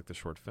this is like the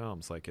short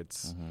films, like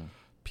it's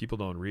people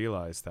don't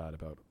realize that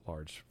about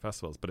large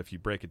festivals. But if you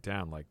break it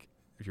down, like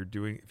if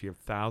you have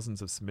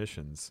thousands of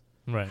submissions,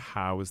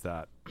 how is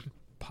that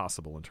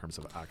possible in terms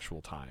of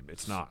actual time?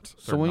 It's not.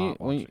 So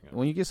when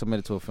you get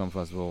submitted to a film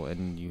festival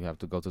and you have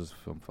to go to this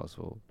film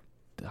festival,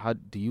 how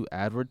do you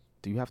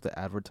have to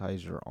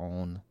advertise your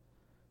own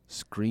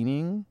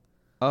screening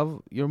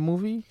of your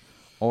movie,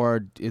 or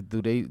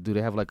do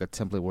they have like a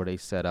template where they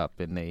set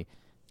up and they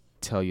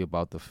tell you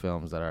about the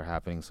films that are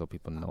happening so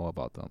people know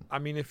about them? I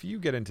mean, if you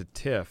get into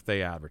TIFF,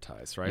 they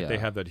advertise, right? They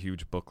have that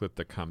huge booklet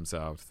that comes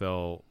out.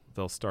 They'll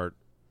start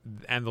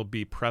and there'll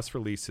be press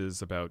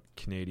releases about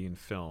Canadian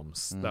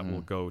films that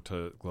will go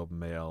to Globe and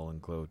Mail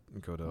and go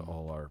to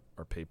all our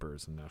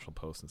papers and National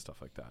Post and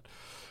stuff like that.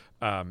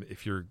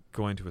 If you're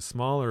going to a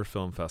smaller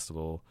film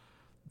festival,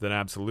 then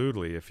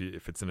absolutely, if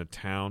it's in a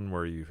town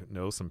where you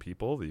know some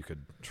people, you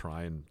could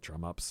try and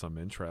drum up some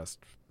interest,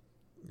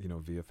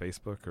 via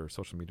Facebook or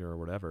social media or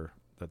whatever.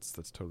 That's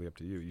totally up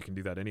to you. You can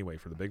do that anyway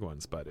for the big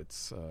ones, but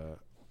it's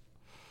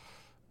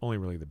only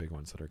really the big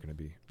ones that are going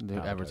to be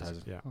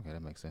advertising. Yeah. Okay,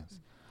 that makes sense.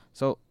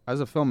 So, as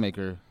a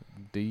filmmaker,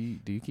 do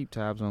you keep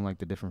tabs on like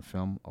the different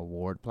film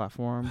award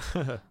platforms,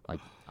 like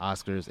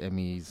Oscars,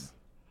 Emmys,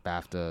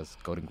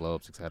 BAFTAs, Golden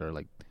Globes, etc.?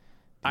 Like,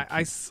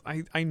 I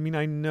mean,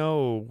 I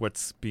know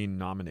what's being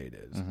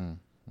nominated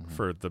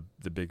for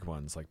the big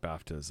ones like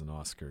BAFTAs and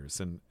Oscars,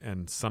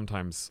 and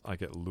sometimes I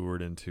get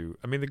lured into.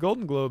 I mean, the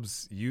Golden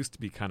Globes used to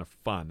be kind of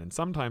fun, and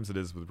sometimes it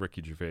is with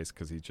Ricky Gervais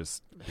because he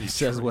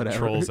says whatever,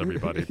 trolls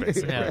everybody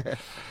basically.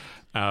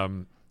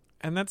 And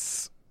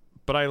that's.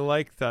 But I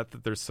like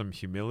that there's some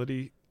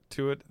humility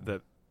to it,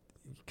 that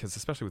because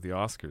especially with the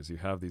Oscars, you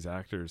have these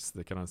actors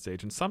that get on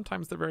stage, and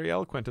sometimes they're very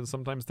eloquent, and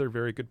sometimes they're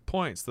very good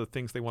points, the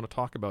things they want to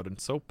talk about and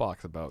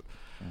soapbox about.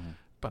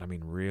 But I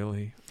mean,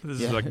 really,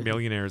 this is like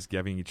millionaires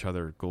giving each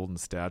other golden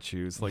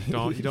statues. Like, you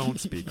don't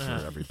speak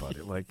for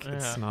everybody. Like,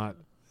 it's not.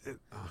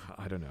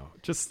 I don't know.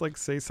 Just like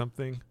say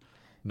something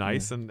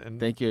nice and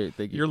thank you.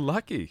 You're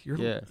lucky.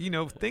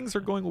 Things are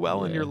going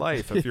well in your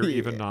life if you're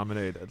even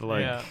nominated.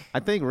 Like,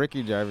 I think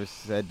Ricky Gervais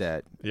said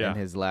that in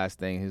his last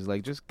thing. He's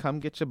like, just come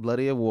get your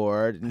bloody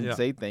award and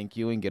say thank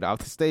you and get off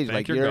the stage.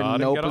 Thank like you're in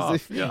no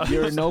position.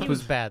 You're in no He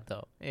was bad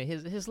though.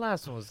 His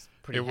last one was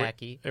pretty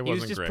hacky. He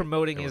was just great.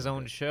 promoting his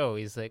own show.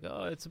 He's like,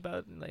 oh, it's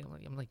about like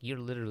I'm like, you're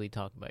literally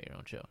talking about your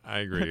own show. I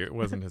agree. It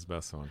wasn't his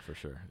best one for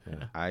sure.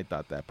 Yeah. I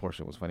thought that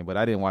portion was funny, but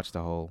I didn't watch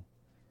the whole.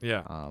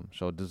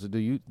 Show. Do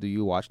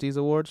you watch these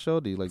awards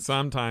show? Do you like?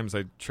 Sometimes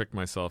I trick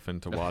myself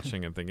into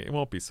watching and thinking it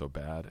won't be so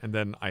bad, and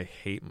then I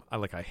hate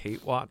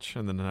watch,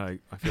 and then I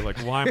feel like,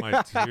 why am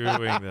I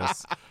doing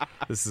this?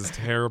 This is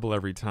terrible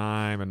every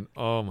time, and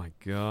oh my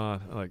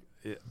god,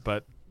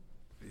 but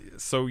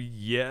so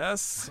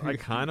yes, I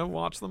kind of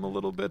watch them a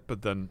little bit,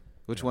 but then.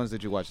 Which ones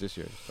did you watch this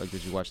year? Like,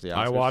 did you watch the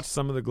Oscars? I watched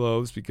some of the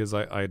Globes because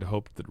I'd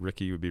hoped that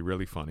Ricky would be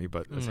really funny,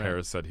 but as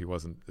Harris said, he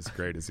wasn't as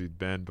great as he'd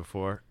been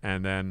before,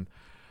 and then.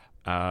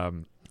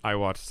 I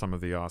watched some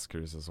of the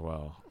Oscars as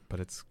well, but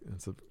it's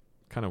a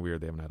kind of weird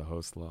they haven't had a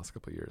host the last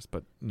couple of years,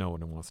 but no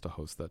one wants to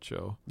host that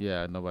show.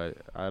 Yeah, nobody.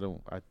 I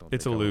don't.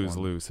 It's a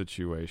lose-lose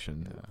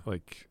situation. Yeah.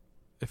 Like,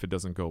 if it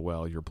doesn't go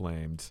well, you're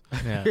blamed.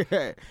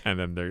 Yeah. And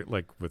then they're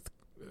like with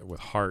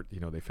Hart,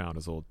 they found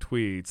his old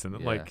tweets, and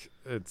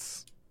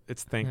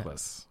it's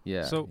thankless.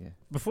 Yeah. So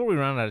before we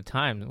run out of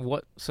time,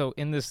 so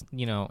in this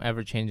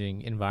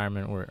ever-changing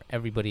environment where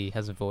everybody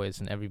has a voice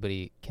and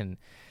everybody can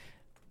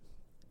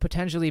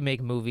potentially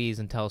make movies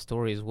and tell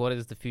stories, what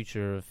is the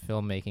future of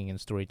filmmaking and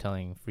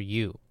storytelling for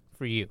you?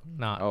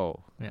 Not I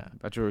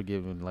thought you were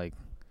giving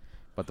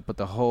but to put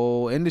the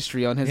whole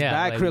industry on his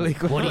back really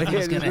quick. What do you think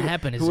is going to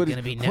happen? Is it going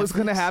to be Netflix? What's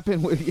going to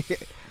happen with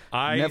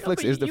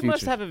Netflix is the future. You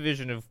must have a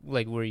vision of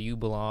where you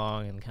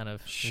belong and kind of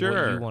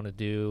what you want to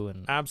do.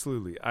 And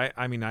absolutely.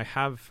 I mean, I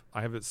have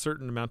a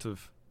certain amount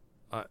of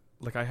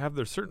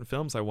there's certain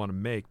films I want to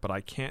make, but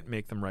I can't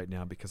make them right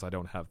now because I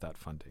don't have that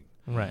funding.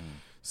 Right.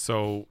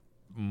 So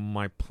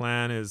my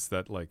plan is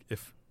that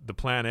if the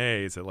plan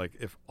A is that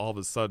if all of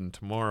a sudden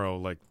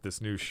tomorrow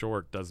this new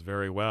short does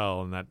very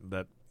well and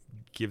that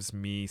gives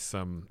me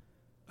some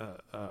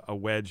a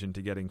wedge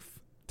into getting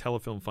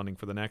telefilm funding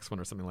for the next one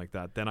or something like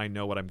that, then I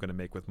know what I'm going to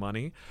make with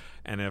money.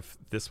 And if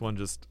this one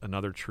just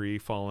another tree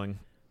falling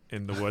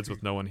in the woods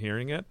with no one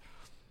hearing it,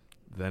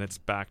 then it's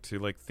back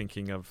to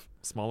thinking of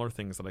smaller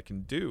things that I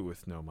can do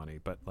with no money.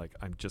 But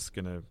I'm just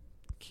gonna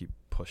keep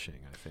pushing,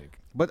 I think.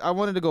 But I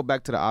wanted to go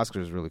back to the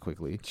Oscars really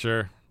quickly.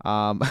 Sure.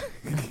 How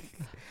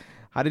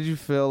did you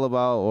feel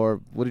about, or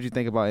what did you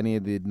think about any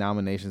of the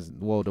nominations?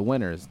 Well, the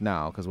winners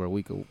now, because we're a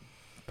week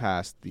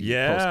past the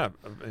post.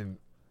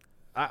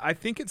 I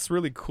think it's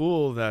really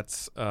cool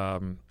that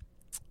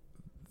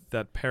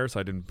that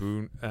Parasite and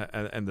Boone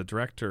and the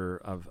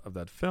director of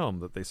that film,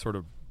 that they sort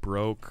of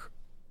broke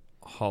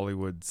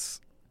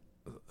Hollywood's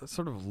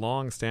sort of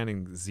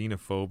long-standing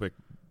xenophobic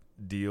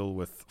deal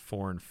with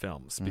foreign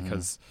films,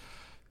 because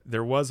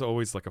there was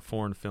always a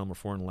foreign film or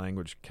foreign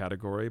language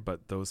category,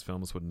 but those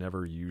films would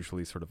never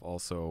usually sort of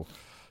also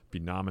be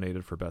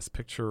nominated for Best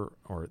Picture,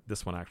 or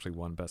this one actually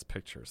won Best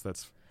Picture. So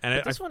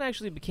this one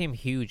actually became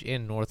huge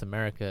in North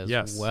America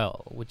as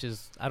well, which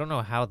is, I don't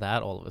know how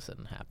that all of a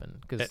sudden happened,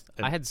 because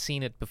I had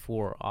seen it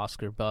before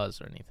Oscar buzz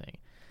or anything.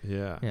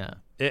 Yeah.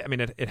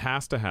 It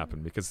has to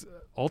happen, because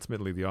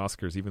ultimately the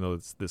Oscars, even though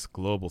it's this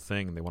global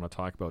thing and they want to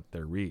talk about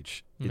their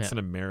reach, it's an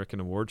American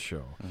award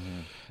show,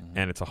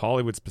 and it's a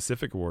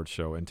Hollywood-specific award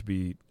show. And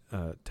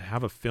to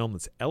have a film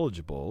that's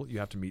eligible, you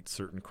have to meet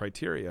certain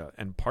criteria,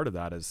 and part of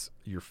that is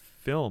your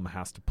film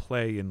has to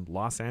play in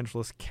Los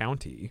Angeles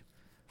County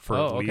for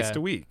at least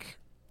a week,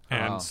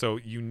 and so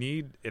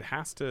it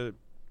has to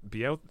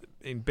be out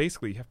and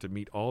basically you have to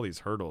meet all these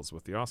hurdles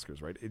with the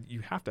Oscars, right?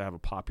 You have to have a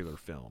popular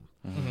film.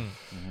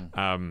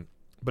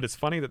 But it's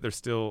funny that they're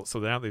still, so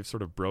now they've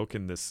sort of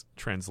broken this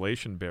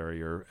translation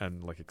barrier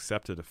and like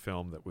accepted a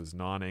film that was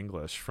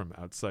non-English from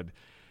outside.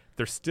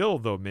 They're still,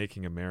 though,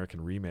 making American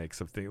remakes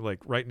of things. Like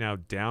right now,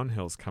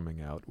 Downhill's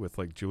coming out with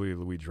like Julia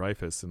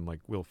Louis-Dreyfus and like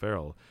Will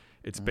Ferrell.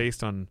 It's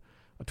based on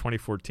a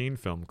 2014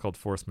 film called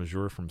Force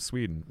Majeure from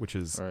Sweden, which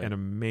is an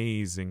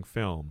amazing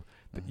film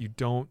that you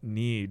don't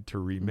need to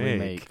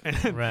remake.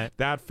 Right.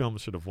 That film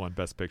should have won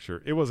Best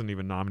Picture. It wasn't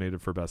even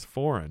nominated for Best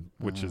Foreign,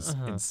 which is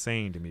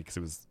insane to me because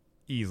it was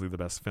easily the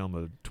best film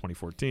of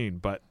 2014.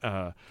 But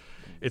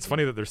it's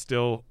funny that they're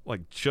still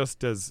like,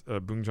 just as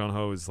Bong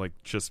Joon-ho is like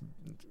just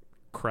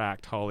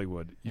cracked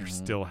Hollywood, you're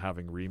still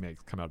having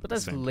remakes come out. But at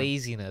that's the same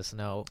laziness,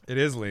 no? It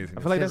is laziness.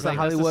 I feel like that's the That's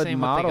Hollywood the same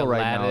model with,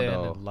 like, right now, Aladdin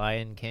though. and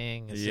Lion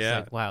King. It's Yeah. just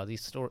like, wow,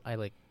 these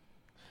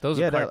those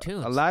are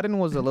cartoons. Aladdin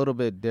was a little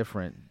bit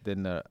different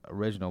than the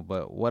original,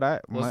 but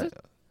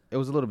it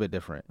was a little bit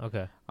different.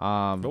 Okay.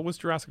 What was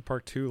Jurassic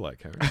Park 2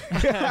 like, Harry?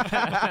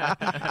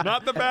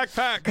 Not the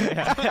backpack.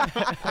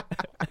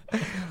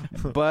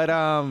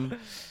 But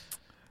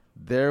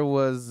there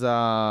was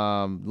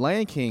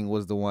Lion King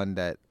was the one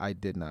that I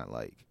did not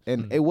like.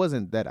 And it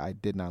wasn't that I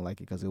did not like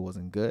it because it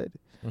wasn't good.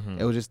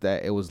 It was just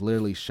that it was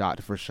literally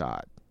shot for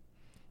shot.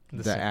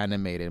 The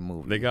animated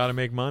movie. They got to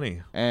make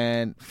money.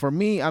 And for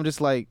me, I'm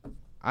just like,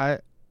 I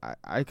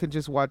could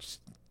just watch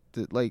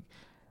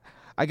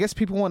I guess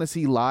people want to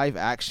see live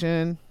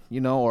action,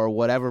 or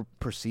whatever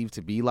perceived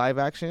to be live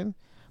action.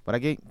 But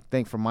I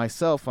think for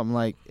myself, I'm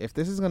like, if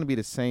this is going to be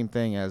the same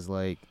thing as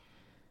like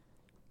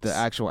the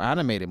actual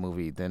animated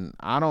movie, then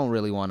I don't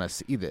really want to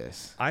see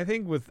this. I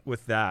think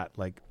with that,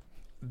 like,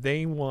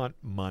 they want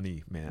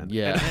money, man.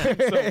 Yeah.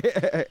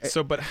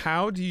 But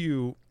how do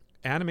you...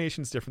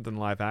 Animation's different than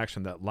live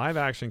action. That live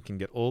action can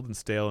get old and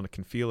stale, and it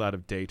can feel out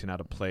of date and out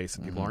of place,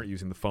 and people aren't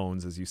using the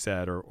phones, as you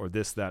said, or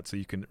this, that. So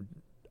you can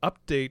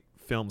update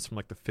films from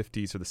like the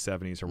 50s or the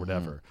 70s or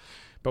whatever.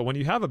 But when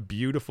you have a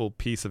beautiful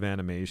piece of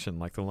animation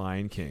like The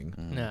Lion King,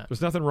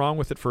 there's nothing wrong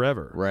with it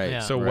forever. Right. Yeah.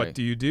 So what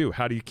do you do?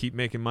 How do you keep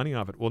making money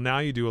off it? Well, now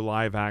you do a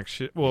live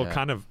action,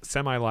 kind of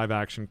semi-live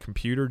action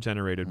computer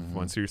generated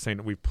one. So you're saying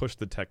that we've pushed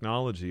the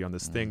technology on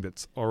this thing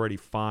that's already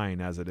fine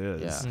as it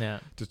is,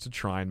 just to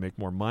try and make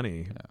more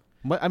money. Yeah.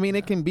 But I mean,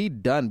 it can be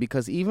done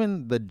because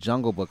even The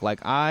Jungle Book,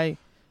 like I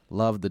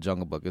love The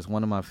Jungle Book. It's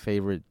one of my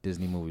favorite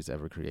Disney movies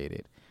ever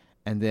created.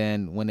 And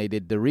then when they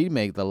did the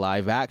remake, the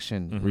live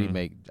action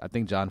remake, I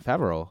think Jon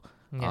Favreau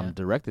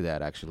directed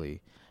that actually.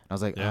 And I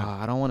was like,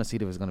 I don't want to see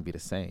if it's going to be the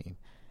same.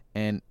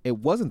 And it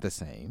wasn't the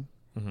same.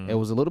 It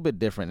was a little bit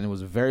different and it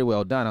was very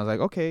well done. I was like,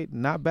 okay,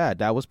 not bad.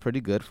 That was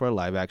pretty good for a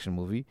live action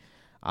movie.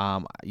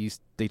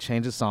 They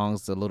changed the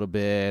songs a little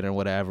bit or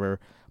whatever,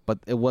 but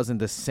it wasn't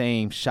the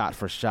same shot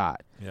for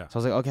shot. Yeah. So I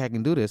was like, okay, I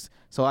can do this.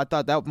 So I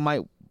thought that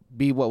might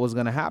be what was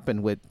going to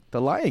happen with The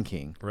Lion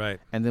King.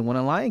 Right. And then when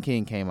The Lion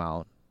King came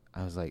out,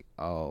 I was like,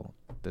 oh,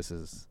 this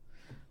is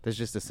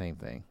just the same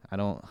thing.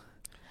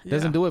 It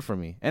doesn't do it for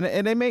me. And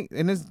it made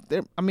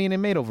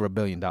over $1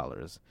 billion,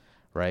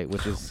 right?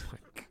 Which is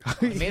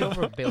It made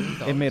over $1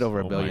 billion. It made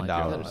over $1 Oh billion.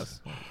 my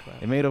goodness.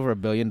 It made over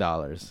 $1 billion,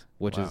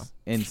 which is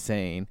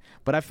insane.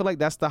 But I feel like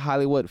that's the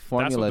Hollywood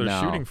formula That's what they're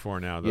now. shooting for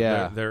now. Though.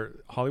 Yeah. They're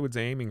Hollywood's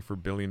aiming for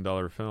 $1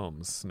 billion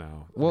films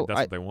now. Well,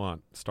 that's what they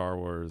want. Star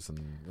Wars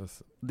and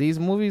this. These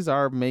movies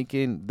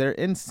they're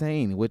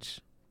insane, which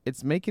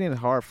it's making it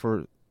hard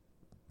for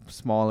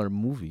smaller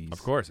movies.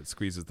 Of course, it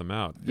squeezes them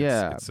out.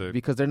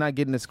 Because they're not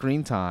getting the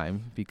screen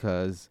time,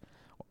 because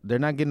they're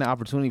not getting the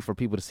opportunity for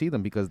people to see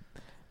them, because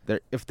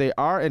if they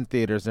are in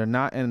theaters, they're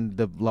not in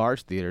the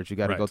large theaters. You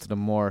got to go to the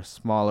more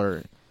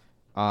smaller,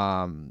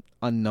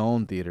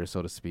 unknown theaters,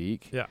 so to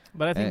speak. Yeah,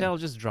 but I think that'll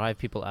just drive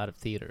people out of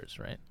theaters,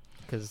 right?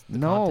 Because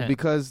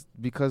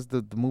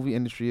the movie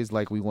industry is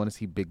like, we want to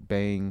see Big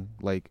Bang,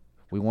 like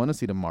we want to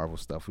see the Marvel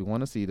stuff, we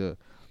want to see the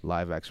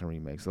live action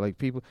remakes. Like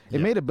people, it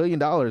made $1 billion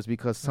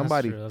because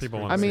somebody. That's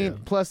true. I mean,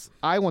 plus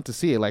I want to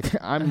see it. Like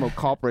I'm a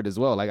culprit as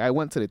well. Like I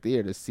went to the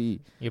theater to see.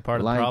 You're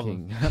part of Lion the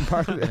problem. King. I'm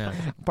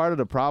part of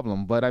the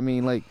problem. But I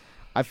mean, like,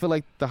 I feel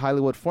like the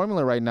Hollywood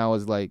formula right now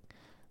is like,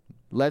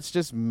 let's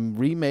just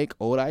remake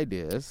old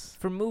ideas.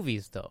 For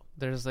movies, though,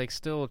 there's like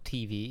still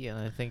TV, and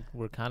I think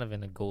we're kind of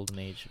in a golden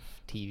age of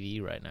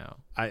TV right now.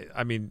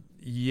 I mean,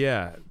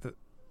 yeah.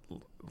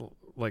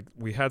 Like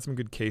we had some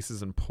good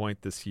cases in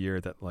point this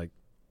year that like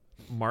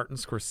Martin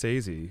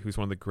Scorsese, who's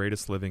one of the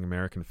greatest living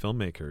American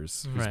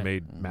filmmakers, who's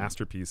made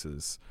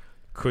masterpieces,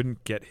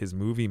 couldn't get his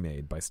movie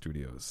made by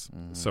studios.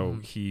 So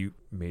he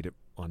made it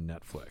on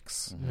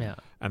Netflix. Yeah.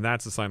 And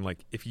that's a sign,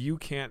 like, if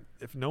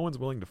no one's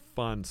willing to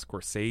fund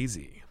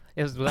Scorsese.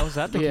 Was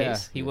that the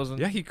case? He wasn't.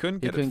 Yeah, he couldn't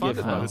get it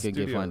funded by the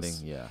studios. Get funding,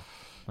 yeah.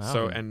 Wow.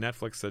 So, and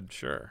Netflix said,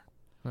 sure.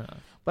 Yeah.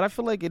 But I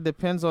feel like it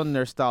depends on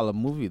their style of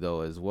movie,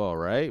 though, as well,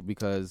 right?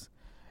 Because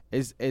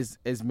is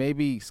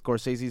maybe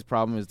Scorsese's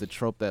problem is the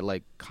trope that,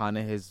 like, kind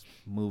of his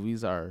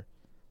movies are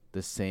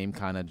the same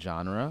kind of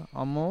genre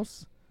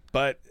almost.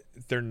 But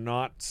they're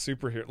not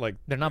superhero like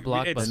They're not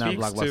blockbusters. It They're not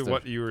speaks to blockbuster.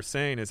 what you were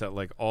saying is that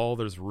like all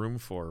there's room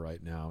for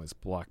right now is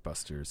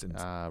blockbusters, and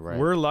Right.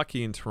 we're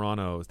lucky in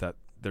Toronto that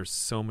there's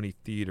so many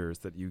theaters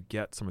that you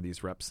get some of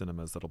these rep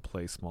cinemas that'll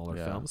play smaller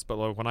Yeah. films. But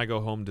like when I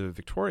go home to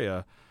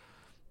Victoria,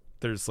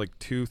 there's like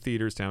 2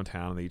 theaters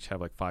downtown, and they each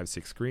have like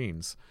 5-6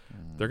 screens.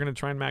 They're going to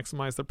try and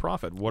maximize their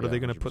profit. What are Yeah, they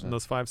going to put in 100%.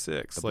 those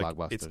 5-6? The Like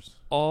blockbusters. it's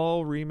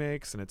all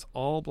remakes and it's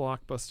all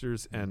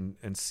blockbusters and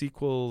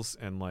sequels,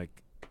 and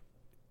like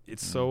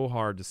it's so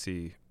hard to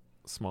see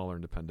smaller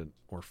independent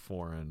or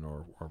foreign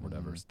or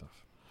whatever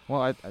stuff.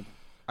 Well,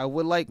 I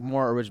would like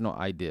more original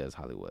ideas,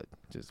 Hollywood.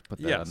 Just put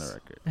that on the Yes.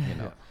 record. You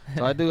know.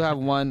 So I do have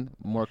one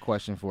more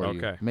question for you.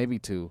 Okay. Maybe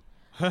 2.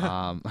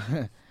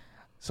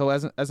 So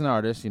as an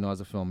artist, you know, as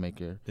a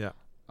filmmaker, Yeah.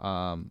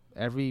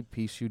 Every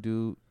piece you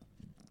do,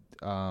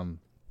 are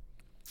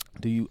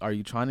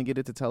you trying to get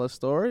it to tell a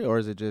story, or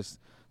is it just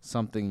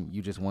something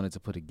you just wanted to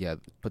put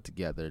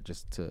together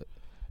just to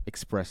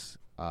express,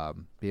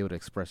 be able to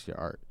express your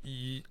art?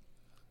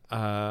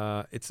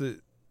 It's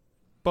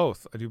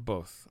both. I do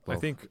both. I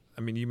Both. think.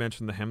 I mean, you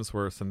mentioned the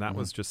Hemsworths, and that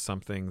was just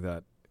something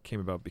that came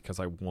about because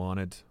I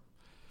wanted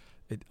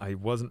it. I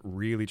wasn't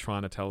really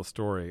trying to tell a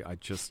story.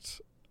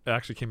 It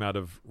actually came out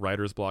of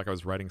writer's block. I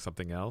was writing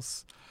something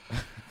else,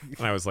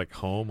 and I was like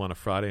home on a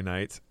Friday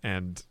night,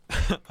 and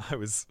it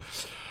was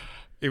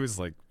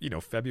like, you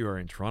know,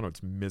 February in Toronto.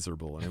 It's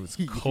miserable, and it was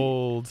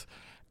cold,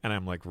 and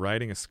I'm like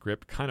writing a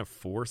script kind of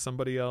for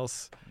somebody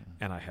else,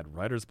 and I had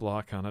writer's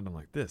block on it. And I'm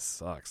like, this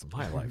sucks.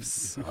 My life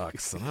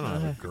sucks, and I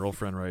don't have a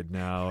girlfriend right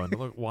now. And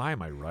look, why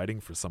am I writing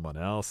for someone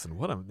else?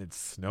 And it's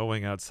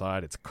snowing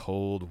outside. It's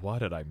cold. Why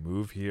did I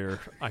move here?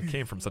 I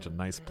came from such a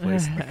nice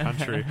place in the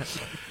country.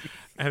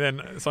 And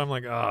then, so I'm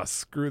like,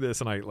 screw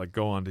this. And I like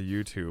go onto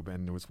YouTube,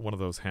 and it was one of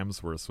those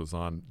Hemsworths was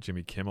on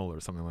Jimmy Kimmel or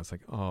something. I was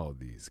like, oh,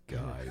 these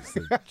guys,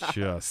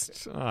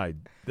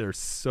 they're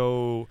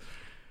so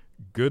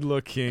good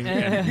looking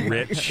and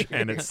rich.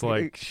 And it's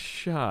like,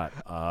 shut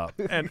up.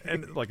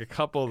 And like a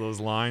couple of those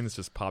lines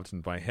just popped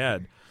into my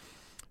head.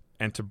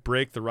 And to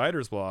break the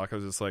writer's block, I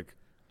was just like,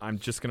 I'm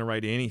just going to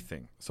write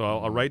anything. So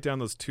I'll write down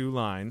those 2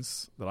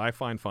 lines that I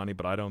find funny,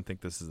 but I don't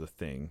think this is a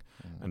thing,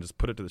 and just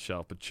put it to the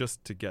shelf. But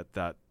just to get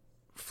that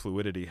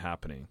fluidity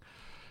happening.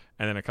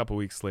 And then a couple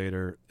weeks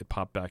later, it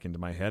popped back into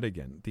my head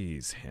again.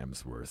 These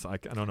Hemsworths. I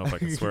don't know if I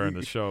can swear on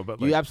the show, but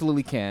like, You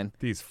absolutely can.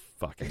 these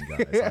fucking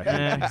guys. I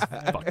hate these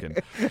fucking.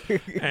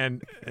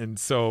 And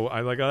so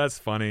I like, oh, that's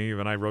funny.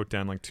 And I wrote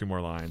down like 2 more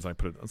lines. I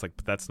was like,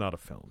 but that's not a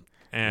film.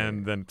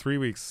 And then 3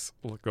 weeks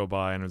will go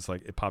by, and it's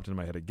like it popped into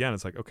my head again.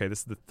 It's like, okay, this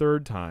is the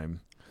 3rd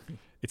time.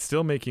 It's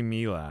still making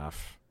me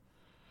laugh.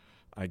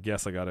 I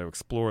guess I got to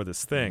explore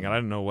this thing. And I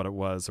didn't know what it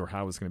was or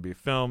how it was going to be a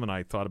film. And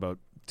I thought about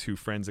 2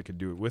 friends that could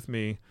do it with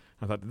me.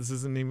 I thought, this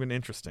isn't even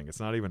interesting.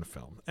 It's not even a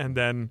film. And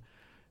then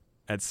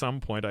at some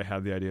point I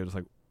had the idea, just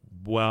like,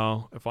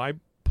 well, if I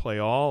play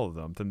all of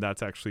them, then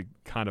that's actually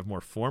kind of more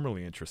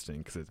formally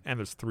interesting. And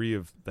there's 3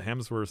 of the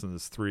Hemsworths, and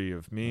there's 3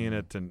 of me in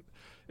it. And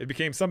it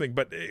became something,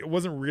 but it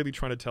wasn't really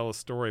trying to tell a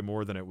story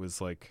more than it was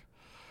like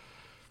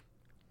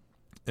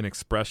an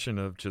expression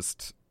of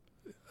just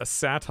a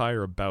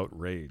satire about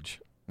rage.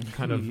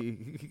 Kind of,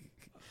 you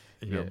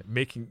know,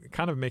 making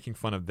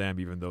fun of them,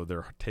 even though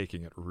they're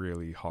taking it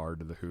really hard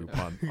to the hoop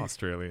on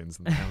Australians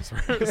and the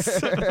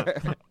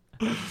Hemsworths.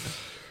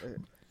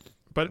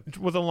 But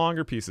with the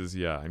longer pieces,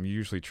 yeah, I'm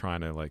usually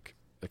trying to like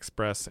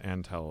express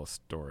and tell a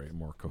story, a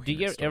more coherent Do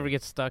you story. ever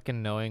get stuck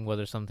in knowing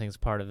whether something's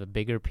part of a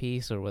bigger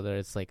piece or whether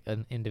it's like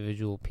an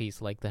individual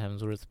piece, like the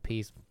Hemsworth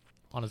piece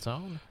on its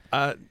own?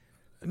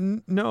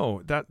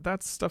 No,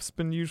 that stuff's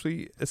been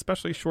usually,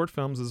 especially short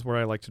films, is where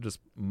I like to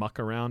just muck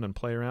around and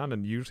play around.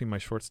 And usually my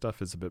short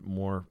stuff is a bit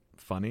more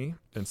funny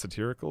and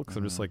satirical, because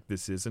I'm just like,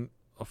 this isn't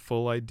a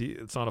full idea.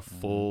 It's not a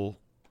full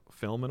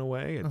film in a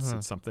way.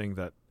 It's something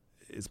that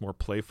is more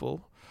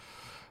playful.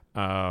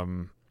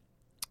 So,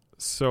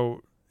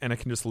 and it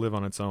can just live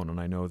on its own,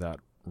 and I know that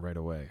right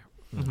away.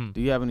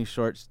 Do you have any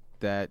shorts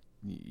that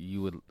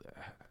you would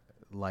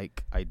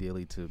like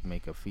ideally to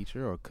make a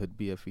feature, or could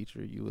be a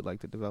feature you would like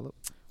to develop?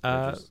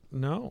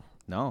 No,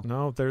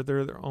 No. they're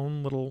their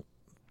own little.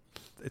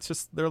 It's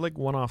just they're like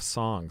one-off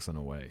songs in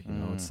a way. You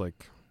know, it's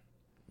like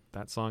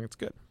that song. It's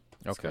good.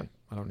 It's Okay. good.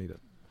 I don't need it.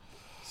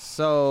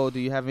 So, do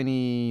you have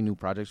any new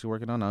projects you're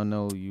working on? I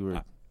know you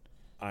were.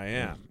 I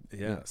am.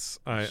 Yes,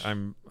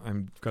 I'm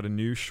got a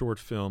new short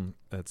film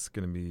that's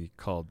going to be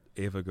called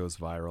Ava Goes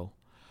Viral,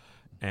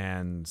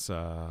 and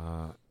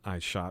I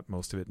shot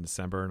most of it in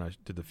December, and I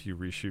did a few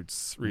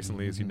reshoots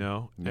recently, as you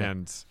know,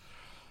 and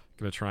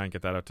going to try and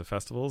get that out to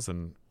festivals,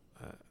 and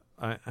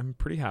I'm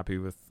pretty happy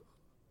with.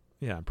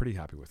 Yeah, I'm pretty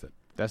happy with it.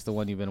 That's the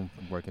one you've been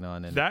working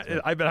on. And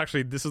I've been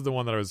actually. This is the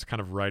one that I was kind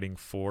of writing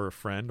for a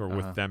friend or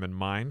with them in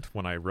mind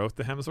when I wrote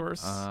the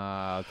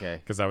Hemsworths. Okay.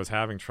 Because I was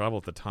having trouble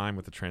at the time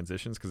with the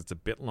transitions, because it's a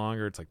bit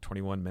longer. It's like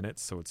 21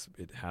 minutes, so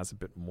it has a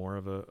bit more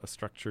of a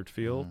structured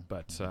feel.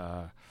 But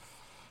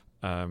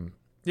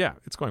yeah,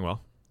 it's going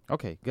well.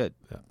 Okay, good.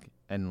 Yeah.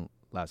 And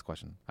last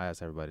question. I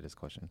ask everybody this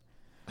question.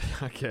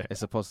 Okay. It's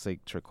supposed to say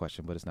trick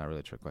question, but it's not really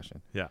a trick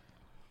question. Yeah.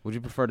 Would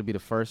you prefer to be the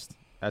first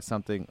at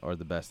something or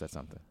the best at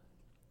something?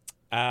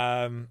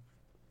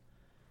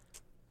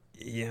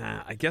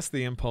 Yeah, I guess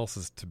the impulse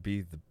is to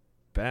be the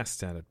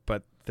best at it,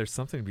 but there's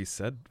something to be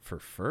said for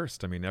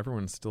first. I mean,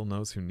 everyone still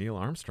knows who Neil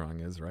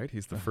Armstrong is, right?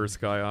 He's the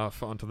first guy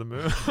off onto the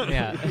moon.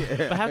 Yeah.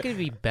 But how can you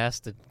be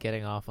best at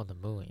getting off on the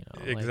moon, you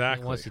know?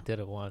 Exactly. Like, once you did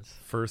it once.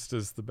 First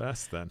is the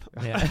best then.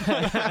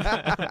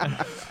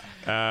 Yeah.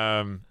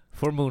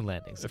 For moon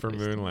landings. For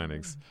moon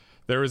landings.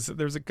 There's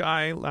a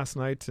guy last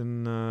night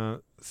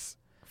in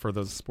for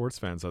those sports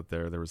fans out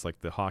there, there was like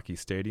the hockey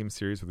stadium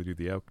series where they do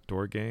the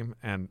outdoor game,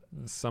 and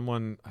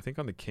someone, I think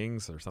on the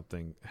Kings or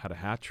something, had a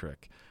hat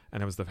trick,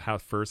 and it was the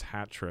first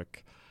hat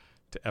trick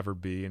to ever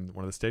be in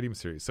one of the stadium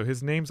series. So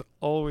his name's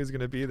always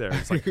going to be there.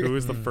 It's like, who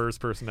is the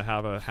first person to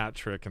have a hat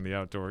trick in the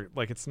outdoor?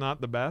 Like, it's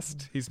not the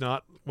best. He's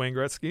not Wayne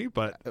Gretzky,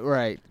 but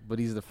right. But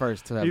he's the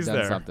first to have done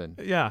there. something.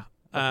 Yeah.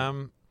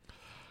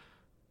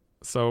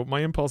 So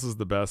my impulse is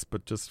the best,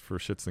 but just for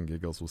shits and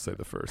giggles, we'll say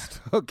the first.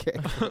 Okay.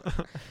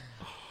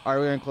 All right,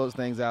 we're going to close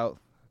things out.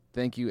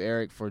 Thank you,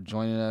 Eric, for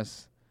joining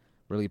us.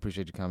 Really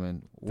appreciate you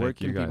coming. Where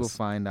can people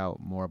find out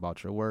more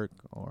about your work?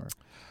 Or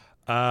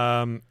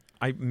I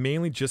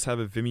mainly just have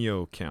a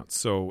Vimeo account.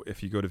 So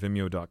if you go to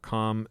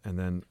vimeo.com, and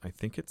then I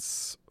think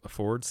it's a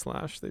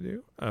 / they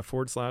do, /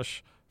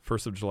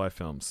 1st of July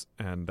Films.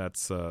 And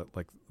that's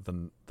like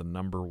the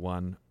number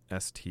one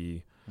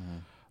ST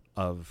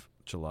of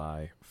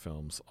July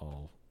Films,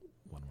 all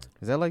one word.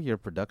 Is that like your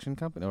production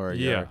company? Or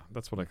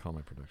that's what I call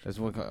my production. That's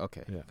what,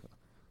 okay. Yeah.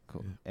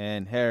 Cool. Yeah.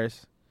 And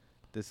Harris,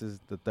 this is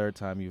the third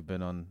time you've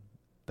been on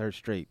third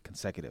straight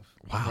consecutive.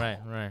 Wow.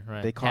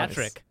 Right. They call hat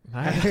trick.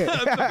 Is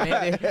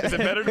it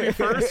better to be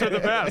first or the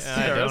best?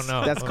 I don't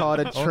know. That's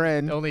called a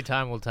trend. Only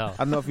time will tell.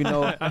 I don't know if you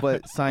know,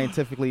 but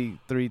scientifically,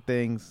 3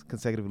 things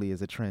consecutively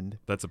is a trend.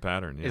 That's a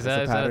pattern. Yeah. Is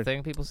that a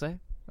thing people say?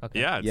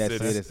 Okay. Yeah, it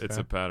is. It's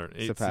a pattern.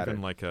 It's a pattern.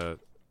 Even like a...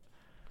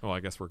 Well, I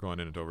guess we're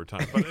going into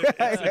overtime. But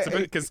it's a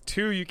bit, because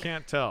 2 you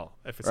can't tell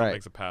if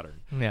something's a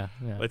pattern. Yeah.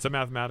 It's a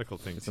mathematical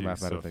thing it's too. A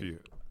mathematical thing.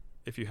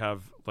 If you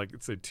have, like,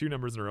 let's say 2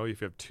 numbers in a row,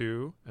 if you have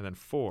 2 and then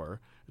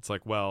 4, it's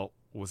like, well,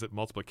 was it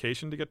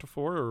multiplication to get to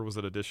 4 or was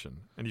it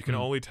addition? And you can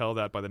only tell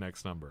that by the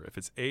next number. If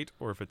it's 8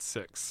 or if it's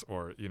 6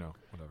 or,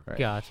 whatever. Right.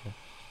 Gotcha.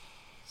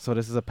 So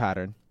this is a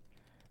pattern.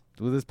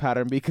 Will this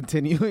pattern be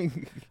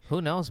continuing? Who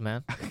knows,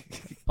 man?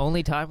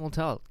 Only time will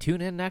tell.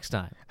 Tune in next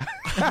time.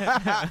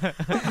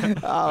 Thank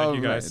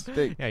you, guys.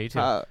 Yeah, you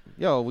too.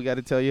 We got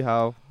to tell you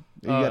how.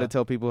 You got to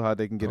tell people how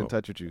they can get in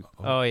touch with you.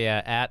 Oh,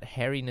 yeah. At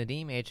Harry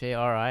Nadeem,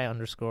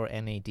 HARI_NADEEM.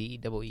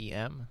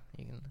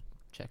 You can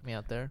check me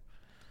out there.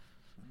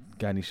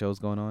 Got any shows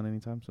going on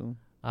anytime soon?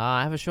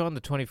 I have a show on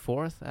the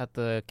 24th at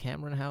the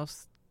Cameron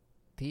House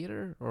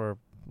Theater, or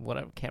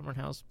whatever Cameron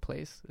House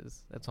place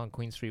is. That's on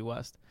Queen Street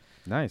West.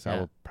 Nice. Yeah. I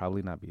will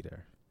probably not be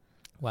there.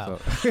 Wow.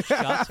 So.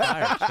 Shots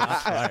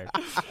fired.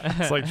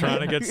 It's like trying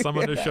to get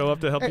someone to show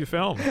up to help you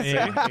film.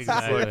 Yeah,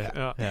 exactly.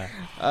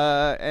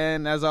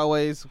 And as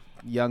always,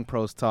 Young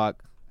Pros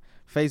Talk,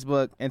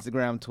 Facebook,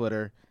 Instagram,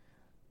 Twitter,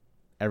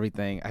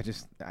 everything. I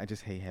just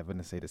hate having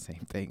to say the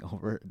same thing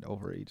over and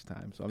over each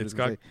time. So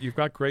you've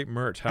got great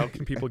merch. How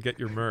can people get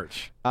your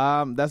merch?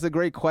 That's a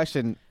great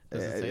question.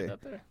 Does it say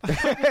that there?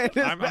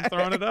 I'm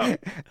throwing it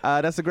up.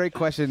 That's a great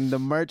question. The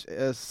merch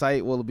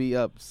site will be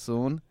up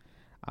soon.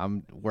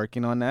 I'm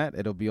working on that.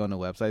 It'll be on the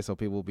website, so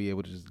people will be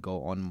able to just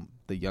go on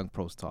the Young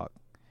Pros Talk.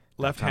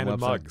 Left-handed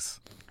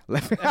mugs.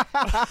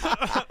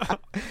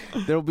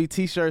 There will be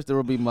T-shirts. There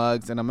will be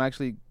mugs, and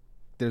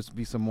there's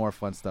be some more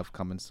fun stuff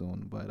coming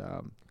soon. But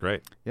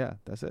great. Yeah,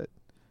 that's it.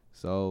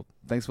 So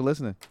thanks for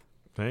listening.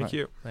 Thank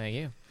you. Thank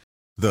you.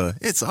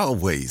 It's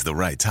always the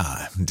right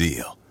time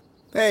deal.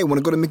 Hey, want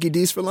to go to Mickey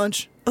D's for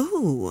lunch?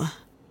 Ooh,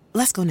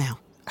 let's go now.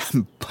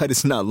 But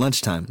it's not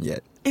lunchtime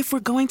yet. If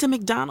we're going to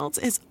McDonald's,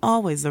 it's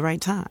always the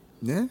right time.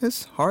 Yeah,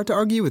 it's hard to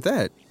argue with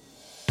that.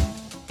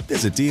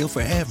 There's a deal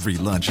for every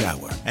lunch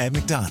hour at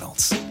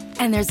McDonald's.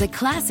 And there's a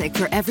classic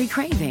for every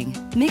craving.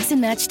 Mix and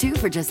match 2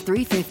 for just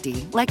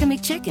 $3.50, like a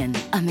McChicken,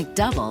 a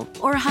McDouble,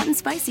 or a hot and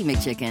spicy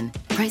McChicken.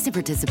 Price and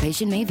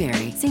participation may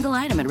vary. Single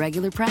item at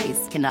regular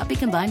price. Cannot be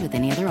combined with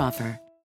any other offer.